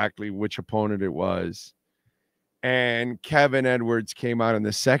exactly which opponent it was. And Kevin Edwards came out in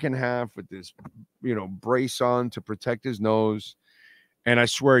the second half with this, brace on to protect his nose. And I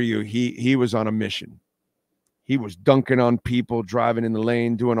swear to you, he was on a mission. He was dunking on people, driving in the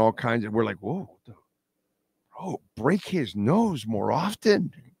lane, doing all kinds of. We're like, whoa, bro, break his nose more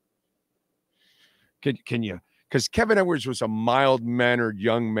often. Can you? Because Kevin Edwards was a mild-mannered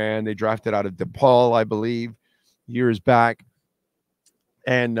young man. They drafted out of DePaul, I believe, years back.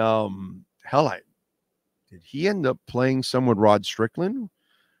 And did he end up playing some with Rod Strickland?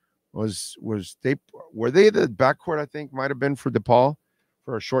 Were they the backcourt? I think might have been for DePaul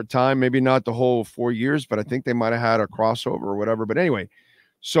for a short time, maybe not the whole 4 years, but I think they might have had a crossover or whatever. But anyway,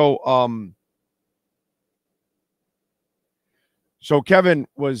 so Kevin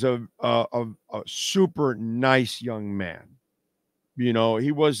was a super nice young man.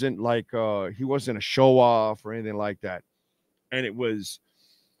 He wasn't he wasn't a show off or anything like that. And it was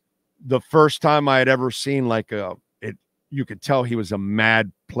the first time I had ever seen you could tell he was a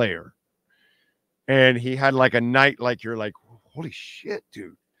mad player. And he had like a night you're like, holy shit,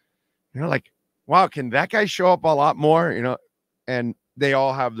 dude. Wow, can that guy show up a lot more? And they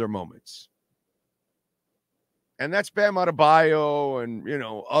all have their moments. And that's Bam Adebayo and,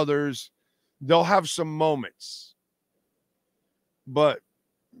 others. They'll have some moments. But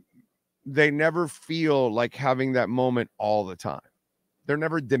they never feel like having that moment all the time. They're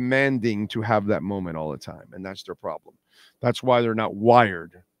never demanding to have that moment all the time, and that's their problem. That's why they're not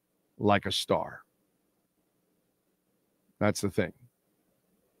wired like a star. That's the thing.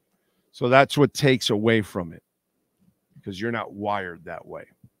 So that's what takes away from it, because you're not wired that way.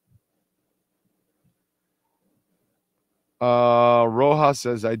 Rojas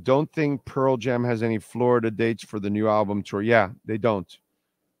says, I don't think Pearl Jam has any Florida dates for the new album tour. Yeah, they don't.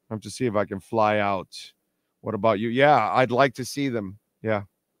 I have to see if I can fly out. What about you? Yeah, I'd like to see them. Yeah.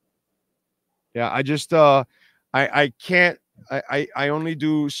 Yeah, I just I can't I only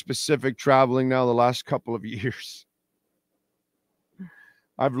do specific traveling now the last couple of years.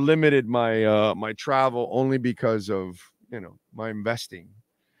 I've limited my my travel only because of, my investing.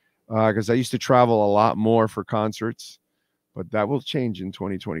 Because I used to travel a lot more for concerts, but that will change in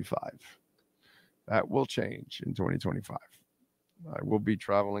 2025. That will change in 2025. I will be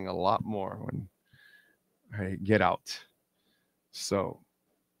traveling a lot more when I get out. So,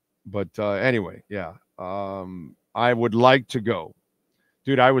 but anyway, yeah. I would like to go.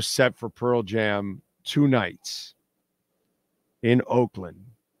 Dude, I was set for Pearl Jam 2 nights in Oakland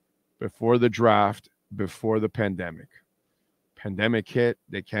before the draft, before the pandemic. Pandemic hit,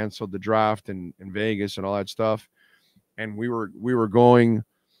 they canceled the draft in Vegas and all that stuff. And we were going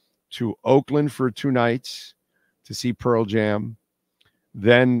to Oakland for 2 nights to see Pearl Jam.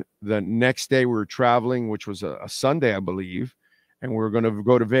 Then the next day we were traveling, which was a Sunday, I believe, and we were going to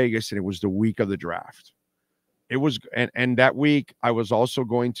go to Vegas, and it was the week of the draft. It was, and that week I was also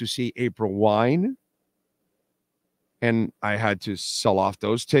going to see April Wine, and I had to sell off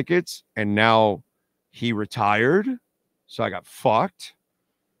those tickets, and now he retired, so I got fucked.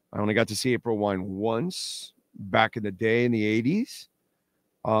 I only got to see April Wine once back in the day in the 80s.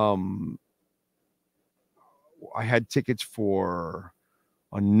 I had tickets for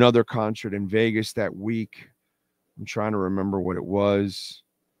another concert in Vegas that week. I'm trying to remember what it was.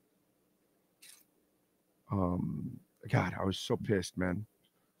 God, I was so pissed, man.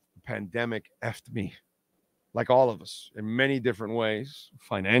 The pandemic effed me, like all of us, in many different ways,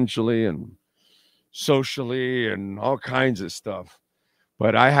 financially and socially and all kinds of stuff.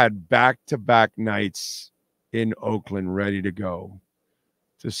 But I had back-to-back nights in Oakland ready to go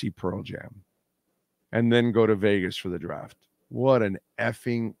to see Pearl Jam and then go to Vegas for the draft. What an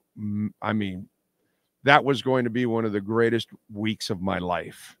effing, I mean, that was going to be one of the greatest weeks of my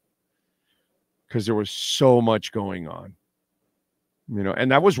life because there was so much going on,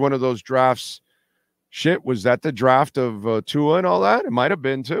 and that was one of those drafts. Shit, was that the draft of Tua and all that? It might have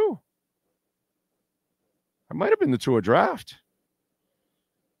been too. It might have been the Tua draft.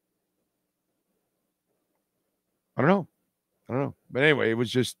 I don't know. But anyway, it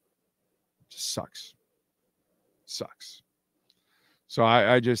was just sucks. So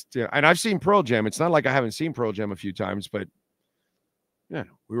I just, and I've seen Pearl Jam. It's not like I haven't seen Pearl Jam a few times, but we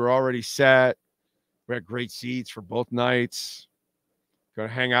were already set. We had great seats for both nights. Going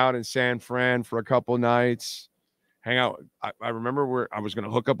to hang out in San Fran for a couple nights. Hang out. I remember where I was going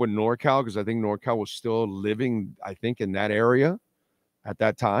to hook up with NorCal because I think NorCal was still living, I think, in that area at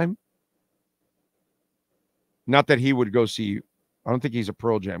that time. Not that he would go see. I don't think he's a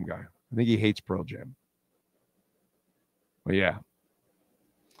Pearl Jam guy. I think he hates Pearl Jam. But yeah.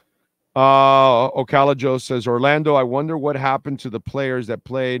 Ocala Joe says, Orlando, I wonder what happened to the players that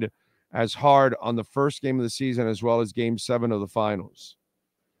played as hard on the first game of the season as well as game 7 of the finals.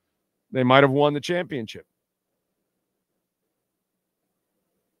 They might have won the championship.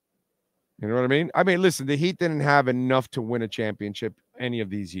 You know what I mean? I mean, listen, the Heat didn't have enough to win a championship any of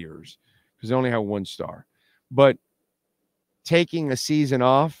these years because they only had 1 star. But taking a season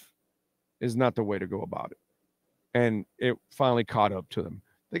off is not the way to go about it. And it finally caught up to them.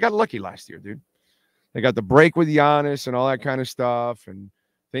 They got lucky last year, dude. They got the break with Giannis and all that kind of stuff, and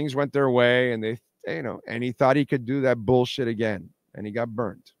things went their way, and and he thought he could do that bullshit again, and he got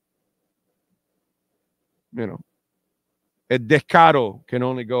burnt. A decado can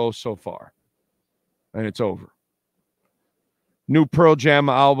only go so far, and it's over. New Pearl Jam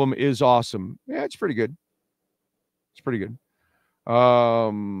album is awesome. Yeah, it's pretty good. It's pretty good.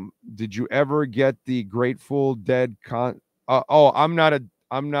 Did you ever get the Grateful Dead I'm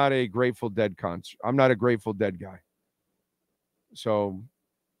not a Grateful Dead concert. I'm not a Grateful Dead guy. So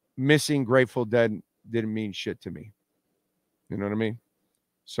missing Grateful Dead didn't mean shit to me. You know what I mean?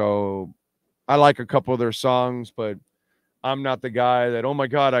 So I like a couple of their songs, but I'm not the guy that, oh my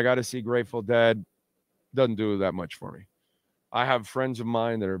God, I got to see Grateful Dead. Doesn't do that much for me. I have friends of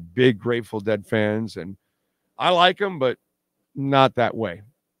mine that are big Grateful Dead fans, and I like them, but not that way.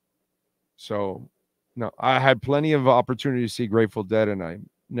 So, no, I had plenty of opportunity to see Grateful Dead, and I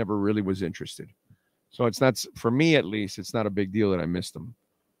never really was interested. So it's not, for me at least, it's not a big deal that I missed them.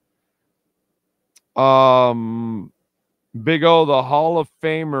 Big O, the Hall of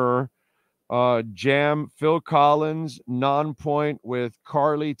Famer, jam Phil Collins, non-point with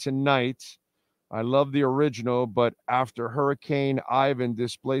Carly tonight. I love the original, but after Hurricane Ivan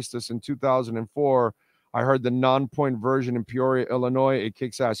displaced us in 2004, I heard the non-point version in Peoria, Illinois. It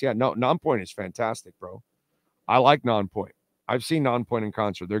kicks ass. Yeah, no, non-point is fantastic, bro. I like non-point. I've seen non-point in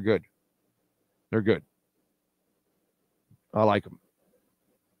concert. They're good. They're good. I like them.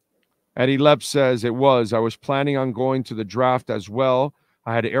 Eddie Lepp says, I was planning on going to the draft as well.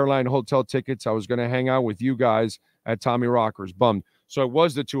 I had airline hotel tickets. I was going to hang out with you guys at Tommy Rocker's. Bummed. So it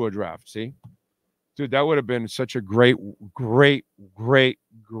was the Tua draft, see? Dude, that would have been such a great. It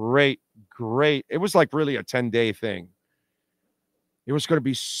was like really a 10-day thing. It was going to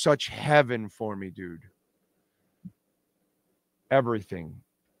be such heaven for me, dude. Everything.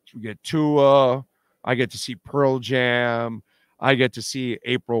 We get Tua. I get to see Pearl Jam. I get to see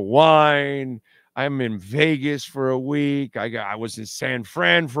April Wine. I'm in Vegas for a week. I was in San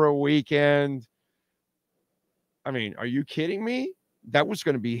Fran for a weekend. I mean, are you kidding me? That was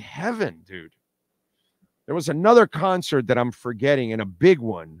going to be heaven, dude. There was another concert that I'm forgetting, and a big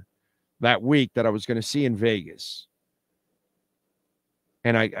one that week that I was going to see in Vegas.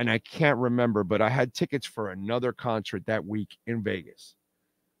 And I can't remember, but I had tickets for another concert that week in Vegas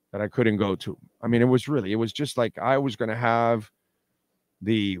that I couldn't go to. I mean, it was just like I was going to have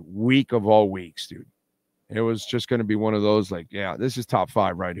the week of all weeks, dude. It was just going to be one of those like, yeah, this is top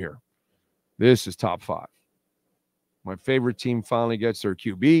 5 right here. This is top 5. My favorite team finally gets their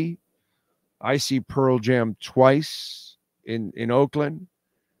QB. I see Pearl Jam twice in Oakland.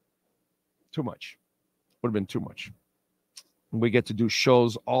 Too much. Would have been too much. We get to do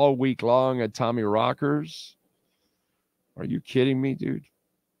shows all week long at Tommy Rocker's. Are you kidding me, dude?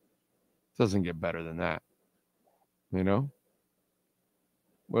 Doesn't get better than that. You know?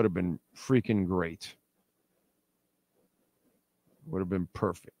 Would have been freaking great. Would have been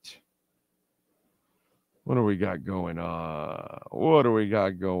perfect. What do we got going on?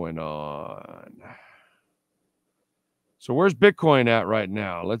 So where's Bitcoin at right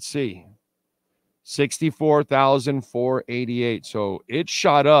now? Let's see. 64,488. So it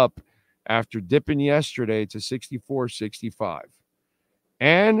shot up after dipping yesterday to 64.65.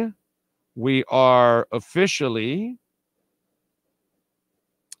 And we are officially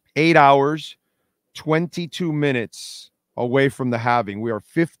 8 hours, 22 minutes away from the halving. We are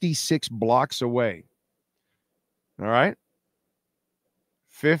 56 blocks away. All right?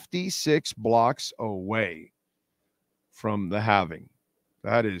 56 blocks away from the halving.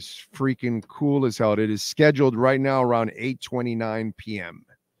 That is freaking cool as hell. It is scheduled right now around 8:29 p.m.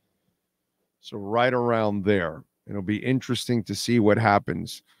 So right around there. It'll be interesting to see what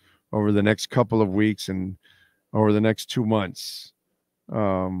happens over the next couple of weeks and over the next 2 months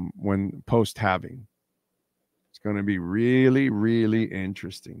when post-halving. It's going to be really, really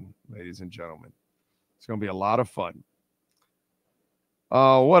interesting, ladies and gentlemen. It's going to be a lot of fun.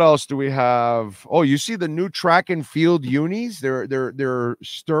 What else do we have? Oh, you see the new track and field unis? They're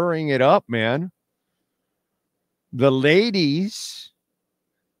stirring it up, man. The ladies,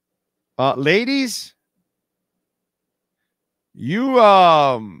 you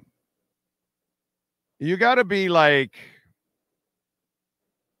got to be like,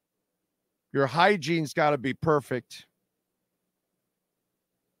 your hygiene's got to be perfect.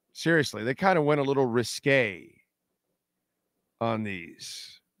 Seriously, they kind of went a little risque on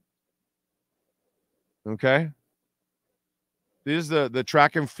these. Okay. These are the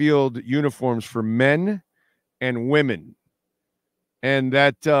track and field uniforms for men and women. And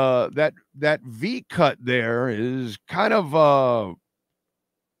that V cut there is kind of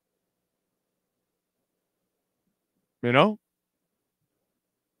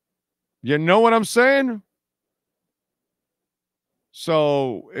you know what I'm saying?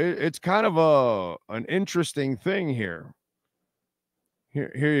 So it's kind of an interesting thing here.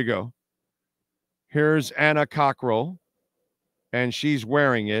 Here you go. Here's Anna Cockrell, and she's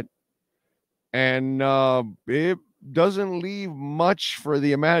wearing it. And it doesn't leave much for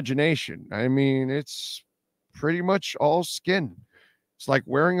the imagination. I mean, it's pretty much all skin. It's like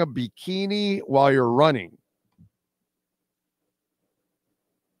wearing a bikini while you're running.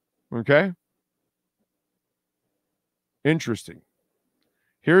 Okay? Interesting.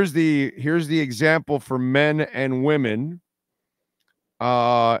 Here's the example for men and women.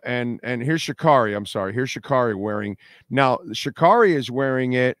 And here's Sha'Carri. I'm sorry. Here's Sha'Carri wearing. Now, Sha'Carri is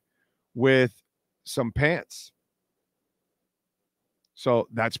wearing it with some pants. So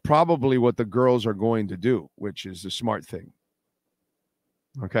that's probably what the girls are going to do, which is the smart thing.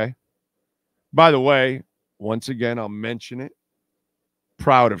 Okay. By the way, once again, I'll mention it.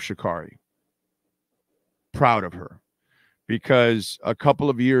 Proud of Sha'Carri. Proud of her. Because a couple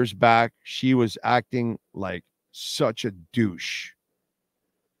of years back, she was acting like such a douche.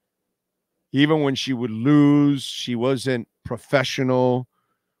 Even when she would lose, she wasn't professional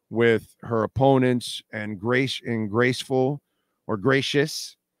with her opponents and graceful or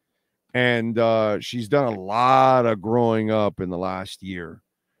gracious. And she's done a lot of growing up in the last year.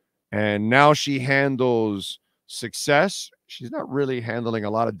 And now she handles success. She's not really handling a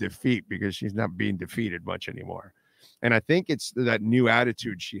lot of defeat because she's not being defeated much anymore. And I think it's that new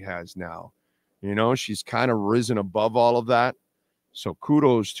attitude she has now. You know, she's kind of risen above all of that. So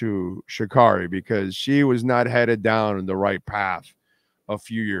kudos to Sha'Carri because she was not headed down in the right path a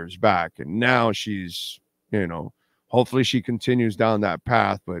few years back. And now she's, you know, hopefully she continues down that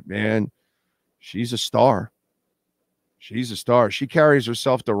path. But, man, she's a star. She's a star. She carries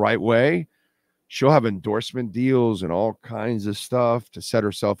herself the right way. She'll have endorsement deals and all kinds of stuff to set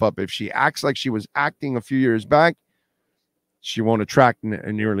herself up. If she acts like she was acting a few years back, she won't attract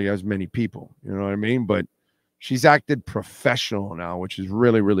nearly as many people. You know what I mean? But she's acted professional now, which is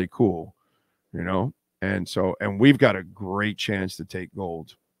really, really cool, you know? And we've got a great chance to take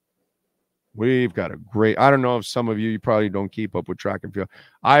gold. We've got a great, I don't know if some of you probably don't keep up with track and field.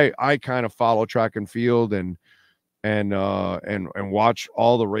 I kind of follow track and field and watch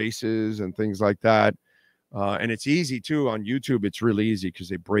all the races and things like that. And it's easy too on YouTube. It's really easy because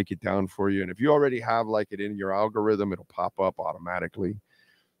they break it down for you. And if you already have like it in your algorithm, it'll pop up automatically.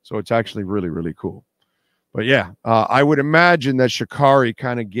 So it's actually really, really cool. But yeah, I would imagine that Sha'Carri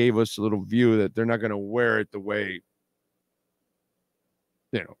kind of gave us a little view that they're not going to wear it the way,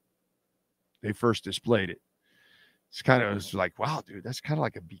 you know, they first displayed it. It's kind of like, wow, dude, that's kind of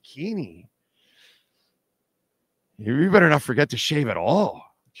like a bikini. You better not forget to shave at all.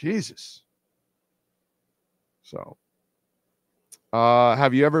 Jesus. So,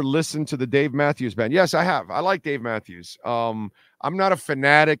 have you ever listened to the Dave Matthews Band? Yes, I have. I like Dave Matthews. I'm not a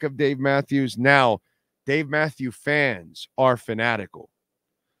fanatic of Dave Matthews. Now, Dave Matthews fans are fanatical.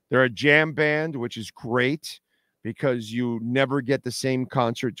 They're a jam band, which is great because you never get the same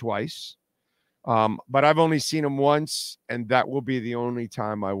concert twice. But I've only seen him once, and that will be the only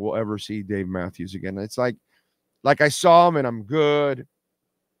time I will ever see Dave Matthews again. It's like I saw him and I'm good.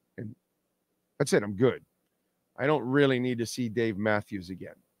 And that's it. I'm good. I don't really need to see Dave Matthews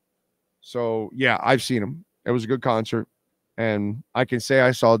again. So, yeah, I've seen him. It was a good concert. And I can say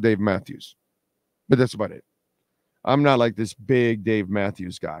I saw Dave Matthews. But that's about it. I'm not like this big Dave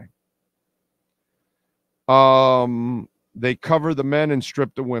Matthews guy. They cover the men and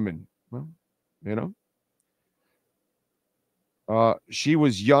strip the women. Well, you know. She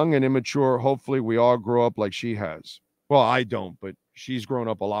was young and immature. Hopefully we all grow up like she has. Well, I don't, but she's grown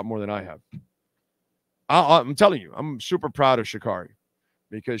up a lot more than I have. I'm telling you, I'm super proud of Sha'Carri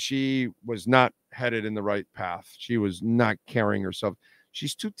because she was not headed in the right path. She was not carrying herself.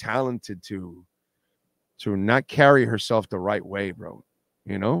 She's too talented to not carry herself the right way, bro.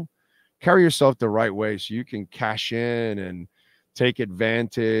 You know, carry yourself the right way so you can cash in and take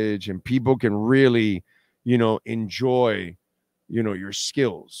advantage and people can really, you know, enjoy, you know, your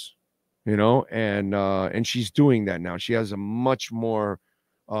skills, you know, and she's doing that now. She has a much more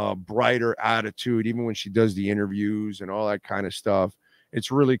brighter attitude, even when she does the interviews and all that kind of stuff.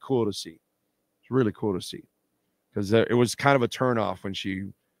 It's really cool to see. It's really cool to see because it was kind of a turnoff when she,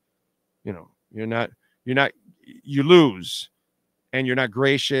 you know, you lose and you're not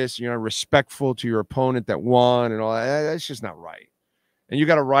gracious, you're not respectful to your opponent that won and all that. That's just not right. And you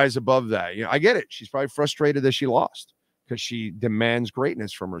got to rise above that. You know, I get it. She's probably frustrated that she lost because she demands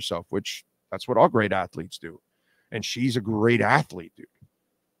greatness from herself, which that's what all great athletes do. And she's a great athlete, dude.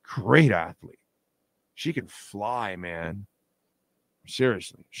 Great athlete. She can fly, man.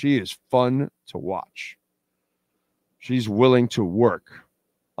 Seriously. She is fun to watch. She's willing to work,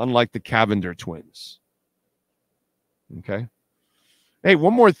 unlike the Cavender twins. Okay. Hey,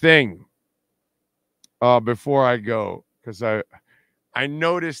 one more thing before I go, because I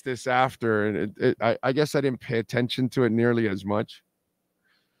noticed this after, and I guess I didn't pay attention to it nearly as much.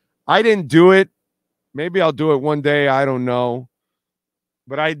 I didn't do it. Maybe I'll do it one day. I don't know.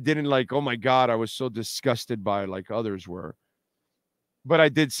 But I didn't like, oh my God, I was so disgusted by it like others were. But I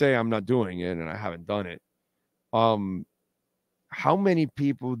did say I'm not doing it, and I haven't done it. How many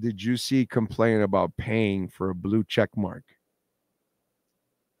people did you see complain about paying for a blue check mark?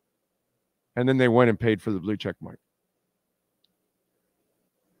 And then they went and paid for the blue check mark.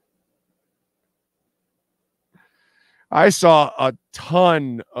 I saw a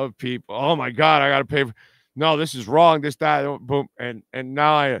ton of people. Oh my God, I got to pay. no, this is wrong, this, that, boom. And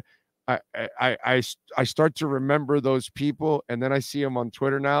now I start to remember those people, and then I see them on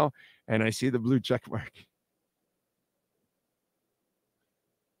Twitter now, and I see the blue check mark.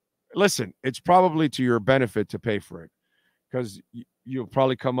 Listen, it's probably to your benefit to pay for it, because you'll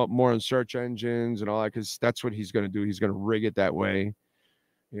probably come up more in search engines and all that, because that's what he's going to do. He's going to rig it that way,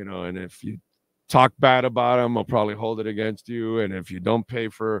 you know, and if you talk bad about him, he'll probably hold it against you. And if you don't pay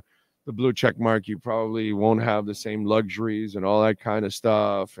for the blue check mark, you probably won't have the same luxuries and all that kind of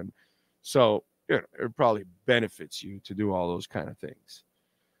stuff. And so, you know, it probably benefits you to do all those kind of things.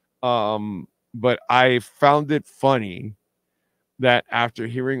 But I found it funny that after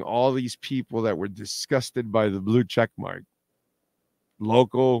hearing all these people that were disgusted by the blue check mark,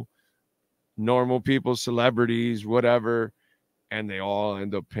 local, normal people, celebrities, whatever, and they all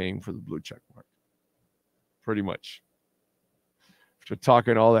end up paying for the blue check mark. Pretty much. After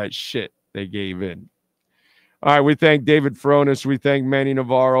talking all that shit, they gave in. All right, we thank David Furones. We thank Manny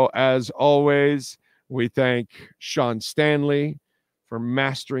Navarro, as always. We thank Sean Stanley for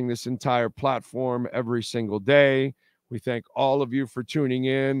mastering this entire platform every single day. We thank all of you for tuning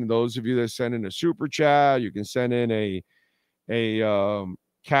in. Those of you that send in a super chat, you can send in a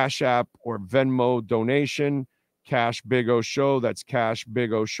Cash App or Venmo donation. Cash Big O Show. That's Cash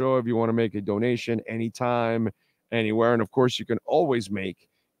Big O Show if you want to make a donation anytime, anywhere. And of course, you can always make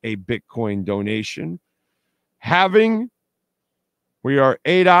a Bitcoin donation. We are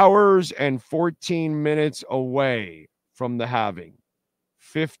 8 hours and 14 minutes away from the halving.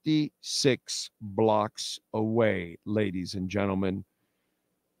 56 blocks away, ladies and gentlemen.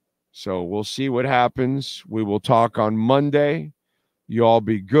 So we'll see what happens. We will talk on Monday. You all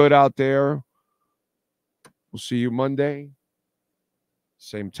be good out there. We'll see you Monday.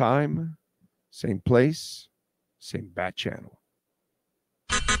 Same time, same place, same bat channel.